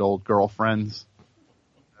find old girlfriends.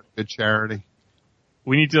 That's good charity.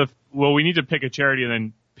 We need to pick a charity and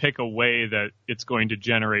then pick a way that it's going to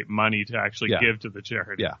generate money to actually give to the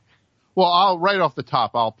charity. Yeah. Well, right off the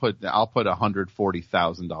top, I'll put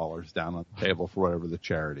 $140,000 down on the table for whatever the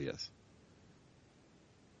charity is.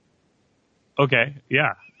 Okay.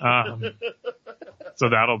 Yeah. So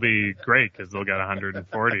that'll be great because they'll get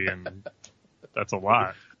 140 and that's a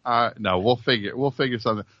lot. No, we'll figure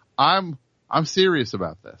something. I'm serious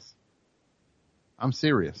about this. I'm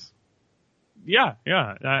serious. Yeah,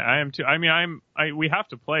 I am too. I mean, we have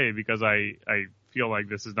to play because I feel like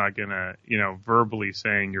this is not gonna, verbally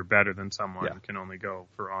saying you're better than someone can only go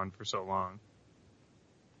for so long.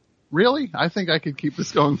 Really? I think I could keep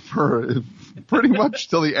this going for pretty much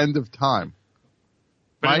till the end of time.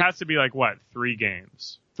 But it has to be like what? 3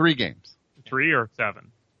 games? 3 games. 3 or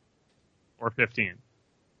 7? Or 15?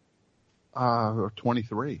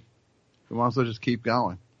 23. We might as well just keep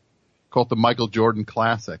going. Call it the Michael Jordan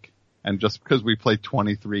Classic. And just because we played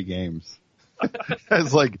 23 games.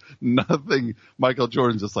 It's like nothing. Michael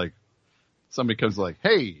Jordan's just like, somebody comes like,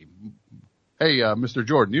 hey, Mr.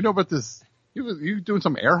 Jordan, you know about this? You doing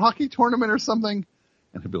some air hockey tournament or something?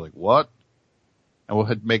 And he'll be like, what? And we'll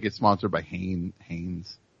make it sponsored by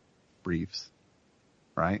Hanes Briefs.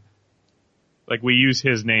 Right? Like we use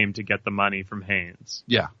his name to get the money from Hanes.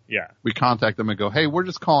 Yeah. Yeah. We contact them and go, hey, we're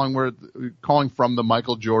calling from the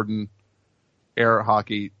Michael Jordan air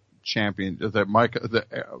hockey champion, the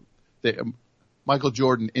Michael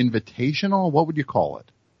Jordan Invitational. What would you call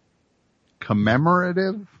it?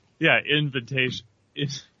 Commemorative? Yeah, invitation.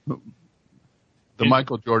 The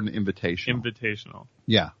Michael Jordan Invitational. Invitational.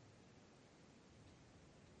 Yeah.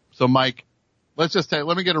 So Mike, let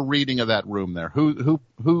me get a reading of that room there.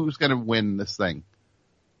 Who's going to win this thing?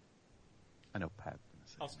 I know Pat.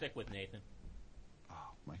 I'll stick with Nathan. Oh,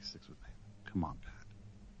 Mike sticks with Nathan. Come on, Pat.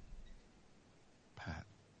 Pat,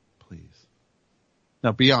 please.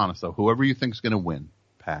 Now be honest though. Whoever you think's going to win,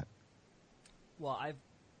 Pat. Well,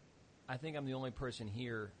 I think I'm the only person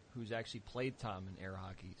here who's actually played Tom in air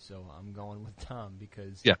hockey, so I'm going with Tom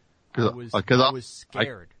because I was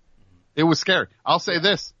scared. It was scary. I'll say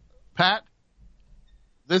this, Pat.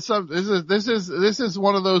 This is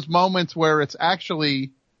one of those moments where it's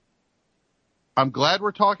actually. I'm glad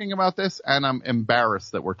we're talking about this, and I'm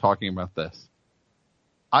embarrassed that we're talking about this.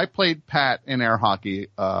 I played Pat in air hockey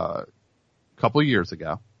a couple of years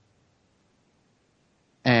ago,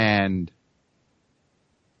 and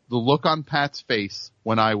the look on Pat's face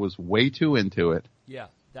when I was way too into it. Yeah,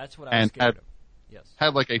 that's what I was scared of. Yes.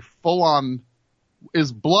 Had like a full-on.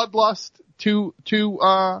 Is bloodlust too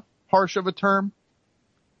harsh of a term?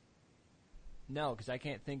 No, because I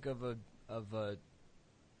can't think of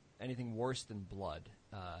anything worse than blood,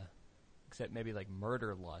 except maybe like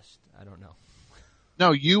murder lust. I don't know.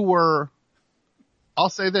 No, you were. I'll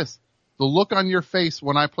say this: the look on your face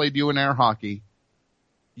when I played you in air hockey,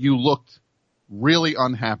 you looked really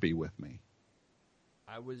unhappy with me.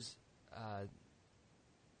 I was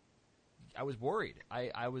worried.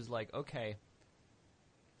 I was like, okay,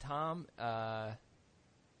 Tom, not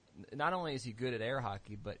only is he good at air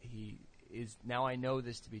hockey, but he is, now I know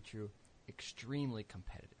this to be true, extremely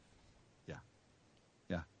competitive. Yeah.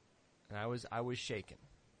 Yeah. And I was shaken.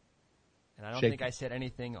 And I don't think I said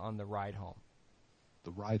anything on the ride home.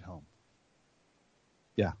 The ride home.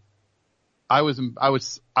 Yeah. I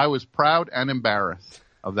was proud and embarrassed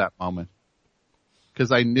of that moment.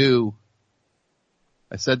 Because I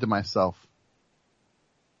said to myself,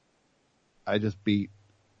 I just beat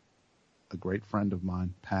a great friend of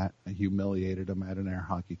mine, Pat. I humiliated him at an air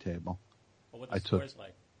hockey table. What were the scores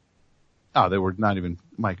like? Oh, they were not even,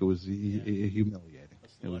 Mike, it was humiliating.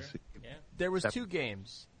 There was 2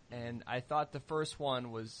 games, and I thought the first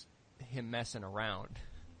one was him messing around.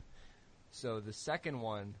 So the second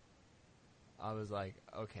one, I was like,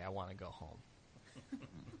 okay, I want to go home.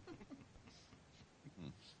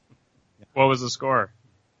 What was the score?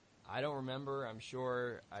 I don't remember. I'm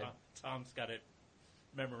sure. Tom's got it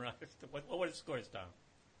memorized. What were the scores, Tom?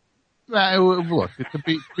 Look, to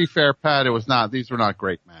be fair, Pat, these were not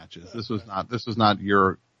great matches. This was not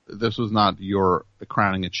your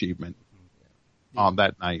crowning achievement on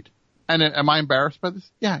that night. And am I embarrassed by this?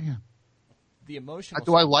 Yeah. The emotional.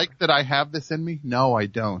 Do I like that I have this in me? No, I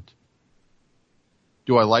don't.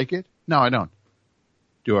 Do I like it? No, I don't.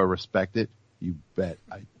 Do I respect it? You bet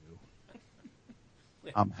I do.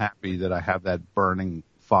 I'm happy that I have that burning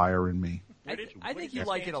fire in me. I think you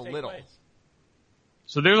like it a little.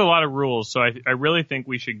 So there's a lot of rules, so I really think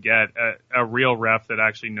we should get a real ref that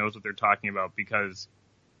actually knows what they're talking about, because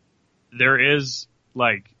there is,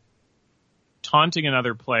 like, taunting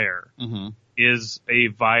another player is a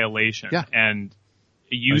violation. Yeah. And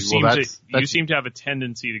you seem to have a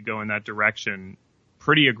tendency to go in that direction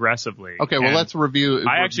pretty aggressively. Okay, well, let's review.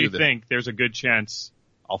 I actually think there's a good chance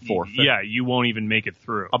I'll forfeit. Yeah, you won't even make it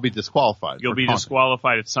through. I'll be disqualified. You'll be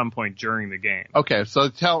disqualified at some point during the game. Okay, so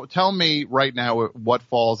tell me right now what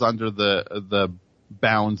falls under the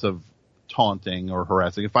bounds of taunting or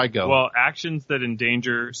harassing. If I go, well, actions that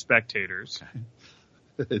endanger spectators.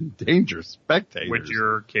 Endanger spectators, which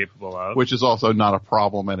you're capable of, which is also not a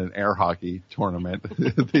problem at an air hockey tournament.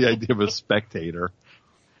 The idea of a spectator.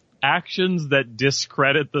 Actions that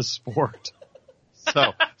discredit the sport.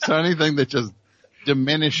 So anything that just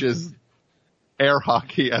diminishes air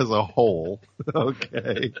hockey as a whole.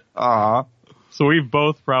 Okay. So we've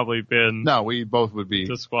both probably been... No, we both would be...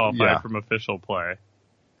 disqualified from official play.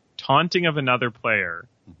 Taunting of another player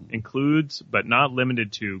includes, but not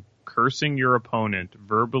limited to, cursing your opponent,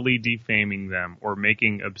 verbally defaming them, or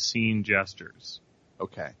making obscene gestures.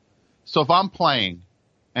 Okay. So if I'm playing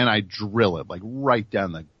and I drill it, like right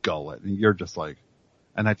down the gullet, and you're just like,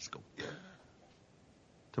 and I just go, yeah,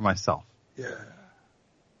 to myself. Yeah.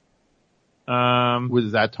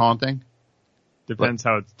 Was that taunting? Depends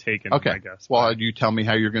how it's taken, okay. I guess. Well, you tell me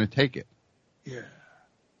how you're going to take it. Yeah.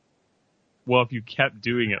 Well, if you kept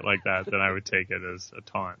doing it like that, then I would take it as a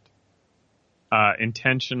taunt.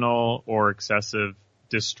 Intentional or excessive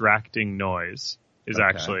distracting noise is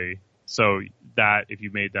actually, so that if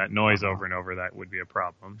you made that noise over and over, that would be a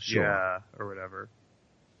problem. Sure. Yeah, or whatever.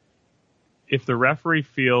 If the referee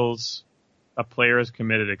feels a player has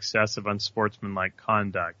committed excessive unsportsmanlike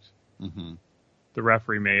conduct, the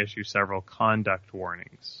referee may issue several conduct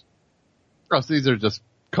warnings. Oh, so these are just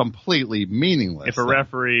completely meaningless. If a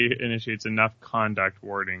referee initiates enough conduct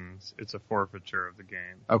warnings, it's a forfeiture of the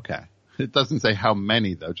game. Okay. It doesn't say how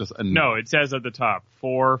many, though. Just enough. No, it says at the top,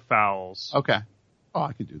 4 fouls. Okay. Oh,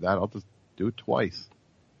 I can do that. I'll just do it twice.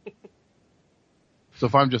 So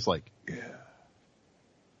if I'm just like, yeah,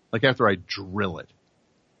 like after I drill it.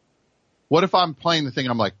 What if I'm playing the thing,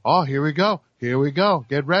 I'm like, oh, here we go,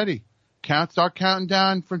 get ready. Start counting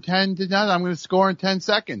down from 10 to 9. I'm going to score in 10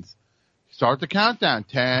 seconds. Start the countdown.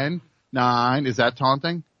 10, 9, is that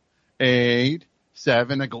taunting? 8,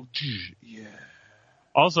 7, I go, yeah.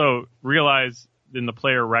 Also, realize in the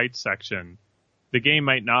player rights section, the game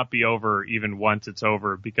might not be over even once it's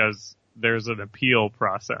over because there's an appeal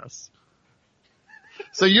process.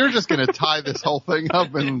 So you're just going to tie this whole thing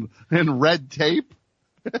up in red tape?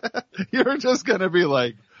 You're just going to be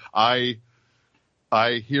like, I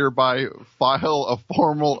hereby file a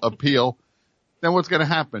formal appeal. Then what's going to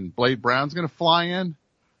happen? Blade Brown's going to fly in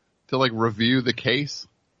to like review the case?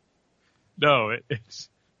 No, it's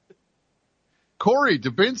Corey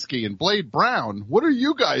Dubinsky and Blade Brown. What are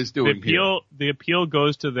you guys doing here? The appeal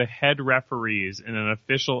goes to the head referees in an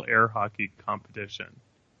official air hockey competition.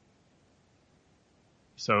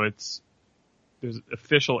 So there's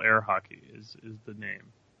official air hockey is the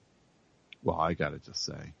name. Well, I gotta just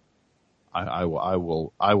say, I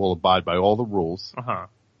will abide by all the rules. I'll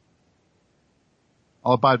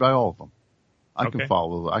abide by all of them. I can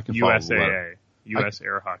follow the letter. U.S.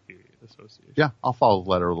 Air Hockey Association. Yeah, I'll follow the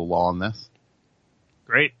letter of the law on this.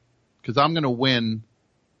 Great. Because I'm going to win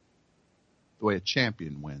the way a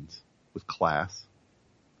champion wins, with class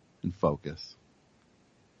and focus.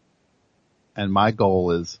 And my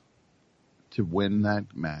goal is to win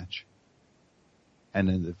that match. And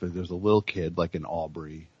then if there's a little kid like an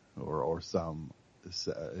Aubrey or some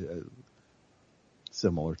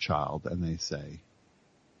similar child, and they say,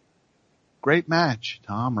 great match,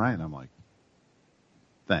 Tom, right? And I'm like,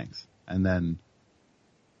 thanks. And then,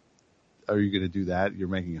 are you going to do that? You're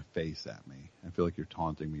making a face at me. I feel like you're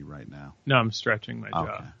taunting me right now. No, I'm stretching my jaw.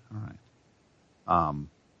 Okay, all right.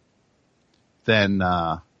 Then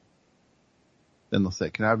they'll say,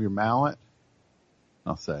 can I have your mallet?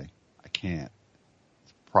 I'll say, I can't.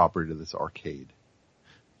 It's property to this arcade.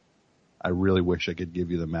 I really wish I could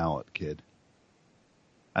give you the mallet, kid.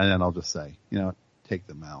 And then I'll just say, you know what? Take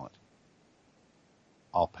the mallet.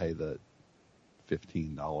 I'll pay the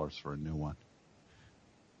 $15 for a new one.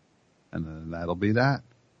 And then that'll be that.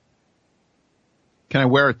 Can I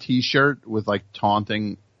wear a t-shirt with like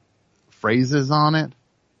taunting phrases on it?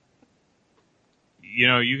 You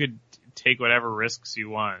know, you could take whatever risks you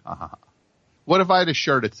want. What if I had a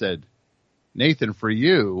shirt that said, Nathan for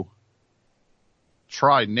you,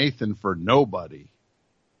 try Nathan for nobody?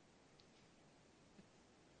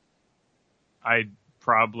 I'd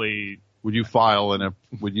probably... Would you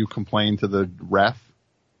would you complain to the ref?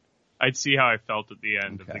 I'd see how I felt at the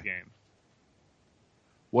end of the game.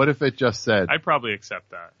 What if it just said... I'd probably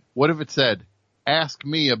accept that. What if it said, ask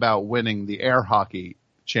me about winning the air hockey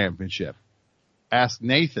championship. Ask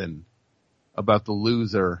Nathan about the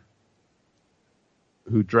loser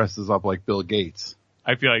who dresses up like Bill Gates.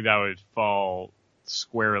 I feel like that would fall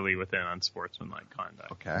squarely within unsportsmanlike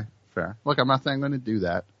conduct. Okay, fair. Look, I'm not saying I'm going to do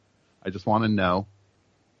that. I just want to know.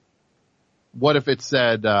 What if it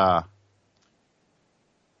said...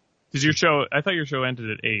 Does your show? I thought your show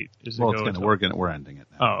ended at 8. We're ending it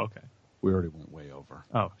now. Oh, okay. We already went way over.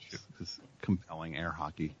 Oh, shoot. This compelling air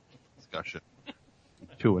hockey discussion.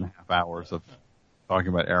 2.5 hours of talking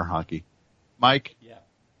about air hockey. Mike? Yeah.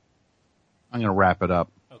 I'm going to wrap it up.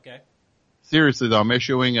 Okay. Seriously though, I'm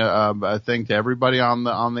issuing a thing to everybody on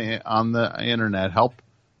the internet. Help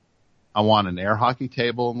I want an air hockey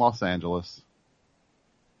table in Los Angeles.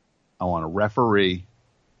 I want a referee.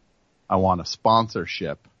 I want a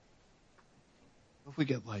sponsorship. What if we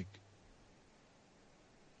get like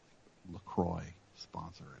LaCroix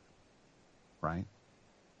sponsor it, right?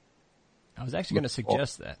 I was actually going to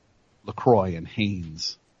suggest that. LaCroix and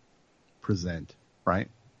Haynes present, right?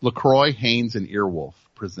 LaCroix, Haynes, and Earwolf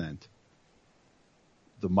present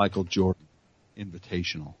the Michael Jordan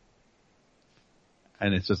Invitational.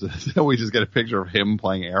 And it's just, we just get a picture of him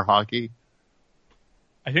playing air hockey.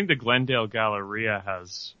 I think the Glendale Galleria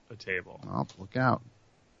has a table. Oh, look out.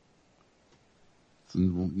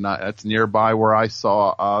 That's nearby where I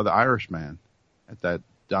saw The Irishman at that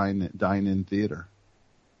dine-in theater.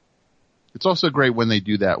 It's also great when they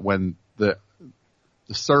do that when the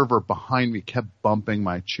server behind me kept bumping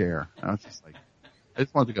my chair. And I was just like, I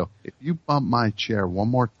just wanted to go, if you bump my chair one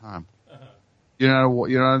more time, you know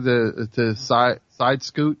to side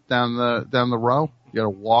scoot down the row? You gotta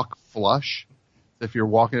walk flush. If you're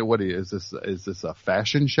walking, is this a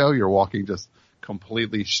fashion show? You're walking just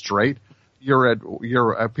completely straight.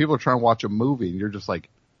 People are trying to watch a movie and you're just like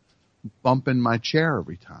bumping my chair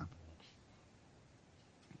every time.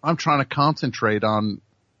 I'm trying to concentrate on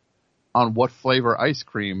what flavor ice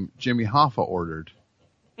cream Jimmy Hoffa ordered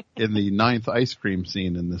in the 9th ice cream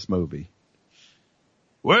scene in this movie.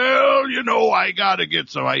 Well, I gotta get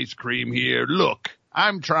some ice cream here. Look,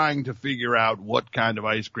 I'm trying to figure out what kind of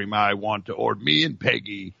ice cream I want to order. Me and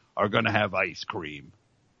Peggy are gonna have ice cream.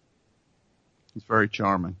 It's very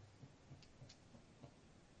charming.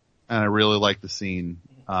 And I really like the scene,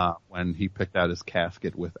 when he picked out his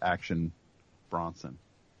casket with Action Bronson.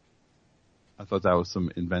 I thought that was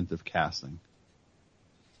some inventive casting.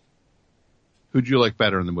 Who'd you like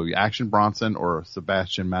better in the movie, Action Bronson or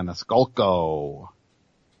Sebastian Maniscalco?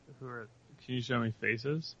 Can you show me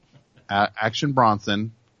faces? Action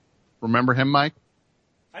Bronson. Remember him, Mike?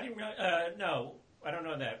 I didn't really, no, I don't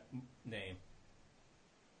know that name.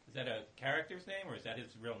 Is that a character's name or is that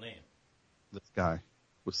his real name? This guy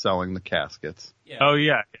was selling the caskets. Yeah. Oh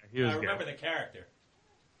yeah, he was. I remember the character.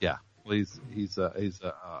 Yeah, well, he's a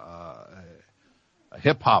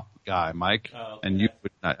hip hop guy, Mike, okay. And you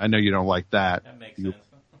would not, I know you don't like that. That makes sense.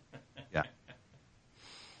 Yeah.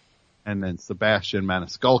 And then Sebastian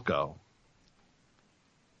Maniscalco. All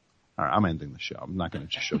right, I'm ending the show. I'm not going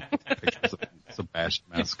to just show pictures of Sebastian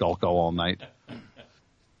Maniscalco all night.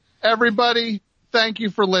 Everybody, thank you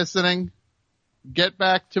for listening. Get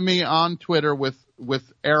back to me on Twitter with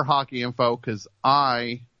air hockey info because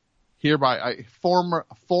I hereby formally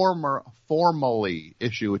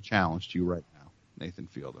issue a challenge to you right now, Nathan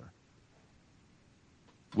Fielder.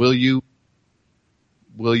 Will you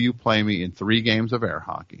play me in 3 games of air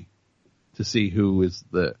hockey to see who is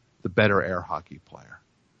the better air hockey player?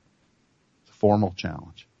 It's a formal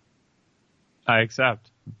challenge. I accept.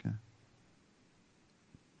 Okay.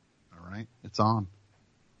 All right. It's on.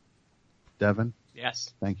 Devin?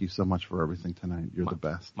 Yes. Thank you so much for everything tonight. You're the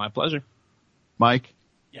best. My pleasure. Mike?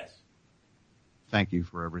 Yes. Thank you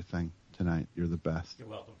for everything tonight. You're the best. You're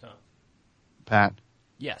welcome, Tom. Pat?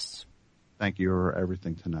 Yes. Thank you for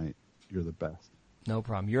everything tonight. You're the best. No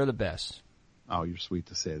problem. You're the best. Oh, you're sweet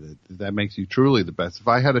to say that. That makes you truly the best. If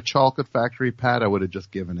I had a chocolate factory, Pat, I would have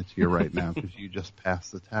just given it to you right now because you just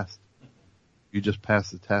passed the test. You just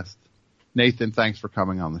passed the test. Nathan, thanks for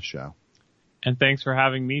coming on the show. And thanks for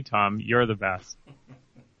having me, Tom. You're the best.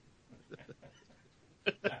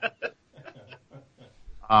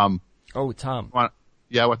 Tom.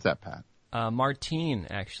 Yeah, what's that, Pat? Martine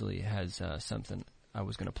actually has something I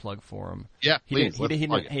was going to plug for him. Yeah, please. He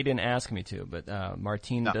didn't ask me to, but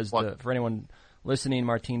Martine does for anyone listening,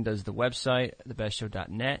 Martine does the website,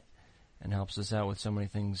 thebestshow.net, and helps us out with so many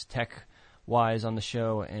things tech-wise on the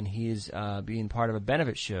show, and he's being part of a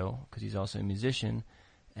benefit show because he's also a musician,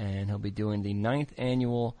 and he'll be doing the 9th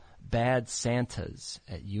annual Bad Santas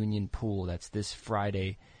at Union Pool. That's this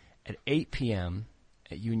Friday at 8 p.m.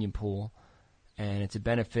 at Union Pool. And it's a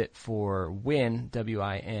benefit for WIN,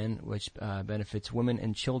 W-I-N, which benefits women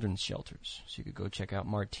and children's shelters. So you could go check out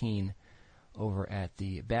Martine over at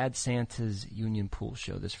the Bad Santa's Union Pool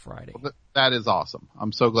show this Friday. Well, that is awesome.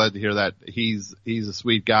 I'm so glad to hear that. He's a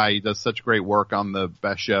sweet guy. He does such great work on the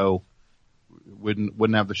Best Show.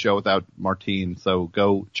 Wouldn't have the show without Martine. So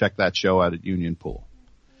go check that show out at Union Pool.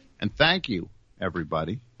 And thank you,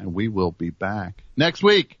 everybody. And we will be back next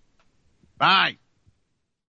week. Bye.